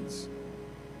generations.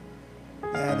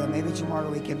 And maybe tomorrow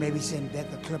we can maybe send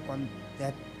Beth a clip on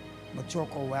that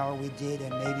Motoko well we did,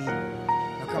 and maybe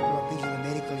a couple of pieces of the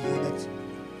medical unit.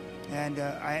 And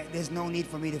there's no need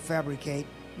for me to fabricate,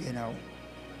 you know.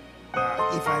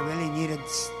 If I really needed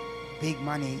big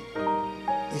money,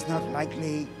 it's not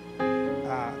likely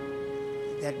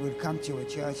that we'd come to a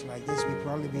church like this. We'd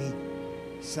probably be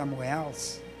somewhere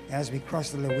else. As we cross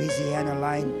the Louisiana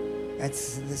line,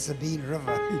 that's the Sabine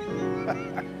River.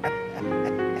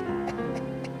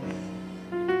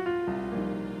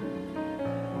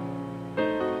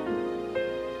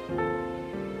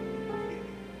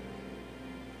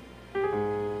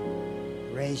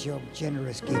 Raise your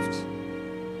generous gift.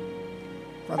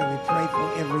 Father, we pray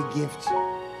for every gift.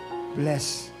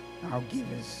 Bless our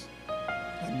givers.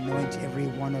 Anoint every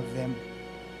one of them.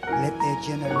 Let their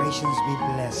generations be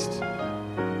blessed.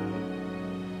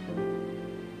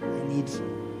 I need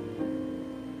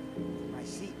my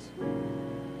seat.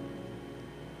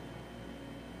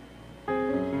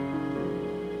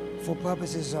 For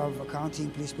purposes of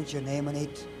accounting, please put your name on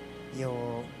it,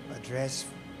 your address,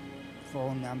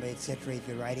 phone number, etc. If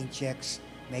you're writing checks,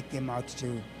 make them out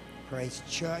to Praise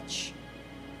Church.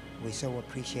 We so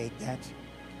appreciate that.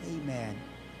 Amen.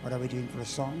 What are we doing for a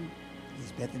song?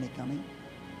 Is Bethany coming?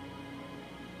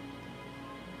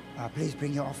 Please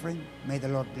bring your offering. May the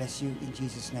Lord bless you in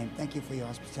Jesus' name. Thank you for your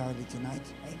hospitality tonight.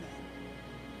 Amen.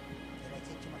 Did I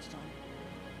take too much time?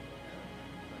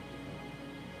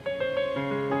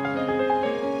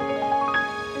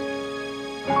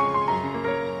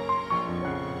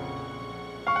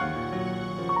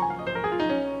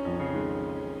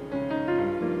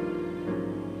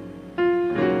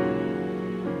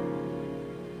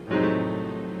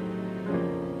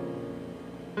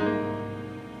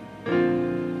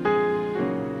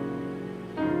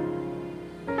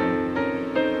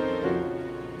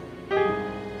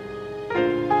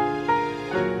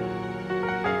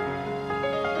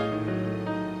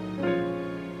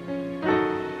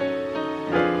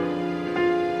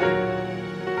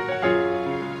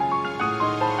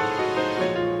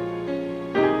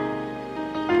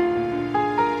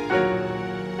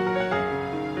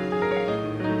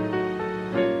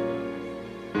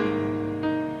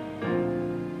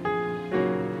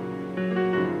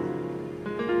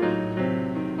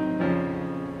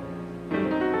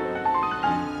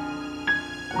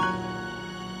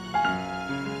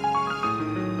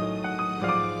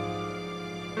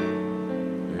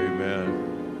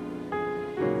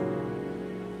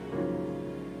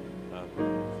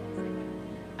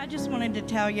 To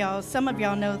tell y'all, some of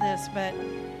y'all know this, but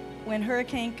when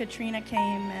Hurricane Katrina came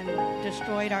and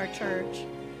destroyed our church,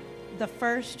 the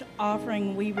first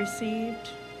offering we received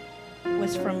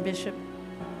was from Bishop